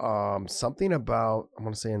 something about, I'm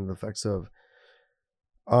going to say in the effects of,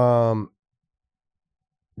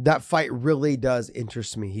 that fight really does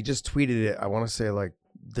interest me. He just tweeted it. I want to say like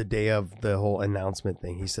the day of the whole announcement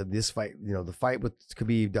thing. He said this fight, the fight with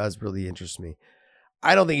Khabib does really interest me.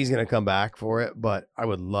 I don't think he's going to come back for it, but I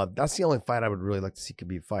would love, that's the only fight I would really like to see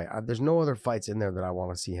Khabib fight. There's no other fights in there that I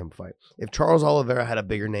want to see him fight. If Charles Oliveira had a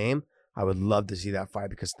bigger name, I would love to see that fight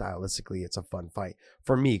because stylistically it's a fun fight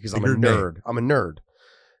for me because I'm a nerd. I'm a nerd.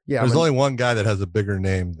 Yeah, there's only one guy that has a bigger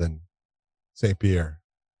name than St. Pierre.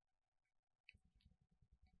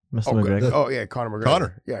 Mr. McGregor. Oh yeah, Conor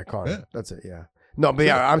McGregor. Yeah, Conor. Yeah. That's it. Yeah. No, but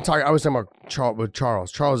I was talking about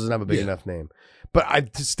Charles. Charles doesn't have a big enough name. But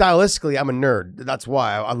stylistically, I'm a nerd. That's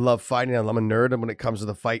why I love fighting. I'm a nerd when it comes to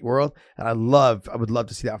the fight world, and I would love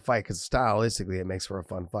to see that fight because stylistically, it makes for a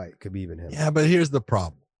fun fight. Khabib and him. Yeah, but here's the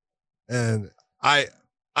problem, and I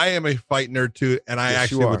am a fight nerd too, and I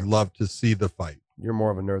actually would love to see the fight. You're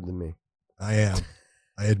more of a nerd than me. I am.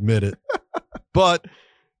 I admit it. But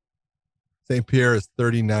St. Pierre is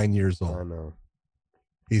 39 years old. I know.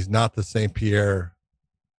 He's not the St. Pierre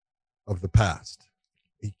of the past.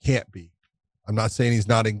 He can't be. I'm not saying he's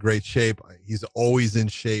not in great shape. He's always in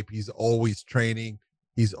shape. He's always training.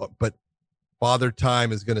 But Father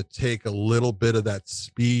Time is going to take a little bit of that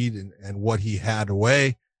speed and what he had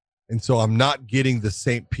away. And so I'm not getting the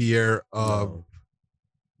St. Pierre of,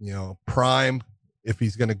 prime if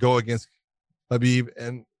he's going to go against Khabib.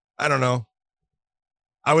 And I don't know.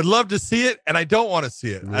 I would love to see it, and I don't want to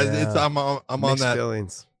see it. Yeah. I'm on that.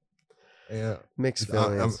 Feelings. Yeah. Mixed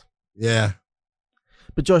feelings. Yeah.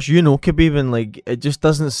 But Josh, Khabib, and like it just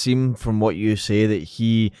doesn't seem from what you say that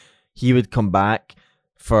he would come back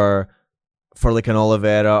for like an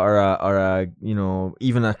Oliveira or a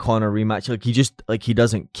even a Conor rematch. Like he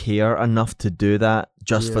doesn't care enough to do that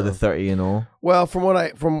just for the 30-0. Well, from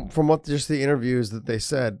what just the interviews that they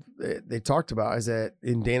said they talked about is that,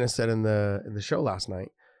 and Dana said in the show last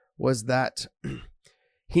night, was that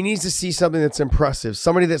he needs to see something that's impressive,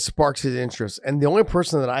 somebody that sparks his interest, and the only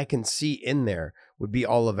person that I can see in there would be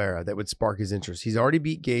Oliveira that would spark his interest. He's already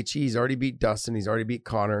beat Gaethje, he's already beat Dustin, he's already beat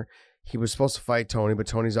Conor. He was supposed to fight Tony, but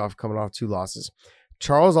Tony's coming off 2 losses.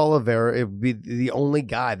 Charles Oliveira, it would be the only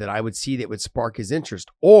guy that I would see that would spark his interest.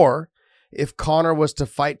 Or if Conor was to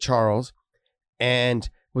fight Charles and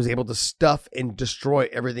was able to stuff and destroy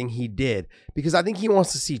everything he did, because I think he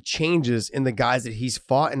wants to see changes in the guys that he's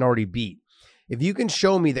fought and already beat. If you can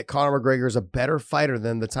show me that Conor McGregor is a better fighter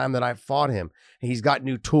than the time that I fought him, and he's got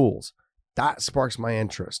new tools, that sparks my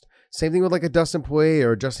interest. Same thing with like a Dustin Poirier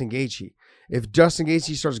or a Justin Gaethje. If Justin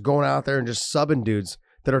Gaethje starts going out there and just subbing dudes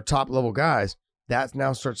that are top level guys, that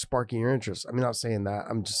now starts sparking your interest. I'm not saying that.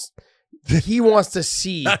 I'm just, he wants to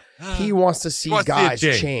see guys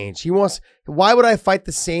change. Why would I fight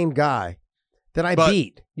the same guy that I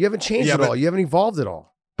beat? You haven't changed at all. You haven't evolved at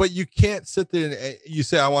all. But you can't sit there and you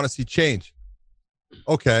say, I want to see change.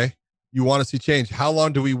 Okay. You want to see change. How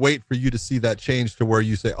long do we wait for you to see that change to where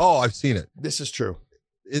you say, oh, I've seen it? This is true.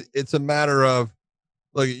 It's a matter of,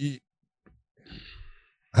 look,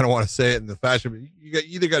 I don't want to say it in the fashion, but you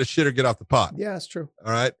either got to shit or get off the pot. Yeah, that's true.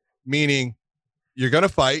 All right. Meaning you're going to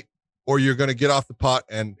fight or you're going to get off the pot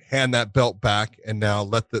and hand that belt back and now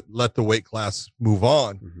let the weight class move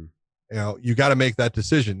on. Mm-hmm. You got to make that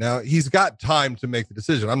decision. Now he's got time to make the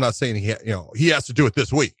decision. I'm not saying he has to do it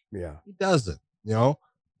this week. Yeah. He doesn't,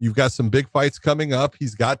 you've got some big fights coming up.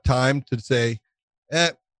 He's got time to say,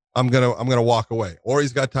 I'm going to walk away. Or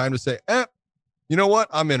he's got time to say, you know what?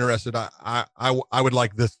 I'm interested. I would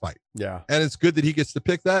like this fight. Yeah. And it's good that he gets to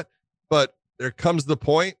pick that. But there comes the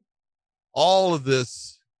point. All of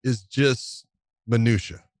this is just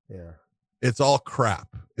minutia. Yeah. It's all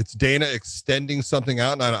crap. It's Dana extending something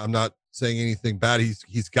out. And I'm not saying anything bad.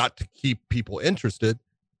 He's got to keep people interested.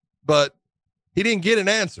 But he didn't get an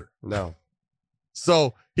answer. No.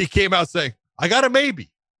 So he came out saying, I got a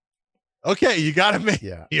maybe. Okay, you got a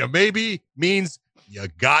maybe. Yeah. Maybe means you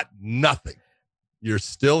got nothing. You're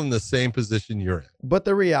still in the same position you're in. But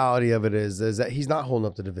the reality of it is that he's not holding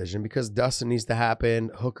up the division because Dustin needs to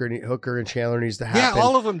happen. Hooker and Chandler needs to happen. Yeah,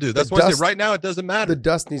 all of them do. That's why I say right now it doesn't matter. The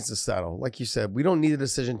dust needs to settle. Like you said, we don't need a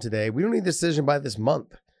decision today. We don't need a decision by this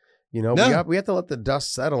month. No. we have to let the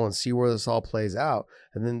dust settle and see where this all plays out.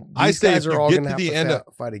 And then these guys are all going to have to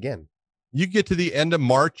fight again. You get to the end of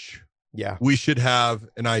March. Yeah. We should have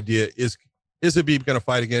an idea. Is Khabib going to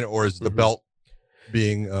fight again, or is the belt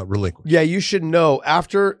being relinquished? Yeah, you should know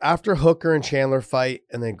after Hooker and Chandler fight,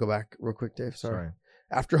 and then go back real quick, Dave. Sorry.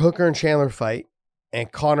 After Hooker and Chandler fight, and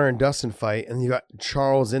Conor and Dustin fight, and you got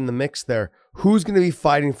Charles in the mix there. Who's going to be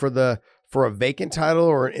fighting for a vacant title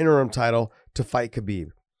or an interim title to fight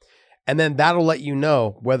Khabib? And then that'll let you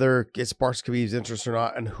know whether it sparks Khabib's interest or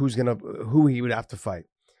not, and who he would have to fight.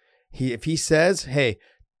 If he says, hey,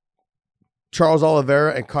 Charles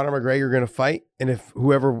Oliveira and Conor McGregor are going to fight, and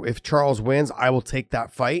if Charles wins, I will take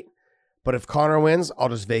that fight. But if Conor wins, I'll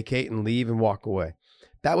just vacate and leave and walk away.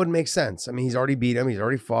 That would make sense. I mean, he's already beat him. He's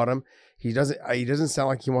already fought him. He doesn't sound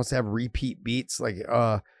like he wants to have repeat beats like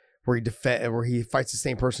where he fights the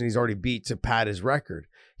same person he's already beat to pad his record.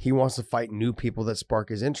 He wants to fight new people that spark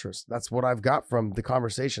his interest. That's what I've got from the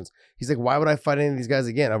conversations. He's like, why would I fight any of these guys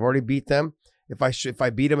again? I've already beat them. If I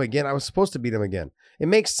beat him again, I was supposed to beat him again. It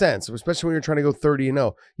makes sense, especially when you're trying to go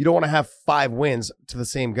 30-0. You don't want to have 5 wins to the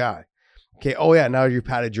same guy. Okay, oh yeah, now you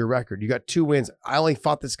padded your record. You got 2 wins. I only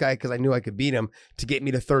fought this guy because I knew I could beat him to get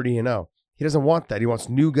me to 30-0. He doesn't want that. He wants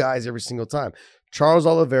new guys every single time. Charles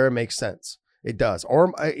Oliveira makes sense. It does.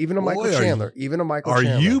 Or even a Michael Chandler. Are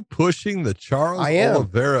you pushing the Charles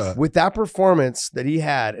Oliveira? With that performance that he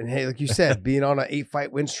had, and hey, like you said, being on an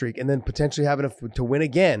 8-fight win streak and then potentially having to win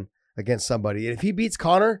again against somebody. And if he beats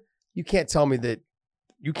Conor, you can't tell me that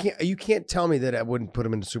I wouldn't put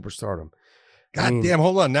him into superstardom. God damn,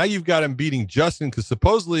 hold on. Now you've got him beating Justin because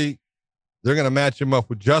supposedly they're going to match him up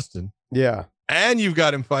with Justin. Yeah. And you've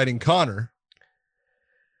got him fighting Conor.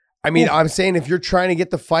 I mean, I'm saying if you're trying to get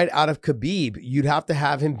the fight out of Khabib, you'd have to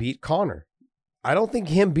have him beat Conor. I don't think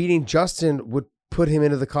him beating Justin would put him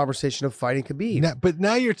into the conversation of fighting Khabib. But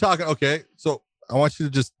now you're talking. Okay, so I want you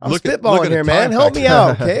to just I'm look spitballing at here, a man. time Help me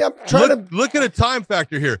factor. out, okay? I'm trying to. Look at a time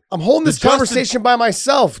factor here. I'm holding this the Justin- conversation by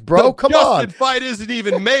myself, bro. The Come Justin on. fight isn't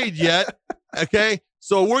even made yet. Okay,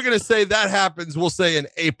 so we're gonna say that happens. We'll say in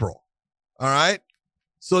April. All right.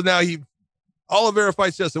 So now Oliveira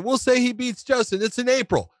fights Justin. We'll say he beats Justin. It's in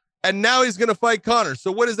April, and now he's gonna fight Conor.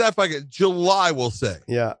 So what does that fight get? July, we'll say.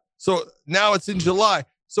 Yeah. So now it's in July.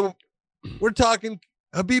 So we're talking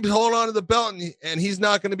Khabib's holding on to the belt, and he's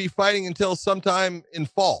not going to be fighting until sometime in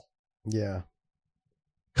fall. Yeah.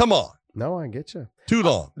 Come on, No, I get you. too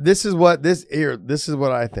long. This is what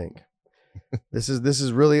I think. this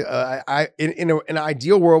is really in an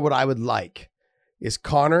ideal world, what I would like is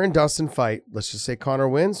Conor and Dustin fight. Let's just say Conor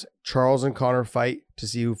wins. Charles and Conor fight to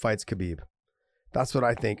see who fights Khabib. That's what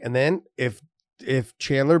I think. And then if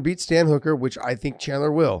Chandler beats Dan Hooker, which I think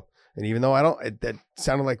Chandler will, and even though I don't, that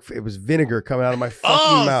sounded like it was vinegar coming out of my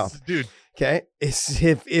fucking mouth. Dude, Okay, it's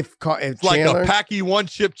if it's Chandler, like a Packy one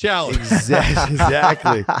chip challenge.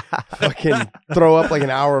 exactly. Fucking throw up like an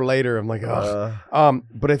hour later. I'm like, ugh.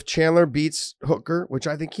 But if Chandler beats Hooker, which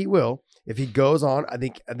I think he will, if he goes on, I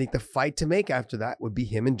think the fight to make after that would be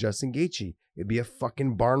him and Justin Gaethje. It'd be a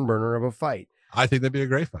fucking barn burner of a fight. I think that'd be a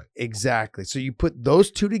great fight. Exactly. So you put those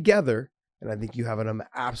two together, and I think you have an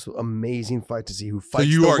absolute amazing fight to see who fights So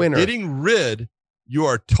you the are winner. you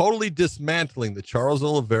are totally dismantling the Charles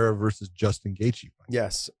Oliveira versus Justin Gaethje fight.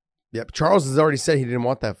 Yes. Yep. Charles has already said he didn't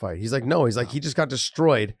want that fight. He's like, no. He's like, he just got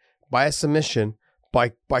destroyed by a submission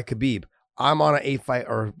by Khabib. I'm on an 8-fight,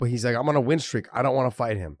 but he's like, I'm on a win streak. I don't want to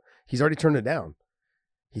fight him. He's already turned it down.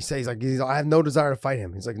 He says, I have no desire to fight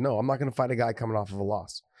him. He's like, no, I'm not going to fight a guy coming off of a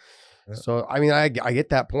loss. Yeah. So, I mean, I get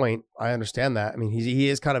that point. I understand that. I mean, he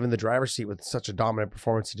is kind of in the driver's seat with such a dominant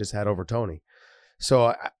performance he just had over Tony.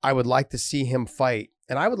 So I would like to see him fight,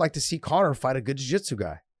 and I would like to see Conor fight a good jiu-jitsu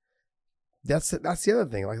guy. That's the other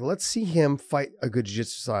thing. Like, let's see him fight a good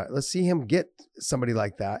jiu-jitsu side. Let's see him get somebody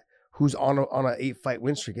like that who's on an 8-fight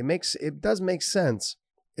win streak. It does make sense.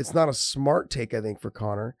 It's not a smart take, I think, for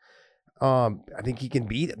Conor. I think he can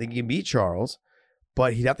beat Charles,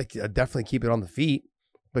 but he'd have to definitely keep it on the feet.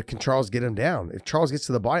 But can Charles get him down? If Charles gets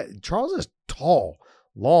to the body, Charles is tall,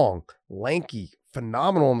 long, lanky,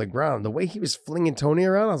 phenomenal on the ground. The way he was flinging Tony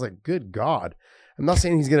around, I was like, good God. I'm not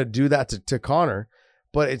saying he's going to do that to Conor,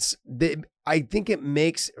 but I think it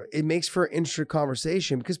makes for an interesting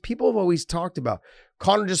conversation because people have always talked about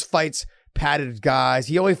Conor just fights padded guys.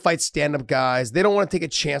 He only fights stand-up guys. They don't want to take a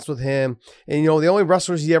chance with him. And, the only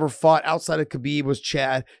wrestlers he ever fought outside of Khabib was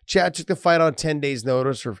Chad. Chad took the fight on 10 days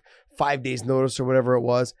notice or 5 days notice or whatever it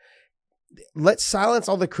was. Let's silence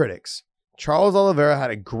all the critics. Charles Oliveira had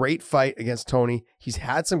a great fight against Tony. He's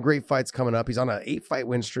had some great fights coming up. He's on an 8-fight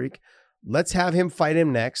win streak. Let's have him fight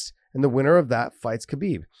him next. And the winner of that fights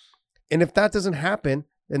Khabib. And if that doesn't happen,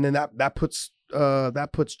 and then that puts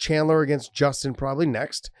Chandler against Justin probably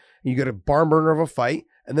next. You get a barn burner of a fight,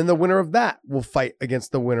 and then the winner of that will fight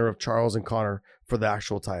against the winner of Charles and Conor for the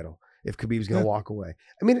actual title. If Khabib's going to walk away,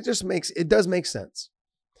 I mean, it does make sense.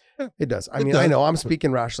 It does. I mean, I know I'm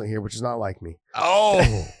speaking rationally here, which is not like me.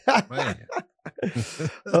 Oh, man.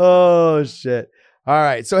 Oh shit. All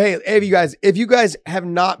right. So hey, if you guys have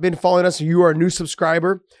not been following us, or you are a new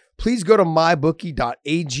subscriber, please go to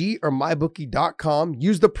mybookie.ag or mybookie.com.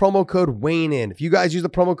 Use the promo code WayneIn. If you guys use the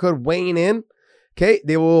promo code WayneIn, okay,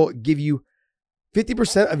 they will give you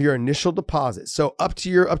 50% of your initial deposit. So up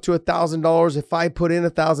to $1,000. If I put in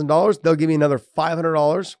 $1,000, they'll give me another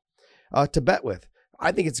 $500 to bet with.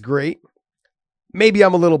 I think it's great. Maybe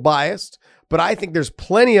I'm a little biased, but I think there's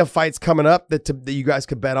plenty of fights coming up that you guys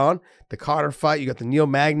could bet on. The Carter fight, you got the Neil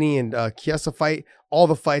Magny and Chiesa fight. All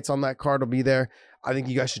the fights on that card will be there. I think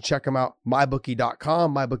you guys should check them out.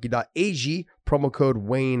 Mybookie.com, mybookie.ag, promo code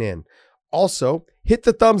WayneIn. Also, hit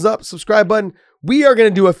the thumbs up, subscribe button. We are going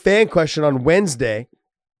to do a fan question on Wednesday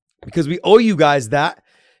because we owe you guys that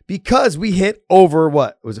because we hit over,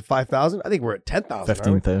 what? Was it 5,000? I think we're at 10,000.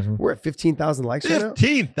 15,000. We're at 15,000 likes right now.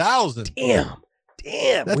 15,000.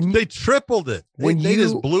 Damn. They tripled it. They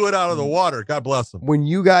just blew it out of the water. God bless them. When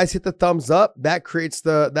you guys hit the thumbs up, that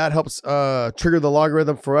helps trigger the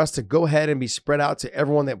logarithm for us to go ahead and be spread out to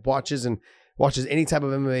everyone that watches any type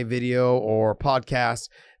of MMA video or podcast.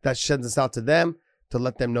 That sends us out to them to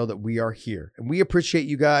let them know that we are here. And we appreciate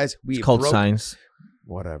you guys. It's called science.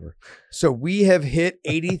 Whatever. So we have hit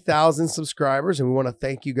 80,000 subscribers and we want to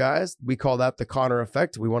thank you guys. We call that the Conor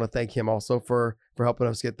effect. We want to thank him also for helping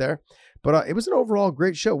us get there. But it was an overall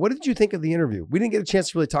great show. What did you think of the interview? We didn't get a chance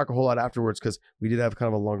to really talk a whole lot afterwards because we did have kind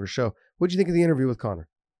of a longer show. What did you think of the interview with Conor?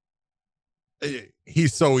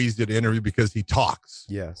 he's so easy to interview because he talks.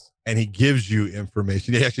 Yes. And he gives you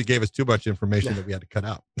information. He actually gave us too much information that we had to cut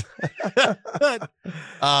out.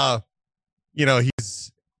 You know,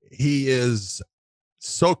 he is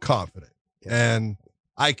so confident. Yeah. And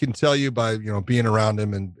I can tell you by, you know, being around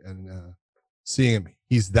him and seeing him,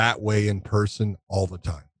 he's that way in person all the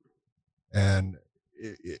time. And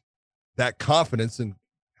that confidence, and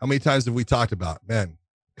how many times have we talked about, man,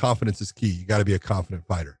 confidence is key. You got to be a confident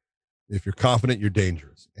fighter. If you're confident, you're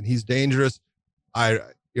dangerous. And he's dangerous. I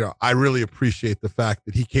really appreciate the fact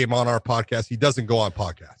that he came on our podcast. He doesn't go on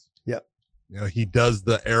podcasts. Yep. You know, he does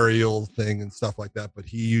the aerial thing and stuff like that, but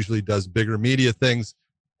he usually does bigger media things.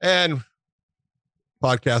 And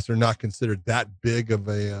podcasts are not considered that big of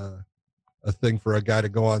a thing for a guy to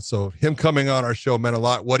go on. So him coming on our show meant a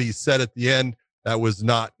lot. What he said at the end, that was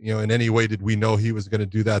not, you know, in any way did we know he was going to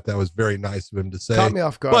do that. That was very nice of him to say. Caught me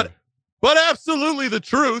off guard. But absolutely the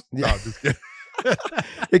truth. Yeah. No, I'm just kidding.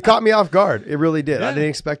 It caught me off guard. It really did. Yeah. I didn't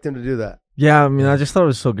expect him to do that. Yeah, I mean, I just thought it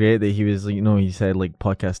was so great that he was, you know, he said like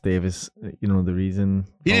Podcast Dave is, you know, the reason.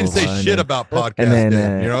 He didn't say shit about podcast. And then,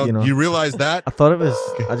 Dave, you know, you realize that? I thought it was.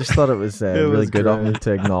 I just thought it was really was good of great. him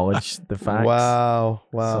to acknowledge the facts. Wow.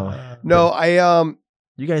 So, No, I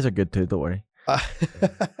you guys are good too. Don't worry.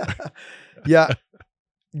 yeah,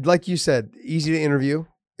 like you said, easy to interview.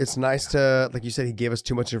 It's nice to, like you said, he gave us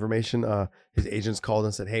too much information. His agents called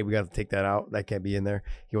and said, hey, we got to take that out. That can't be in there.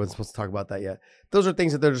 He wasn't supposed to talk about that yet. Those are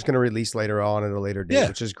things that they're just going to release later on at a later date,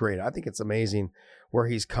 which is great. I think it's amazing where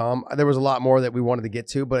he's come. There was a lot more that we wanted to get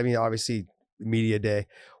to, but I mean, obviously, media day.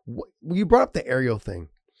 You brought up the aerial thing.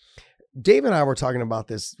 Dave and I were talking about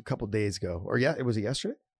this a couple days ago, or was it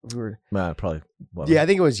yesterday? Probably. Yeah, I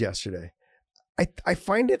think it was yesterday. I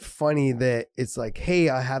find it funny that it's like, hey,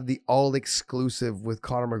 I have the all exclusive with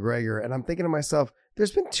Conor McGregor. And I'm thinking to myself,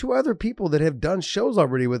 there's been 2 other people that have done shows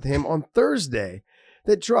already with him on Thursday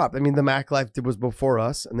that dropped. I mean, the Mac Life was before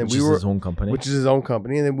us. And then Which is his own company. Which is his own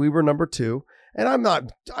company. And then we were number 2. And I'm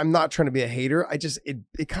not trying to be a hater. I just,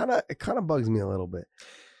 it kind of bugs me a little bit.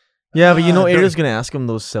 Yeah, but you know, Ariel's going to ask him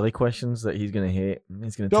those silly questions that he's going to hate.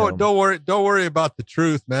 He's going to tell him. Don't worry about the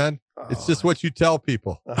truth, man. It's just what you tell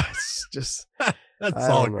people. It's just that's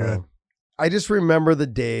all good. Know. I just remember the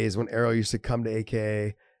days when Ariel used to come to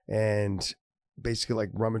AK and basically like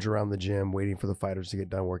rummage around the gym waiting for the fighters to get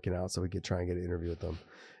done working out so we could try and get an interview with them.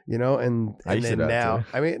 You know, and then now,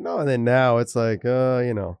 and then now it's like,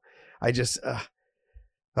 you know, I just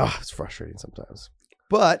it's frustrating sometimes.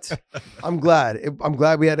 But I'm glad.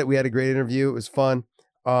 We had a great interview. It was fun.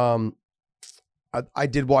 I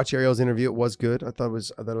did watch Ariel's interview. It was good. I thought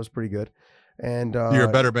it was pretty good. And you're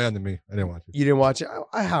a better man than me. I didn't watch it. You didn't watch it?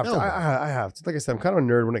 I have to. I have to. Like I said, I'm kind of a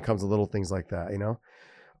nerd when it comes to little things like that, you know?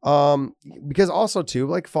 Because also too,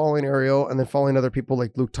 like following Ariel and then following other people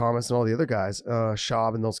like Luke Thomas and all the other guys,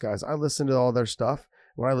 Schaub and those guys, I listen to all their stuff.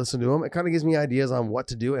 When I listen to them, it kind of gives me ideas on what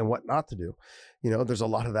to do and what not to do. You know, there's a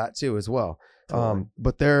lot of that too as well. Totally.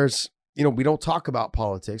 But there's, you know, we don't talk about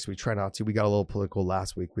politics. We try not to. We got a little political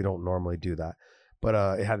last week. We don't normally do that.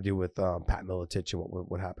 But it had to do with Pat Miletich and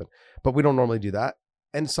what happened. But we don't normally do that.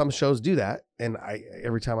 And some shows do that. And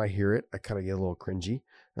every time I hear it, I kind of get a little cringy.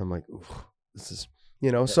 I'm like, ooh, this is,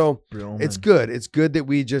 you know, so it's good. It's good that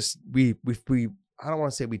we I don't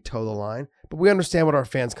want to say we toe the line, but we understand what our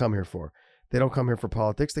fans come here for. They don't come here for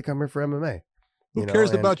politics. They come here for MMA. Who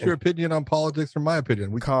cares about your opinion on politics or my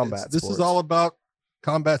opinion? This is all about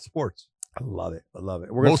combat sports. I love it.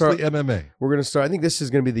 We're mostly MMA. We're going to start. I think this is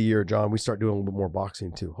going to be the year, John, we start doing a little bit more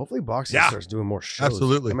boxing too. Hopefully boxing starts doing more shows.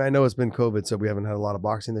 Absolutely. I mean, I know it's been COVID, so we haven't had a lot of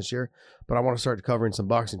boxing this year, but I want to start covering some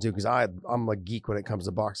boxing too, because I'm a geek when it comes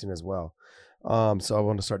to boxing as well. So I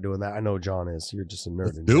want to start doing that. I know John is. You're just a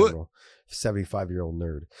nerd in general. 75-year-old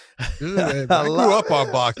nerd. Dude, man, I grew up on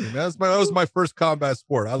boxing, man. That was my first combat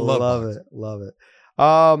sport. I love it. Love it.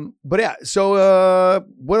 But yeah, so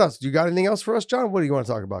what else? Do you got anything else for us, John? What do you want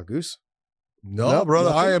to talk about, Goose? No,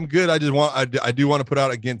 brother, nothing? I am good. I do want to put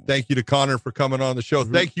out again, thank you to Conor for coming on the show.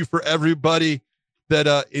 Mm-hmm. Thank you for everybody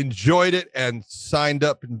that enjoyed it and signed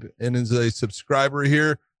up and is a subscriber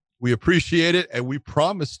here. We appreciate it, and we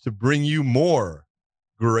promise to bring you more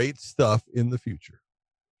great stuff in the future.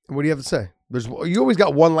 What do you have to say? You always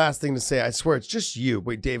got one last thing to say. I swear it's just you.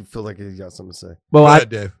 Wait, Dave feels like he's got something to say. Well, go ahead,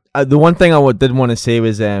 Dave. The one thing I did want to say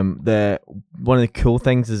was one of the cool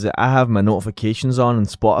things is that I have my notifications on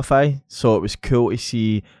Spotify, so it was cool to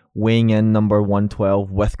see weighing in number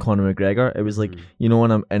 112 with Conor McGregor. It was like, you know,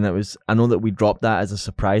 I know that we dropped that as a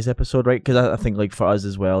surprise episode, right? Because I think like for us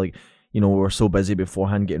as well, like, you know, we were so busy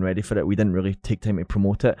beforehand getting ready for it, we didn't really take time to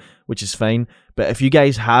promote it, which is fine. But if you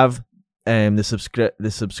guys have the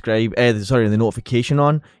notification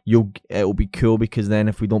on, it'll be cool, because then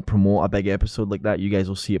if we don't promote a big episode like that, you guys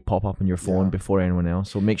will see it pop up on your phone before anyone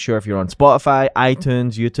else. So make sure if you're on Spotify,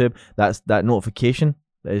 iTunes, YouTube, that notification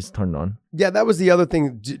is turned on. Yeah, that was the other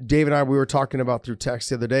thing Dave and I, we were talking about through text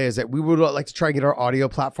the other day, is that we would like to try and get our audio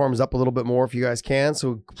platforms up a little bit more if you guys can.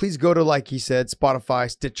 So please go to, like he said,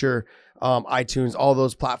 Spotify, Stitcher, iTunes, all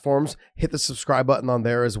those platforms. Hit the subscribe button on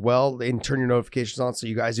there as well, and turn your notifications on so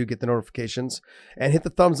you guys do get the notifications, and hit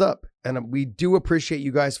the thumbs up. And we do appreciate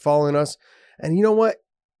you guys following us. And you know what?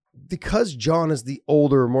 Because John is the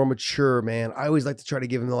older, more mature man, I always like to try to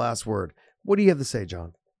give him the last word. What do you have to say,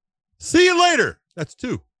 John? See you later. That's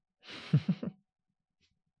 2.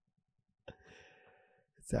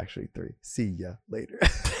 It's actually 3. See ya later.